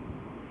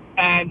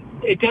 and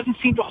it doesn't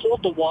seem to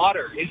hold the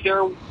water. Is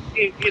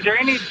there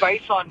any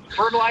advice on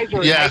fertilizer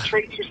or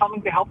nitrates or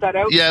something to help that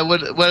out? Yeah,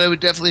 what I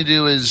would definitely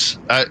do is,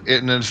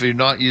 and if you're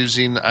not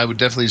using, I would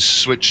definitely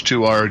switch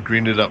to our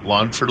Green It Up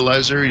lawn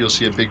fertilizer. You'll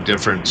see a big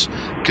difference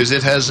because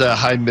it has a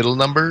high middle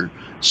number,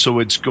 so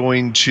it's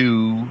going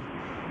to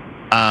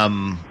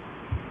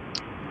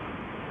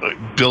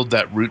build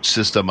that root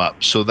system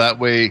up. So that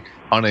way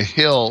on a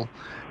hill,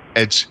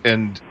 it's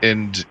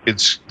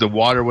the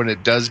water, when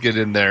it does get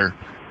in there,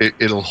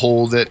 it'll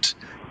hold it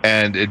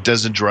and it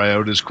doesn't dry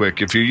out as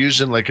quick. If you're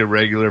using like a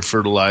regular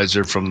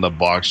fertilizer from the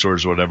box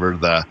stores, whatever,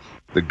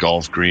 the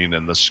Golf Green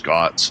and the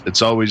Scots,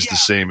 it's always the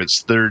same.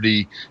 It's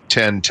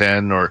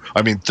 30-10-10 or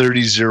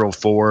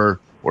 30-04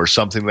 or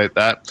something like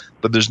that.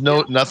 But there's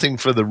nothing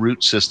for the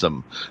root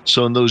system.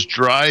 So in those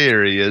dry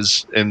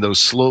areas and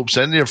those slopes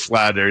and your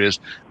flat areas,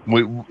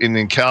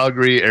 in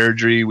Calgary,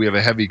 Airdrie, we have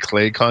a heavy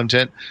clay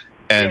content.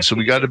 And so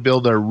we got to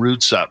build our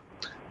roots up.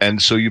 And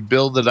so you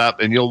build it up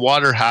and you'll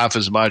water half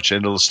as much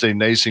and it'll stay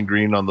nice and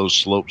green on those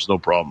slopes, no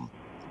problem.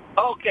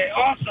 Okay,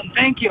 awesome.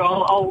 Thank you.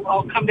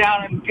 I'll come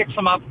down and pick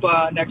some up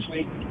next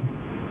week.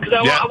 Because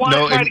I want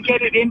to try to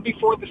get it in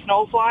before the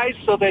snow flies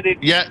so that it...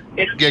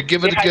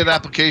 give it a good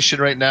application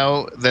right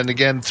now. Then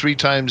again, 3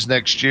 times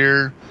next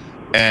year,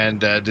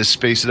 and just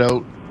space it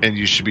out, and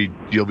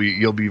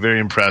you'll be very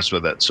impressed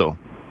with it. So.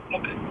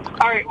 Okay.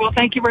 All right. Well,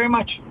 thank you very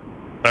much.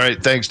 All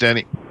right. Thanks,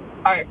 Danny.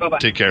 All right. Bye-bye.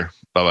 Take care.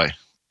 Bye-bye.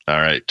 All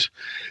right.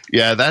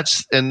 Yeah,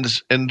 that's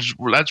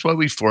why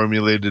we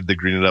formulated the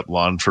Green It Up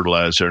lawn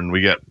fertilizer, and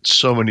we got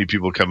so many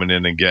people coming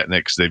in and getting it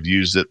because they've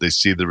used it, they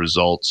see the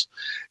results.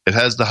 It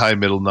has the high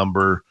middle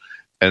number,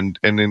 and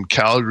in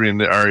Calgary,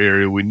 in our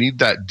area, we need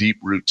that deep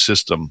root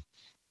system.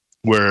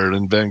 Where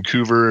in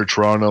Vancouver or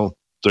Toronto,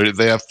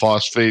 they have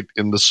phosphate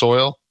in the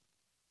soil,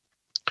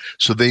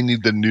 so they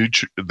need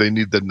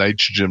the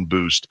nitrogen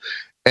boost.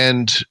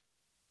 And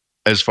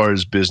as far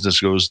as business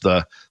goes,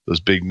 those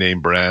big name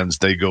brands,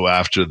 they go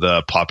after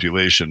the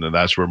population, and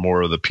that's where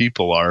more of the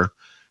people are.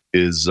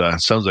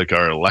 Sounds like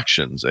our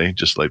elections,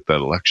 just like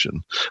that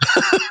election.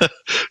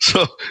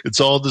 So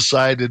it's all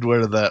decided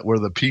where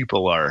the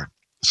people are.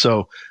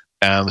 So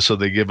So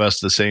they give us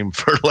the same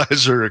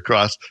fertilizer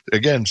across.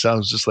 Again,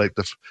 sounds just like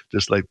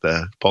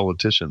the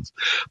politicians,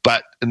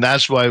 and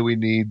that's why we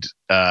need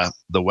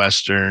the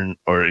Western,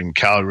 or in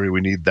Calgary,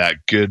 we need that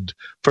good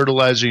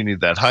fertilizer. You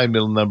need that high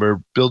middle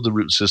number. Build the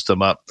root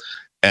system up,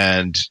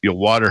 and you'll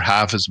water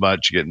half as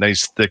much. You get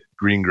nice thick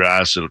green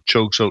grass. It'll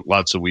choke out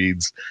lots of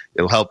weeds.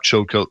 It'll help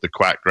choke out the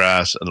quack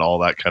grass and all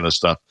that kind of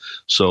stuff.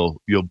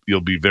 So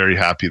you'll be very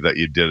happy that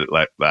you did it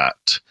like that.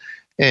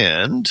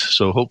 And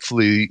so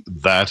hopefully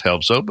that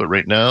helps out. But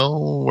right now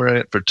we're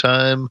at for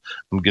time.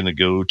 I'm going to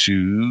go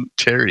to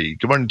Terry.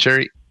 Good morning,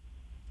 Terry.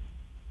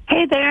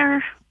 Hey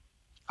there.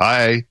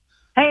 Hi.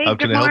 Hey, how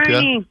can I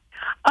help you?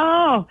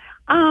 Oh,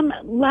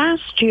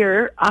 last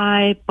year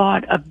I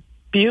bought a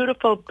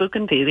beautiful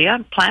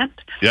bougainvillea plant.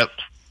 Yep.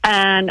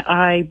 And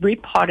I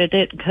repotted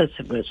it because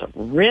it was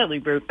really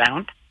root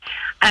bound.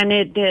 And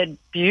it did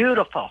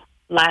beautiful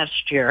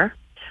last year.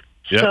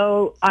 Yep.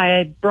 So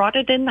I brought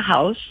it in the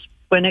house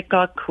when it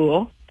got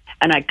cool,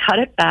 and I cut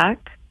it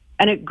back,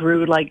 and it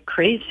grew like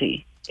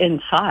crazy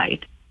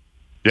inside.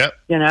 Yep.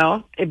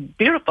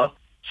 Beautiful.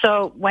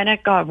 So when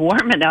it got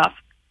warm enough,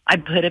 I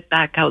put it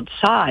back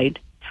outside,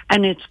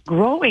 and it's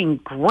growing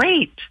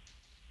great,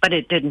 but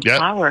it didn't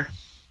flower.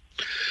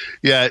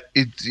 Yeah,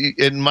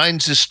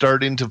 mine's just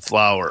starting to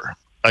flower.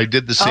 I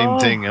did the same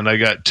thing, and I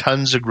got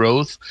tons of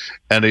growth,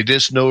 and I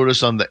just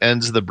noticed on the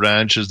ends of the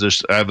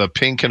branches, I have a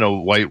pink and a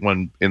white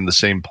one in the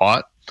same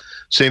pot.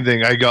 Same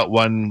thing. I got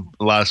one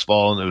last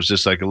fall, and it was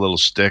just like a little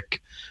stick,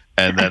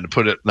 and then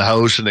put it in the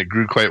house, and it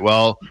grew quite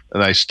well.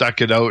 And I stuck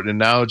it out, and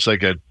now it's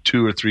like a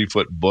 2 or 3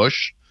 foot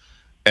bush.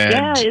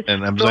 And, it's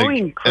I'm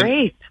growing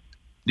great.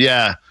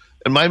 And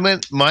mine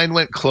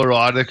went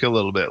chlorotic a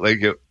little bit.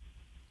 Like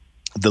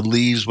the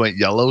leaves went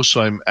yellow,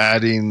 so I'm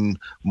adding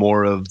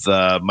more of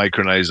the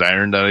micronized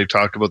iron that I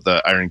talked about,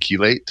 the iron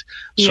chelate.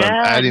 So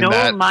I'm adding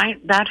that. Mine,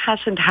 that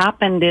hasn't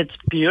happened. It's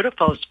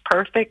beautiful. It's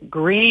perfect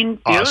green,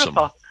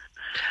 beautiful. Awesome.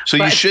 So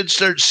you should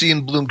start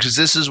seeing bloom, because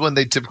this is when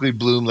they typically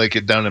bloom, like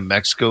it down in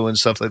Mexico and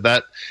stuff like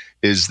that,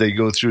 is they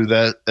go through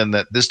that, and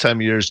that this time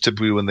of year is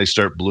typically when they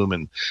start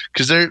blooming,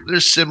 because they're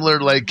similar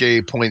like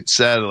a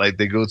poinsettia. Like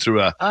they go through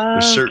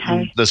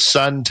the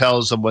sun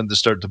tells them when to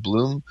start to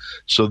bloom.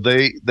 So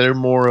they're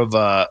more of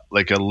a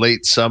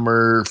late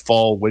summer,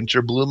 fall,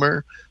 winter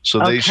bloomer. So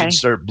they should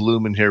start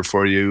blooming here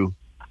for you,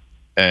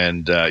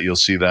 and you'll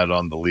see that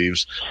on the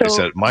leaves.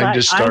 So, mine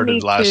just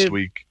started last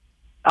week.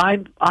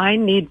 I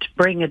need to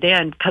bring it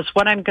in, because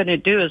what I'm going to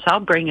do is I'll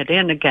bring it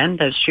in again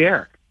this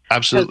year.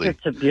 Absolutely.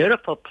 It's a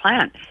beautiful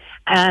plant.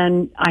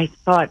 And I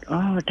thought,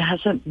 it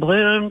hasn't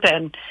bloomed,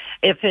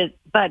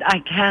 but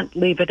I can't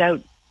leave it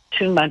out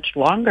too much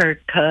longer,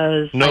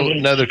 because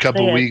another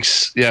couple of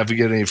weeks. Yeah, if you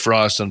get any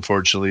frost,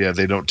 unfortunately,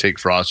 they don't take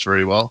frost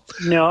very well.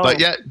 No.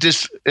 But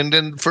and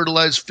then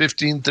fertilize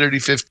 15, 30,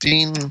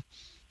 15,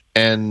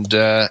 and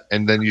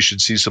then you should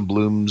see some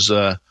blooms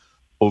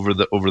over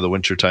the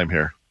winter time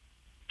here.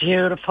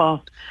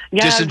 Beautiful.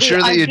 Yeah, just ensure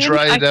that you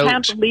dry it out. I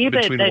can't believe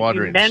it that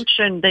waterings. You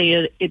mentioned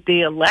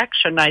the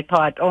election. I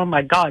thought, oh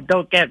my God,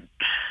 don't get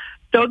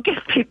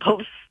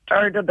people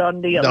started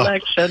on the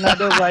election,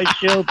 otherwise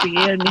you'll be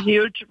in a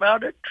huge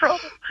amount of trouble.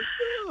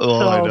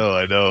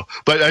 I know.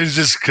 But I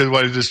just, because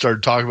when I just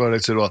started talking about it, I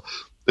said, well,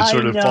 it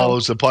sort of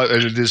follows the plot,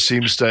 and it just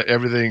seems to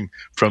everything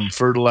from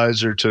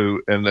fertilizer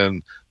to, and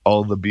then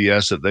all the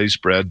BS that they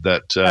spread,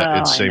 that it's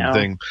the same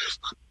thing.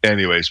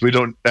 Anyways, we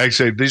don't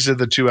actually, these are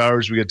the 2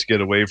 hours we get to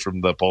get away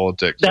from the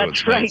politics.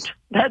 That's right. Nice.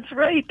 That's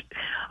right.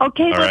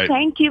 Okay. Well,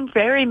 thank you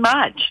very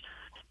much.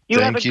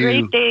 You have a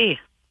great day.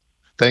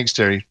 Thanks,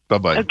 Terry.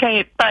 Bye-bye.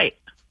 Okay. Bye.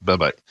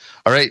 Bye-bye.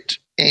 All right.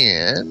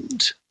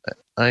 And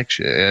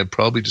actually, I'm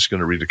probably just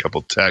going to read a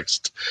couple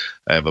texts.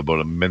 I have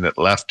about a minute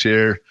left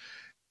here.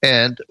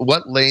 And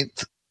what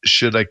length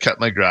should I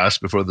cut my grass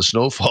before the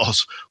snow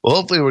falls? Well,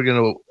 hopefully we're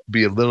going to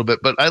be a little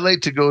bit, but I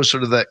like to go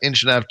sort of that 1.5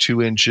 inches,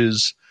 2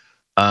 inches.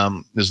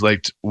 Is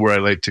like where I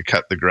like to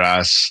cut the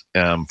grass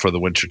for the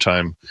winter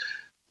time.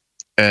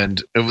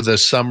 And over the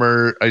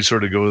summer, I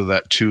sort of go to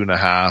that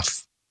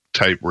 2.5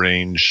 type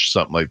range,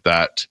 something like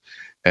that.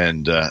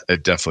 And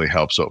it definitely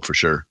helps out for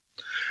sure.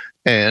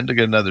 And I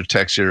got another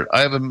text here. I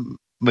have a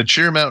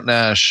mature mountain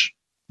ash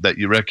that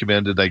you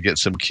recommended I get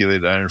some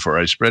chelated iron for.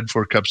 I spread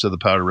 4 cups of the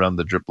powder around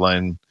the drip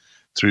line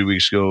 3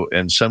 weeks ago,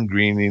 and some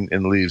greening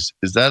in the leaves.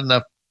 Is that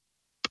enough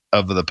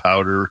of the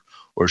powder,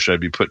 or should I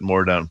be putting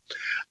more down?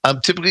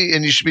 Typically,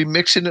 and you should be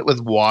mixing it with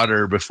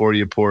water before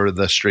you pour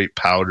the straight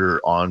powder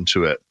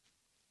onto it.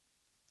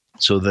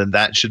 So then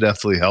that should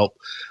definitely help.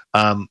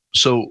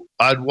 So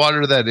I'd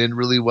water that in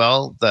really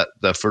well,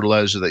 the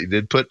fertilizer that you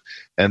did put,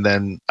 and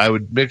then I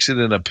would mix it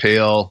in a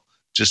pail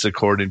just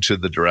according to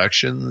the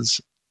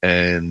directions,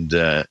 and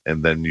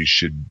then you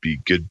should be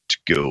good to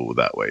go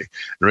that way.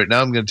 And right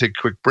now I'm going to take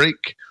a quick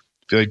break.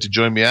 If you'd like to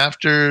join me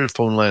after,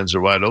 phone lines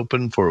are wide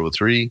open,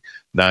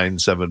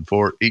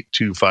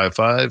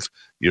 403-974-8255.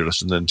 You're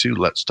listening to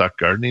Let's Talk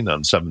Gardening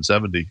on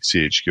 770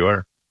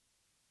 CHQR.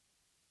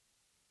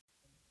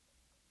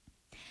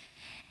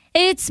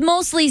 It's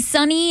mostly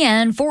sunny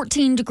and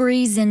 14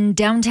 degrees in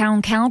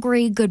downtown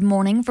Calgary. Good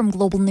morning from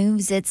Global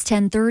News. It's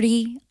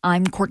 10:30.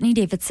 I'm Courtney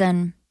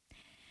Davidson.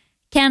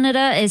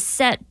 Canada is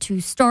set to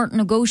start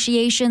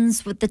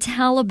negotiations with the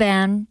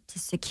Taliban to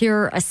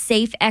secure a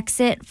safe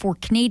exit for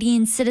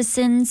Canadian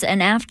citizens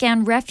and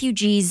Afghan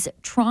refugees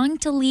trying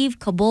to leave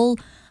Kabul,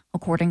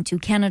 according to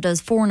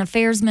Canada's Foreign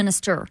Affairs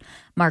Minister.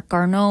 Marc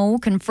Garneau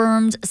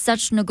confirmed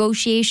such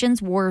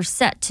negotiations were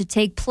set to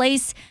take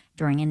place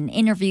during an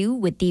interview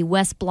with the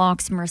West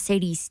Bloc's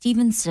Mercedes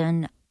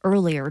Stephenson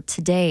earlier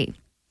today.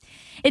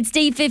 It's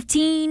day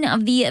 15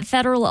 of the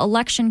federal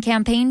election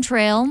campaign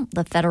trail.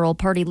 The federal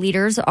party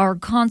leaders are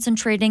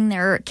concentrating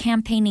their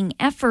campaigning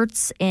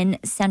efforts in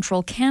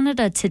central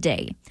Canada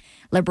today.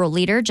 Liberal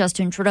leader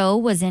Justin Trudeau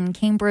was in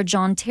Cambridge,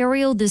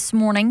 Ontario this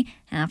morning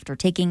after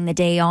taking the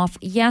day off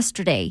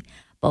yesterday.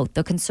 Both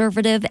the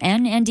Conservative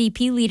and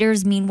NDP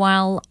leaders,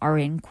 meanwhile, are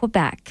in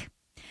Quebec.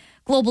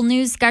 Global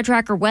News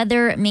SkyTracker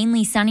weather,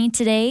 mainly sunny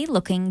today,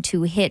 looking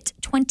to hit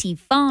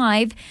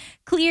 25.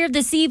 Clear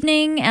this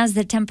evening as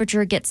the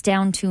temperature gets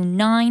down to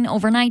 9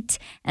 overnight,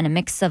 and a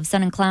mix of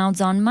sun and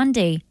clouds on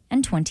Monday,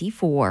 and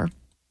 24.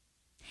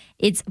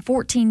 It's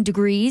 14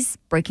 degrees.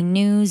 Breaking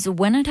news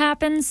when it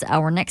happens.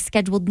 Our next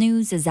scheduled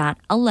news is at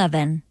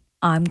 11.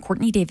 I'm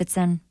Courtney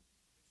Davidson.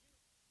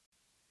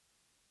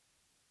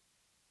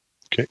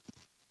 Okay.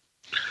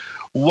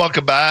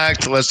 Welcome back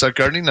to Let's Talk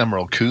Gardening. I'm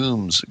Earl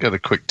Coombs. Got a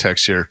quick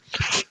text here.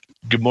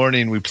 Good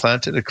morning. We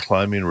planted a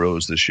climbing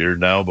rose this year,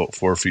 now about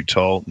 4 feet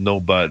tall, no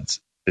buds.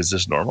 Is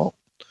this normal?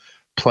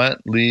 Plant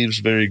leaves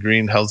very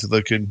green, healthy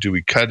looking. Do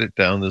we cut it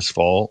down this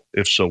fall?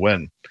 If so,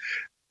 when?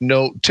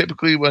 No,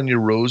 typically when your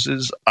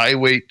roses, I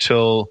wait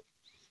till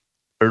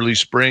early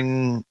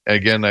spring.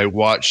 Again, I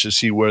watch to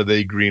see where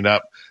they green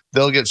up.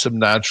 They'll get some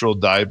natural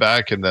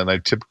dieback, and then I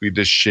typically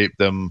just shape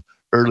them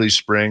early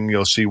spring.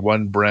 You'll see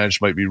one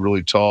branch might be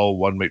really tall,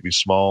 one might be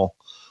small.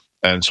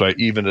 And so I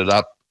even it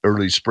up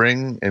early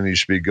spring, and you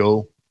should be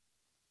go.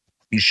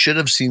 You should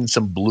have seen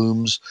some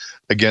blooms.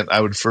 Again, I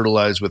would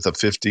fertilize with a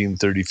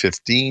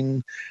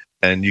 15-30-15,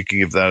 and you can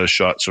give that a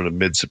shot sort of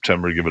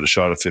mid-September. Give it a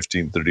shot of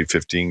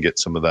 15-30-15, get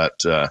some of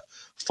that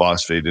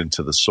phosphate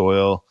into the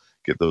soil,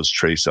 get those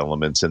trace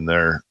elements in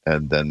there.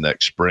 And then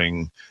next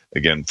spring,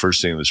 again,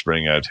 first thing in the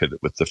spring, I'd hit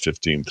it with the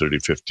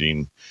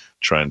 15-30-15,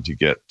 trying to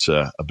get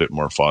a bit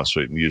more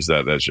phosphate and use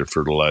that as your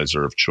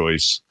fertilizer of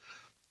choice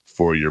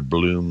for your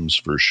blooms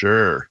for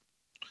sure.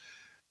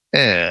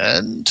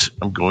 And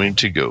I'm going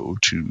to go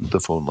to the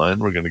phone line.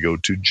 We're going to go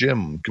to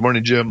Jim. Good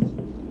morning, Jim.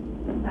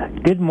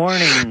 Good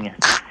morning.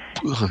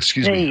 Oh,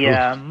 excuse me.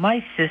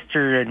 My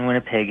sister in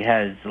Winnipeg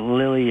has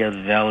lily of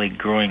the valley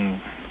growing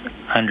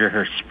under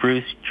her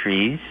spruce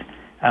trees.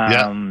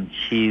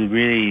 She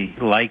really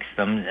likes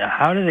them.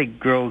 How do they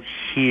grow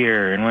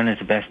here, and when is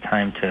the best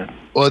time to?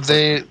 Well,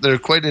 they're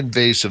quite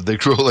invasive. They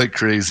grow like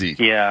crazy.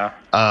 Yeah.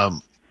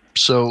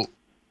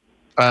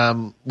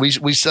 We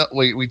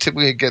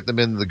typically get them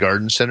in the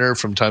garden center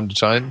from time to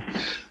time.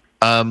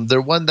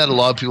 They're one that a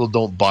lot of people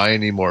don't buy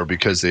anymore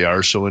because they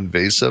are so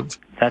invasive.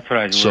 That's what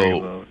I was worried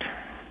about.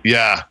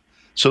 Yeah.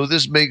 So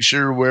just make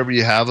sure wherever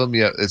you have them,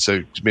 it's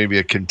maybe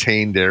a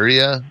contained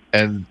area,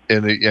 and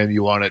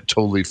you want it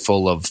totally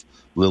full of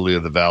lily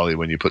of the valley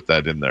when you put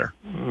that in there.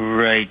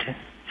 Right.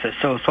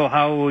 So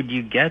how would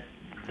you get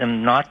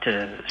them not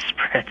to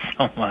spread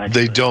so much?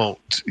 They don't.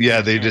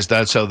 Yeah,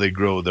 that's how they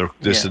grow. They're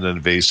just an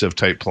invasive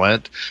type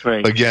plant.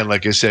 Right. Again,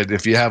 like I said,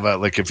 if you have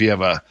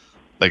a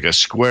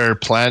square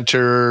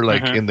planter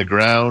in the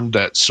ground,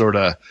 that's sort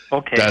of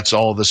that's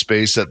all the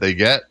space that they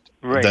get.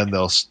 Right. Then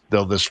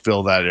they'll just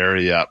fill that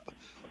area up.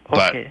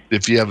 But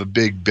if you have a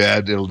big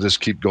bed, it'll just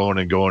keep going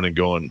and going and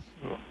going.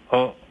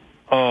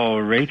 Oh,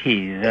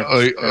 righty.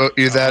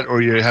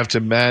 Or you have to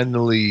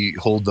manually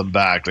hold them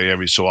back. Like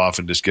every so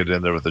often, just get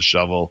in there with a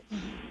shovel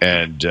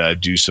and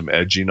do some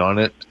edging on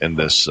it, and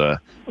just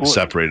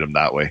separate them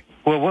that way.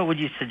 Well, what would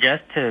you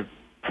suggest to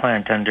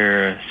plant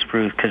under a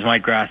spruce? Because my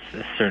grass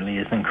certainly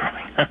isn't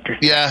growing under.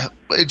 Yeah,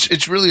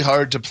 it's really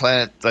hard to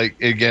plant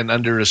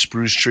under a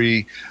spruce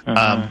tree.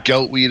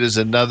 Goutweed is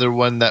another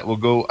one that will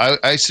go.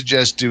 I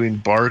suggest doing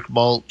bark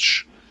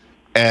mulch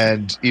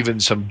and even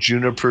some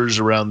junipers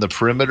around the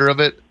perimeter of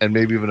it, and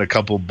maybe even a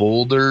couple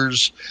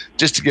boulders,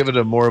 just to give it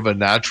a more of a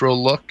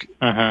natural look.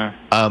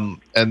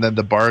 And then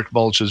the bark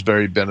mulch is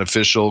very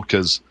beneficial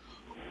because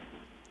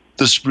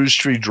the spruce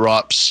tree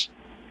drops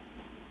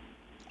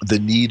the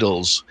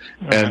needles,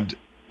 and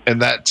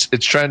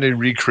it's trying to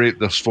recreate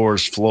the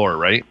forest floor,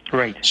 right?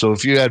 Right. So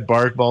if you had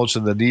bark mulch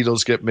and the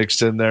needles get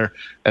mixed in there,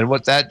 and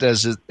what that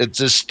does is it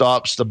just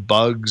stops the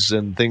bugs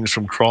and things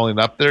from crawling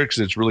up there because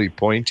it's really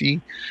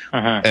pointy,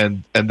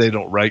 and they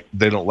don't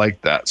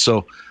like that.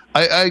 So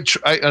I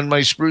on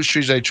my spruce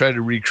trees, I try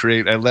to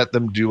recreate. I let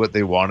them do what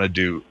they want to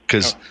do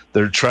because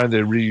they're trying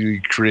to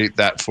recreate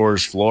that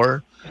forest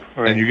floor.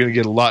 Right. And you're going to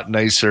get a lot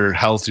nicer,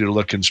 healthier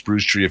looking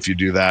spruce tree if you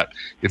do that.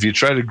 If you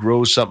try to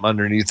grow something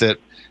underneath it,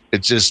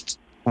 it's just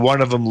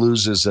one of them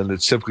loses, and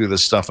it's typically the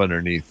stuff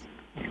underneath.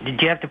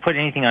 Did you have to put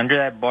anything under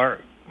that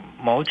bark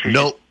mulch?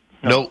 Nope.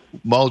 No,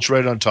 mulch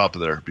right on top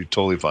of there. Be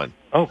totally fine.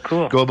 Oh,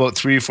 cool. Go about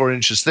 3 or 4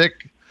 inches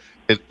thick.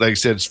 It, like I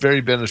said, it's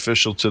very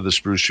beneficial to the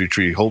spruce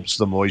tree. Holds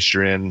the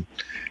moisture in,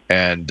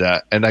 and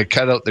I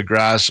cut out the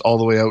grass all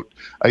the way out.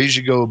 I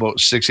usually go about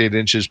 6-8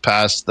 inches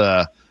past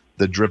the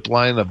drip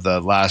line of the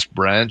last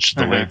branch,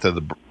 the length of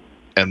the,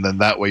 and then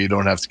that way you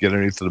don't have to get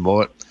underneath to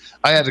mow it.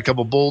 I had a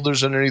couple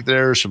boulders underneath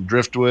there, some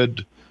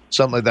driftwood,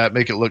 something like that,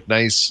 make it look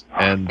nice,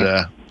 and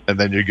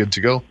then you're good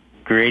to go.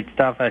 Great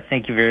stuff. I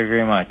thank you very,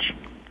 very much.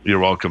 You're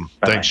welcome.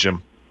 Bye-bye. Thanks,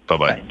 Jim.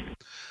 Bye-bye. Bye.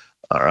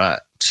 All right.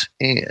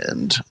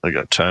 And I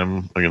got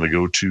time. I'm going to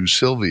go to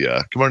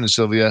Sylvia. Good morning,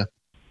 Sylvia.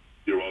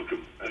 You're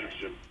welcome. Thanks,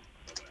 Jim.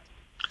 Bye-bye.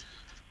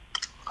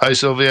 Hi,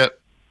 Sylvia.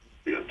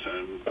 I got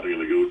time. I'm going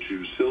to go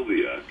to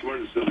Sylvia. Good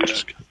morning, Sylvia.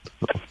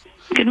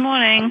 Good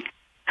morning.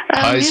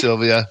 Hi,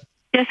 Sylvia.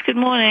 Yes, good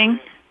morning.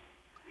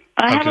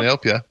 How can I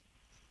help you?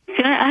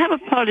 I have a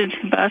potted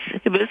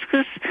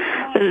hibiscus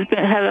that has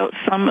been had out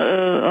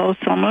all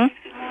summer,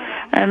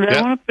 and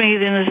I want to bring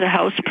it in as a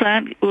house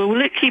plant.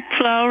 Will it keep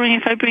flowering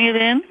if I bring it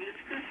in?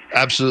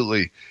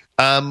 Absolutely.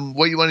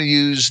 What you want to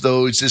use,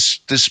 though, is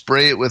to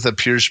spray it with a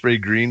Pure Spray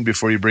Green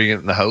before you bring it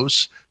in the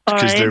house,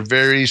 because they're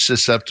very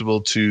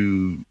susceptible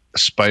to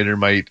spider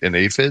mite and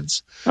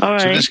aphids. So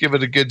just give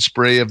it a good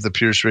spray of the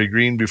Pure Spray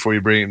Green before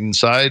you bring it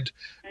inside.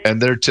 And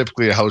they're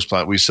typically a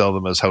houseplant. We sell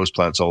them as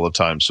houseplants all the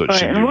time, so it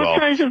should do well. What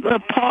size of a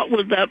pot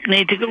would that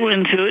need to go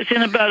into? It's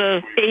in about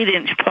a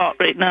 8-inch pot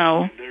right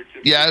now.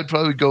 Yeah, I'd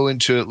probably go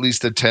into at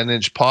least a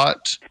 10-inch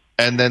pot.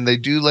 And then they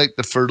do like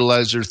the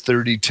fertilizer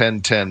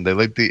 30-10-10. They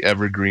like the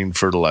evergreen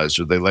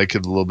fertilizer. They like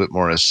it a little bit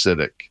more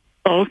acidic.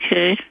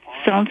 Okay,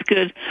 sounds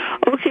good.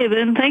 Okay,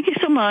 then, thank you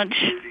so much.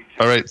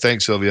 All right,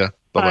 thanks, Sylvia.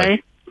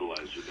 Bye-bye.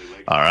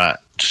 All right,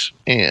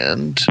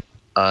 and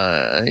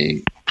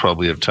I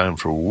probably have time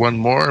for one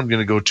more. I'm going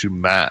to go to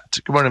Matt.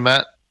 Good morning,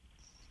 Matt.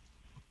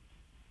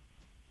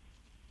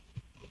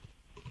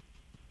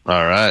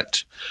 All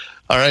right.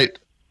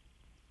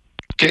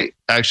 Okay,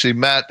 actually,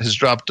 Matt has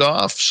dropped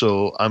off,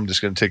 so I'm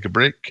just going to take a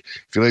break.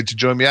 If you'd like to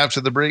join me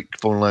after the break,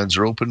 phone lines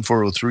are open,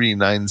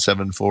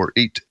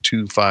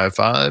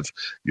 403-974-8255.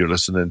 You're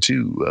listening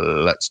to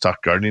Let's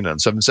Talk Gardening on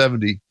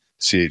 770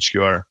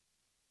 CHQR.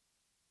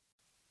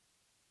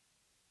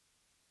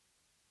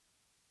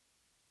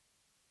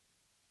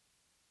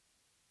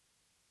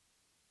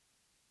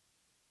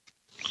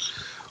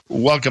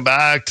 Welcome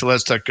back to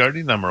Let's Talk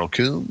Gardening. I'm Merle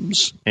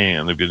Coombs,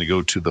 and I'm going to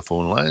go to the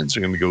phone lines.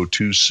 I'm going to go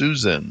to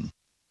Susan.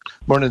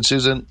 Morning,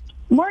 Susan.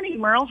 Morning,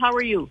 Merle. How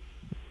are you?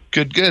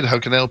 Good. How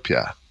can I help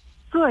you?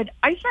 Good.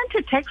 I sent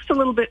a text a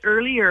little bit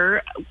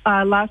earlier,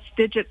 last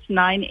digit's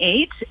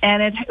 98,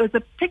 and it was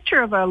a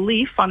picture of a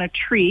leaf on a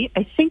tree.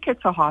 I think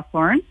it's a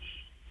hawthorn.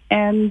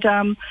 And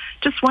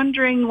just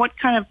wondering what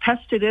kind of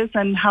pest it is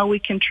and how we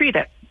can treat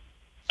it.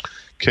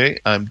 Okay,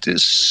 I'm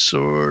just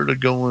sort of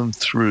going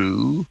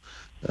through,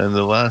 and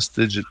the last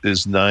digit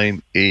is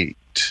 98.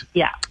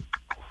 Yeah.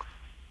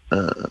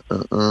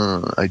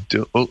 I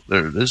do. Oh,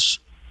 there it is.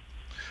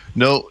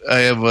 No,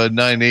 I have a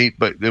 98,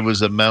 but it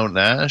was a mountain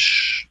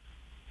ash.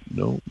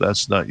 No,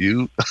 that's not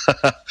you.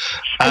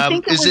 I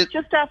think it was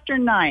just after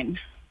 9.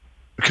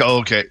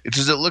 Okay.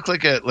 Does it look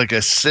like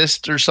a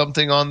cyst or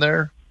something on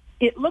there?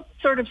 It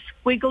looked sort of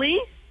squiggly,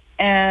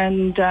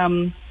 and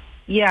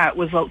it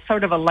was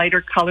sort of a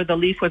lighter color. The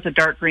leaf was a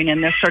dark green,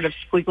 and this sort of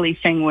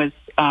squiggly thing was.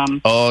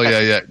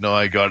 Yeah. No,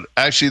 I got it.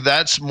 Actually,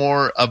 that's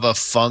more of a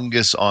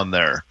fungus on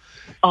there.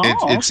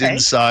 It's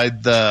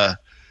inside the.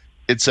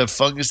 It's a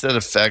fungus that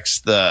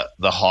affects the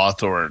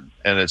hawthorn,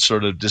 and it's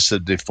sort of just a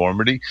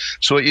deformity.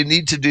 So what you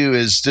need to do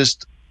is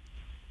just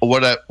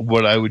what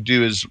I would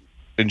do is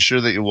ensure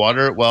that you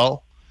water it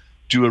well,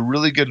 do a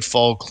really good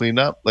fall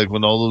cleanup, like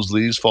when all those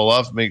leaves fall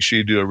off, make sure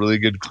you do a really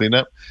good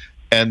cleanup,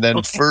 and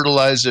then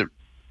fertilize it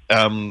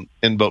in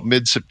about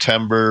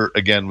mid-September,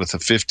 again with a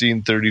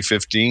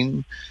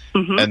 15-30-15,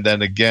 and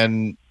then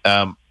again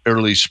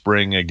early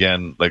spring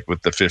again, like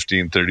with the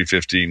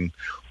 15-30-15,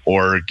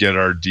 or get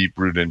our deep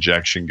root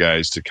injection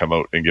guys to come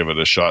out and give it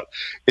a shot.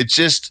 It's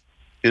just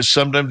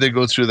sometimes they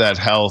go through that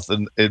health,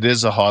 and it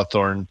is a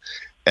hawthorn,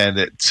 and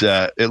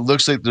it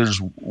looks like there's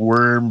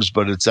worms,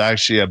 but it's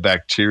actually a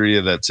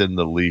bacteria that's in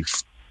the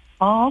leaf.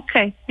 Oh,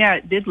 okay. Yeah,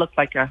 it did look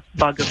like a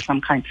bug of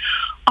some kind.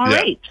 All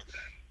right.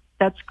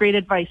 That's great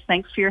advice.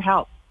 Thanks for your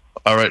help.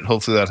 All right.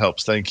 Hopefully that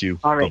helps. Thank you.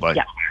 All right. Bye-bye.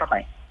 Yeah.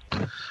 Bye-bye.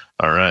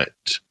 All right.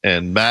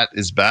 And Matt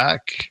is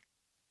back.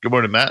 Good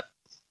morning, Matt.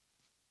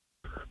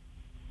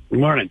 Good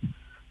morning.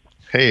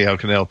 Hey, how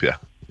can I help you?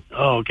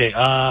 Oh, okay.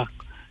 I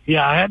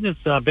had this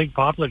big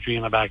poplar tree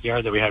in my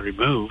backyard that we had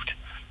removed,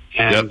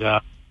 and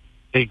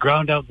they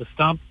ground out the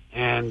stump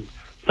and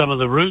some of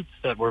the roots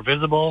that were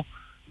visible,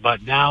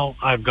 but now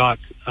I've got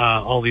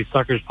all these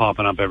suckers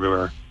popping up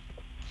everywhere.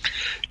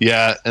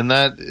 Yeah, and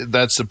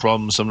that's the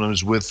problem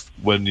sometimes with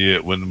when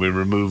we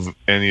remove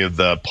any of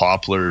the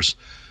poplars,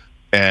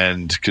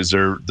 and because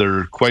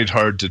they're quite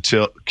hard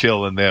to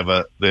kill, and they have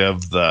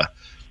the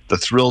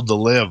thrill to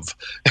live.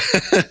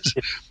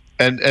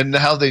 and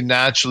how they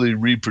naturally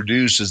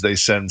reproduce is they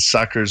send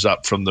suckers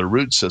up from the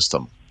root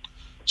system.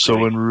 So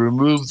when we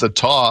remove the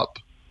top,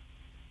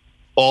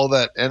 all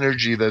that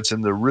energy that's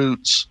in the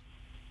roots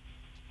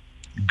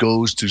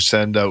goes to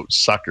send out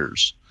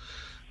suckers.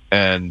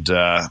 And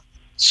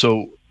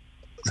so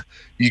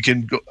you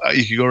can go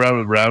around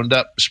with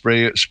Roundup,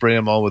 spray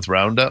them all with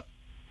Roundup.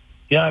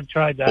 Yeah, I've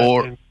tried that.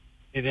 Or and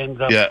it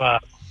ends up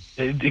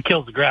it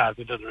kills the grass.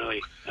 It doesn't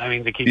really. I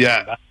mean, they keep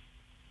yeah.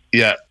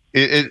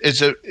 It's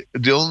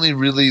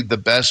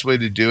the best way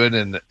to do it,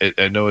 and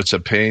I know it's a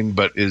pain,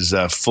 but is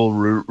full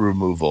root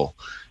removal.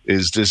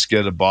 Is just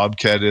get a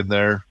bobcat in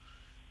there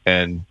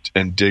and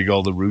dig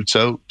all the roots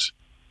out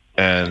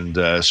and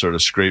sort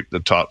of scrape the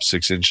top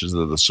 6 inches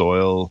of the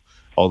soil.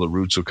 All the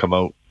roots will come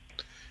out,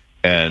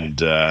 and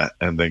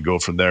then go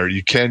from there.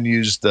 You can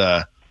use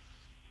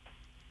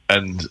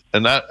and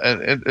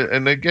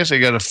I guess I'm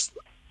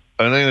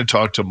going to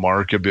talk to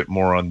Mark a bit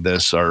more on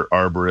this, our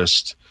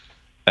arborist,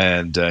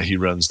 and he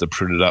runs the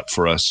Prune It Up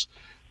for us.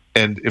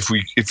 And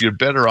if you're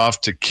better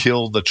off to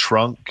kill the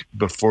trunk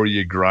before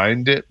you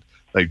grind it,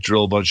 like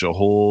drill a bunch of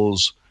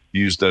holes,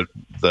 use the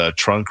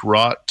trunk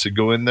rot to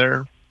go in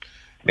there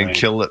and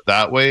kill it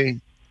that way,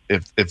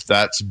 if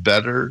that's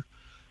better.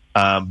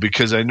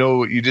 Because I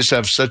know you just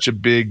have such a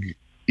big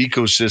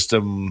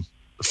ecosystem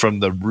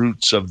from the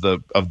roots of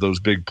those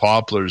big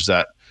poplars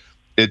that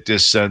it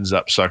just sends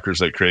up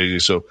suckers like crazy.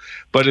 So,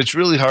 but it's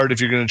really hard if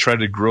you're going to try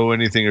to grow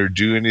anything or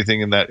do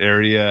anything in that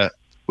area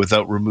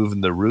without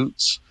removing the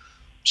roots.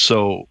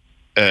 So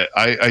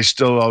I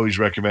still always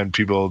recommend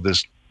people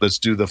let's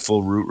do the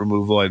full root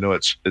removal. I know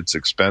it's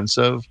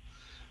expensive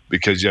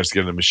because you have to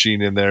get a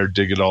machine in there,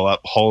 dig it all up,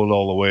 haul it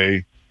all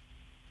away,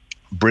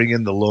 bring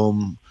in the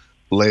loam,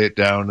 lay it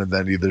down, and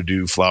then either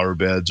do flower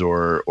beds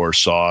or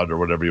sod or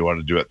whatever you want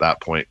to do at that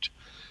point.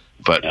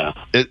 But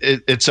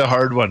it's a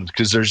hard one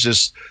because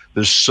there's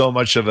so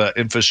much of an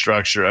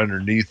infrastructure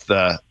underneath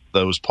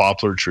those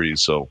poplar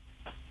trees. So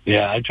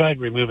yeah, I tried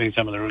removing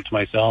some of the roots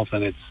myself,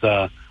 and it's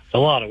a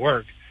lot of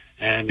work.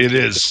 And it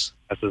is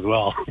as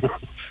well.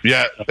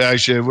 Yeah,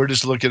 actually, we're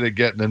just looking at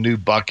getting a new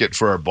bucket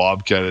for our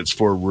bobcat. It's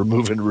for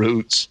removing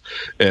roots,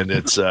 and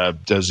it's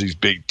does these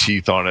big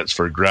teeth on it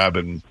for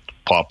grabbing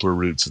poplar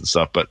roots and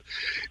stuff. But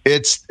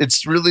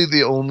it's really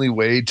the only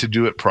way to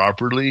do it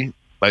properly.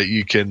 Like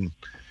you can.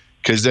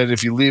 Because then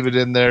if you leave it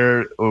in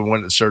there, or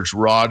when it starts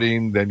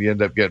rotting, then you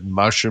end up getting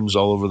mushrooms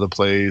all over the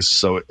place.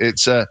 So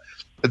it's kind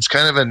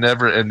of a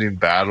never-ending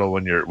battle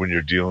when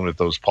you're dealing with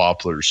those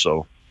poplars.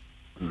 So,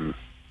 and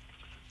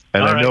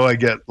I know I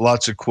get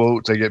lots of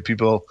quotes. I get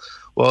people,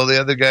 well,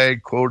 the other guy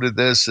quoted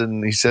this,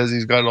 and he says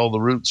he's got all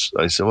the roots.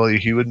 I said, well,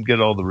 he wouldn't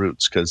get all the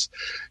roots because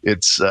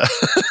it's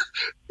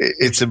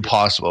it's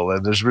impossible.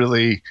 And there's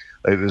really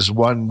there's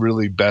one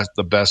really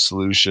the best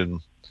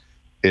solution.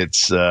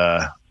 It's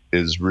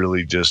is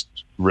really just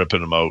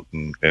ripping them out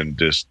and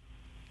just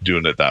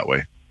doing it that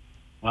way.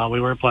 Well,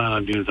 we were planning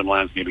on doing some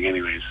landscaping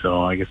anyways,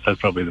 so I guess that's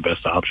probably the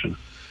best option.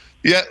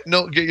 Yeah,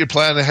 no, get your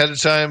plan ahead of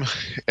time,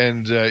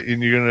 and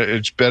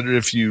it's better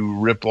if you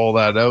rip all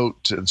that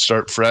out and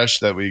start fresh.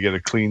 That way you get a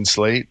clean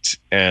slate,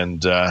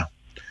 and it's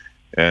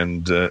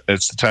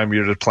the time of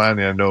year to plan.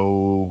 I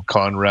know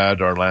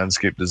Conrad, our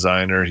landscape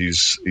designer,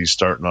 he's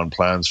starting on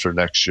plans for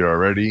next year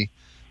already.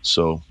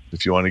 So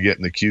if you want to get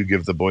in the queue,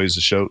 give the boys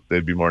a shout.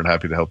 They'd be more than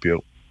happy to help you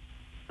out.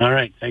 All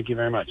right. Thank you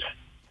very much.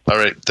 All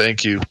right.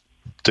 Thank you.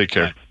 Take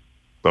care.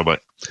 Bye-bye.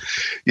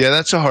 Yeah,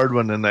 that's a hard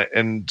one.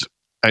 And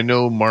I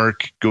know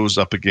Mark goes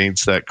up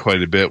against that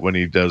quite a bit when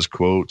he does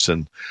quotes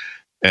and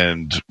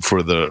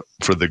for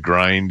the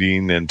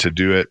grinding and to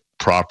do it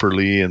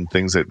properly and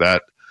things like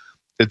that.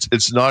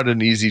 It's not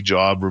an easy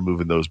job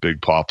removing those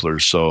big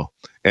poplars. So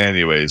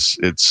anyways,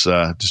 it's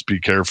just be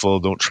careful.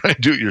 Don't try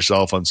and do it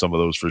yourself on some of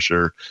those for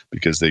sure,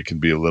 because they can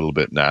be a little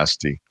bit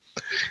nasty.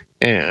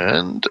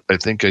 And I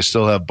think I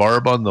still have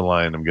Barb on the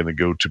line. I'm going to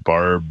go to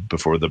Barb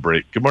before the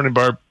break. Good morning,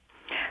 Barb.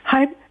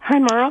 Hi,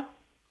 Merle.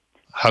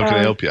 How can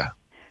I help you?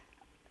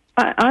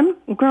 I'm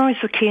growing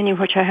zucchini,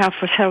 which I have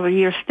for several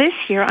years. This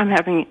year, I'm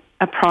having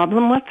a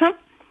problem with them.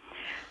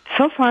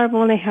 So far, I've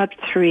only had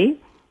 3,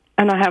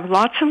 and I have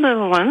lots of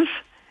little ones,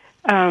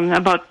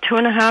 about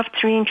 2.5,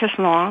 3 inches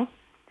long,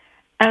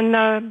 and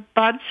the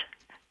buds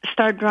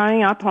start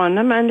drying up on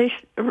them, and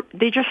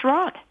they just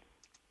rot.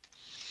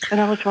 And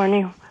I was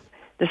wondering,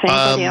 does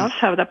anybody else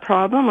have that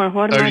problem, or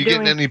what am I doing? Are you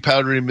getting any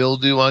powdery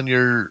mildew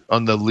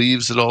on the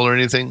leaves at all or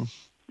anything?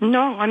 No,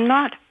 I'm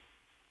not.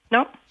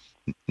 Nope.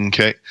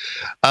 Okay.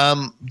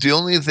 The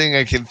only thing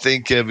I can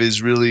think of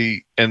is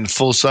really in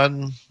full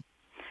sun.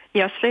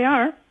 Yes, they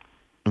are.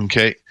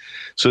 Okay.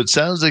 So it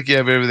sounds like you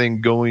have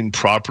everything going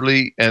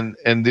properly. And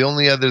the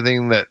only other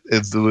thing that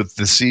is with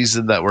the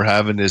season that we're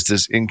having is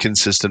this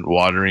inconsistent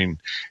watering,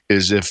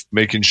 is if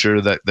making sure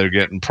that they're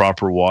getting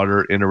proper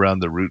water in around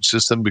the root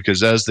system,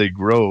 because as they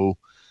grow,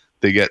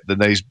 they get the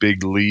nice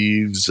big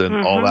leaves and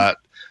all that.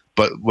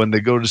 But when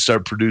they go to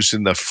start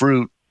producing the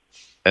fruit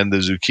and the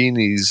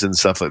zucchinis and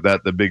stuff like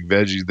that, the big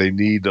veggies, they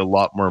need a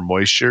lot more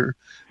moisture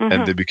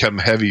and they become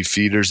heavy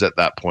feeders at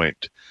that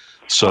point.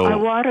 So I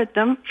watered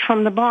them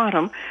from the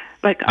bottom.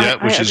 Like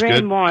yeah, which is good.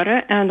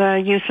 Rainwater, and I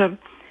use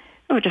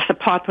just a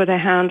pot with a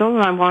handle,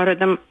 and I water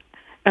them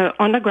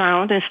on the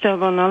ground instead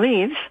of on the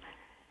leaves.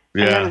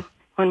 Yeah. And then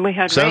when we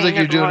had sounds rain, like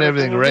you're doing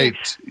everything right.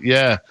 Leaves.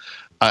 Yeah.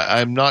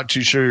 I'm not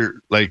too sure,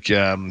 like,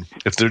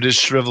 if they're just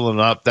shriveling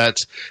up,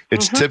 it's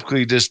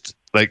typically just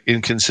like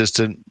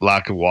inconsistent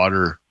lack of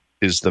water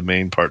is the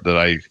main part that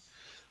I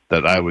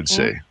would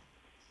say.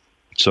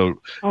 So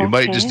you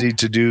might just need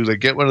to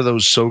get one of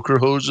those soaker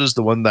hoses,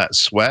 the one that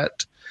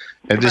sweat,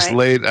 and just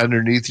lay it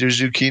underneath your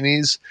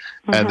zucchinis,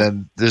 and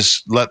then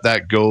just let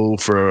that go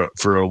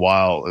for a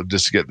while,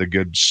 just to get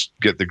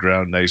the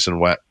ground nice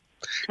and wet.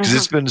 Because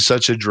it's been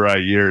such a dry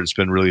year, it's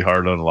been really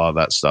hard on a lot of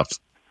that stuff.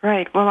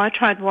 Right. Well, I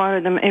tried to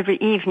water them every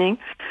evening,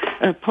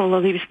 pull the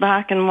leaves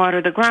back and water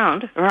the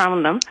ground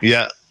around them.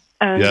 Yeah.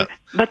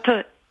 But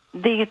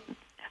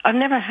I've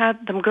never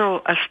had them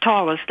grow as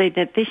tall as they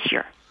did this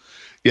year.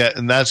 Yeah,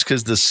 and that's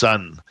because the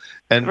sun.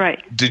 And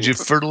did you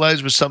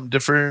fertilize with something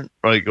different,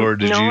 or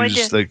did you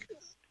just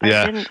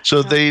Yeah.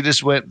 So they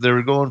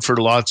were going for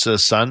lots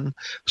of sun.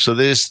 So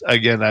this,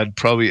 again, I'd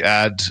probably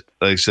add,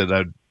 like I said,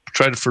 I'd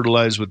try to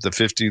fertilize with the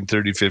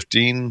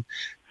 15-30-15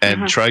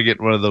 and try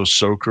getting one of those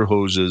soaker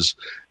hoses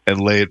and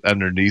lay it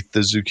underneath the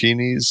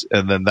zucchinis.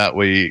 And then that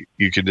way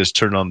you can just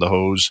turn on the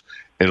hose.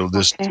 It'll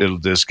just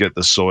get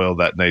the soil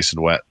that nice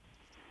and wet.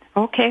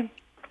 Okay.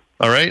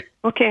 All right.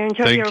 Okay.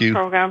 Enjoy your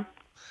program.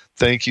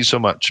 Thank you so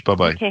much.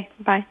 Bye-bye. Okay.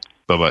 Bye.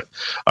 Bye-bye.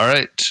 All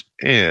right.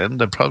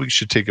 And I probably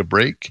should take a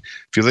break.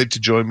 If you'd like to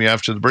join me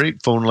after the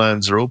break, phone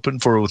lines are open,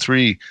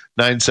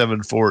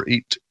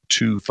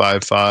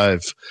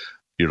 403-974-8255.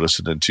 You're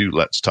listening to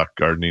Let's Talk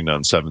Gardening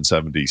on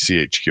 770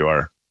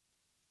 CHQR.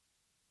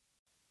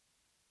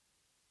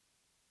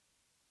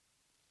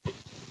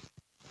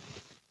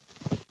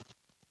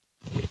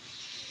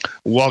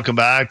 Welcome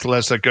back to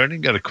Let's Talk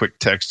Gardening. Got a quick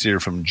text here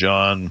from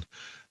John.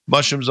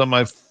 Mushrooms on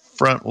my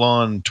front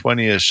lawn,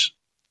 20-ish,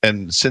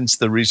 and since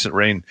the recent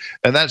rain.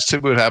 And that's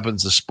typically what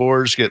happens. The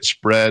spores get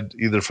spread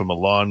either from a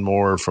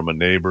lawnmower, from a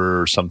neighbor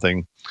or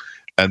something.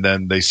 And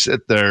then they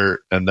sit there.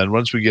 And then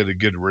once we get a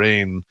good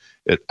rain,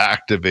 it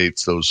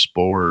activates those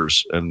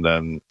spores. And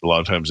then a lot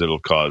of times it'll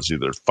cause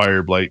either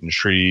fire blight in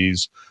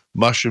trees,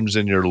 mushrooms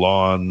in your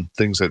lawn,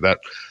 things like that.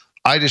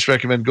 I just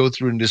recommend go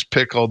through and just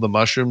pick all the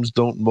mushrooms.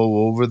 Don't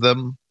mow over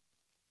them,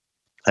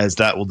 as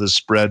that will just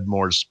spread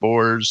more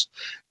spores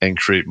and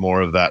create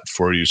more of that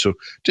for you. So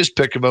just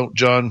pick them out,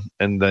 John,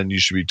 and then you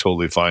should be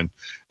totally fine.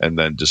 And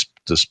then just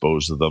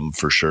dispose of them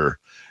for sure.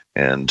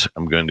 And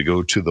I'm going to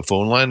go to the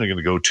phone line. I'm going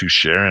to go to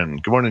Sharon.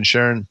 Good morning,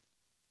 Sharon.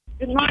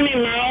 Good morning,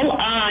 Merle.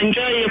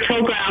 Enjoy your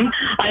program.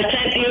 I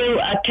sent you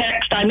a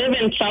text. I live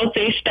in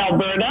southeast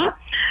Alberta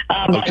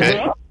by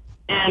Brook.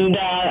 And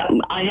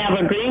I have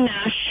a green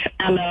ash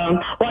and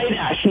a white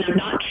ash, and I'm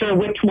not sure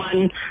which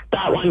one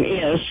that one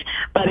is.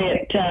 But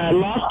it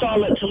lost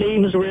all its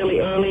leaves really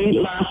early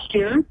last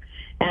year,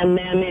 and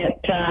then it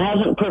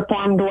hasn't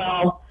performed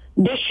well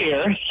this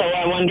year. So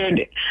I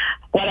wondered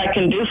what I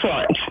can do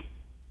for it.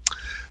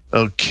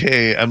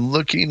 Okay, I'm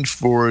looking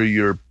for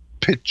your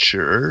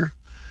picture,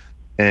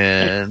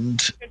 and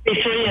There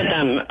should be 3 of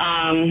them.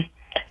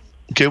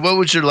 Okay, what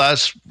was your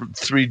last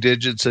 3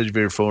 digits of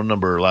your phone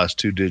number, or last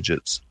 2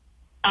 digits?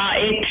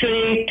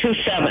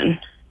 8327.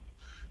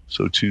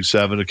 So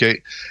 27,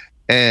 okay.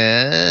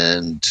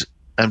 And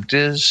I'm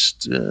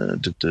just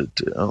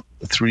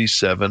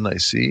 37. I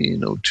see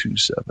no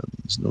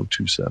 27s, no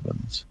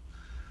 27s.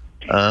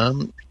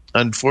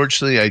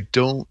 Unfortunately, I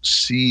don't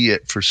see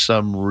it for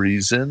some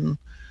reason,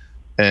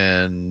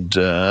 and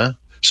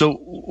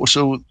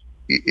so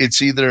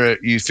it's either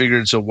you figure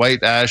it's a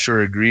white ash or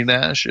a green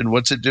ash, and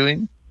what's it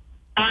doing?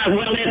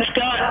 Well, it's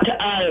got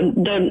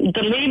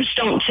the leaves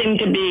don't seem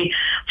to be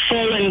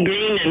full and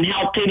green and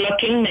healthy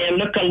looking. They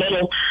look a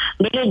little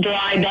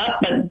dried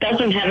up, but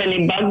doesn't have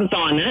any bugs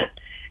on it.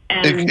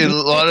 And a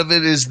lot of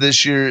it is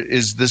this year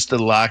is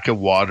the lack of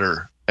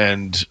water.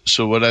 And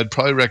so what I'd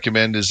probably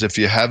recommend is if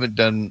you haven't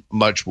done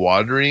much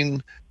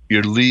watering,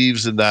 your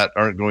leaves and that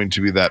aren't going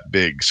to be that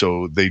big.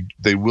 So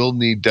they will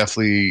need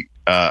definitely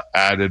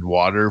added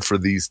water for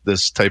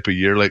this type of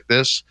year like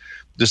this.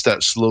 Just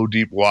that slow,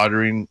 deep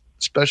watering.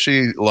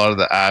 Especially a lot of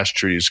the ash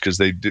trees, because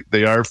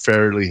they are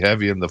fairly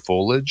heavy in the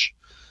foliage.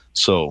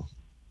 So.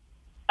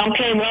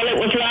 Okay, well, it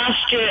was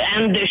last year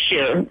and this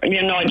year.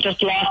 It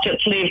just lost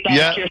its leaves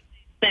last year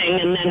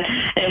thing, and then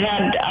it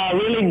had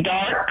really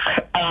dark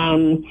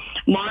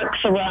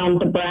marks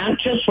around the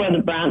branches where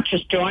the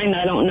branches join.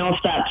 I don't know if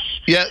that's...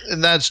 Yeah,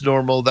 and that's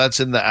normal. That's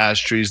in the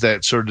ash trees.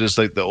 That sort of just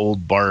like the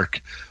old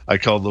bark. I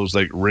call those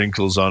like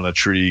wrinkles on a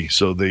tree.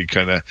 So they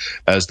kind of,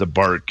 as the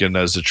bark and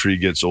as the tree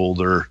gets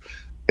older,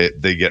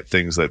 they get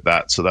things like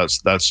that. So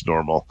that's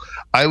normal.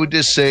 I would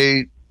just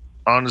say,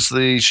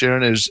 honestly,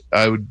 Sharon,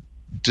 I would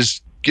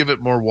just give it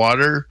more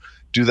water,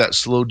 do that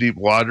slow, deep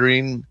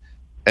watering,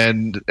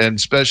 and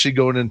especially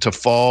going into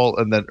fall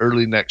and then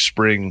early next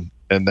spring,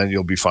 and then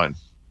you'll be fine.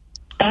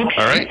 Okay.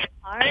 All right.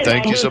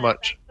 Thank you so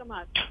much. Thanks so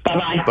much.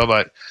 Bye-bye.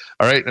 Bye-bye.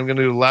 All right. I'm going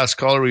to do the last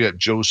caller. We got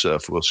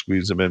Joseph. We'll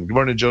squeeze him in. Good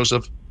morning,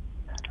 Joseph.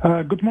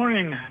 Good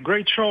morning.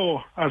 Great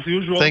show, as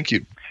usual. Thank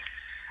you.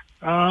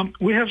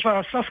 We have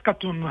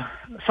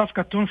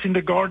Saskatoons in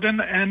the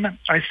garden, and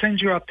I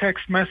send you a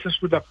text message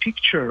with a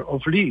picture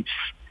of leaves.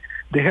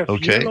 They have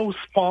yellow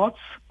spots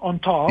on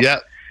top. Yeah.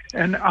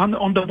 And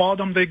on the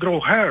bottom, they grow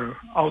hair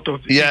out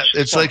of Yeah, each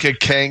it's spot. like a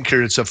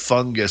canker. It's a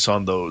fungus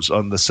on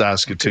the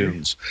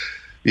Saskatoons.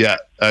 Okay. Yeah,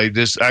 I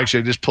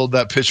just pulled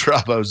that picture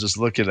up. I was just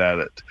looking at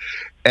it.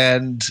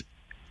 And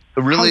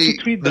really, how to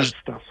treat that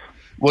stuff?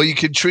 Well, you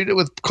can treat it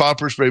with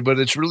copper spray, but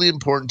it's really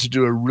important to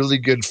do a really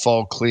good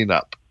fall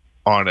cleanup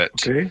on it.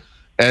 Okay.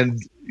 And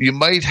you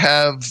might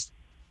have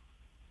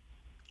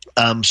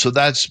so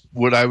that's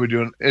what I would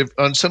do. If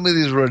on some of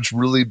these where it's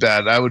really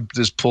bad, I would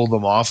just pull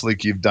them off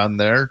like you've done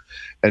there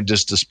and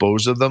just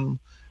dispose of them.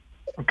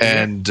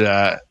 Okay.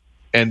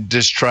 And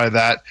just try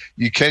that.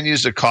 You can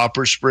use a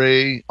copper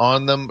spray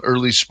on them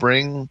early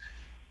spring.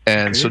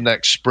 And so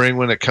next spring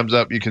when it comes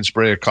up, you can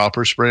spray a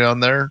copper spray on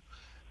there.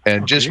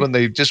 And just when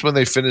they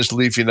finish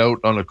leafing out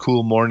on a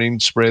cool morning,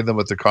 spray them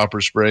with the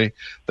copper spray.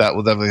 That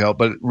will definitely help.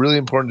 But really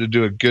important to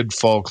do a good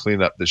fall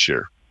cleanup this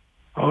year.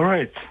 All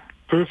right.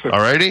 Perfect.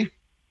 All righty.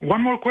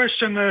 One more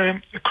question.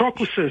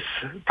 Crocuses,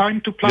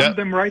 time to plant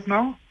them right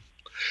now?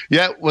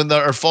 Yeah, when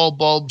our fall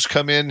bulbs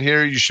come in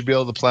here, you should be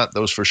able to plant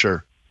those for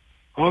sure.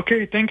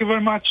 Okay, thank you very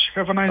much.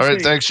 Have a nice day. All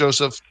right, thanks,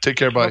 Joseph. Take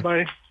care. Bye.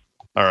 Bye-bye.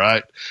 All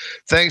right.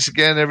 Thanks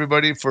again,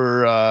 everybody,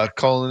 for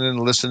calling in,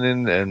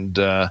 listening, and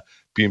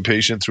being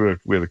patient through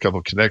we had a couple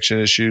of connection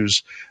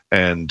issues.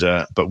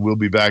 But we'll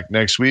be back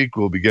next week.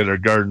 We'll be getting our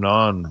garden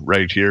on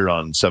right here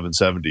on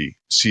 770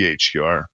 CHQR.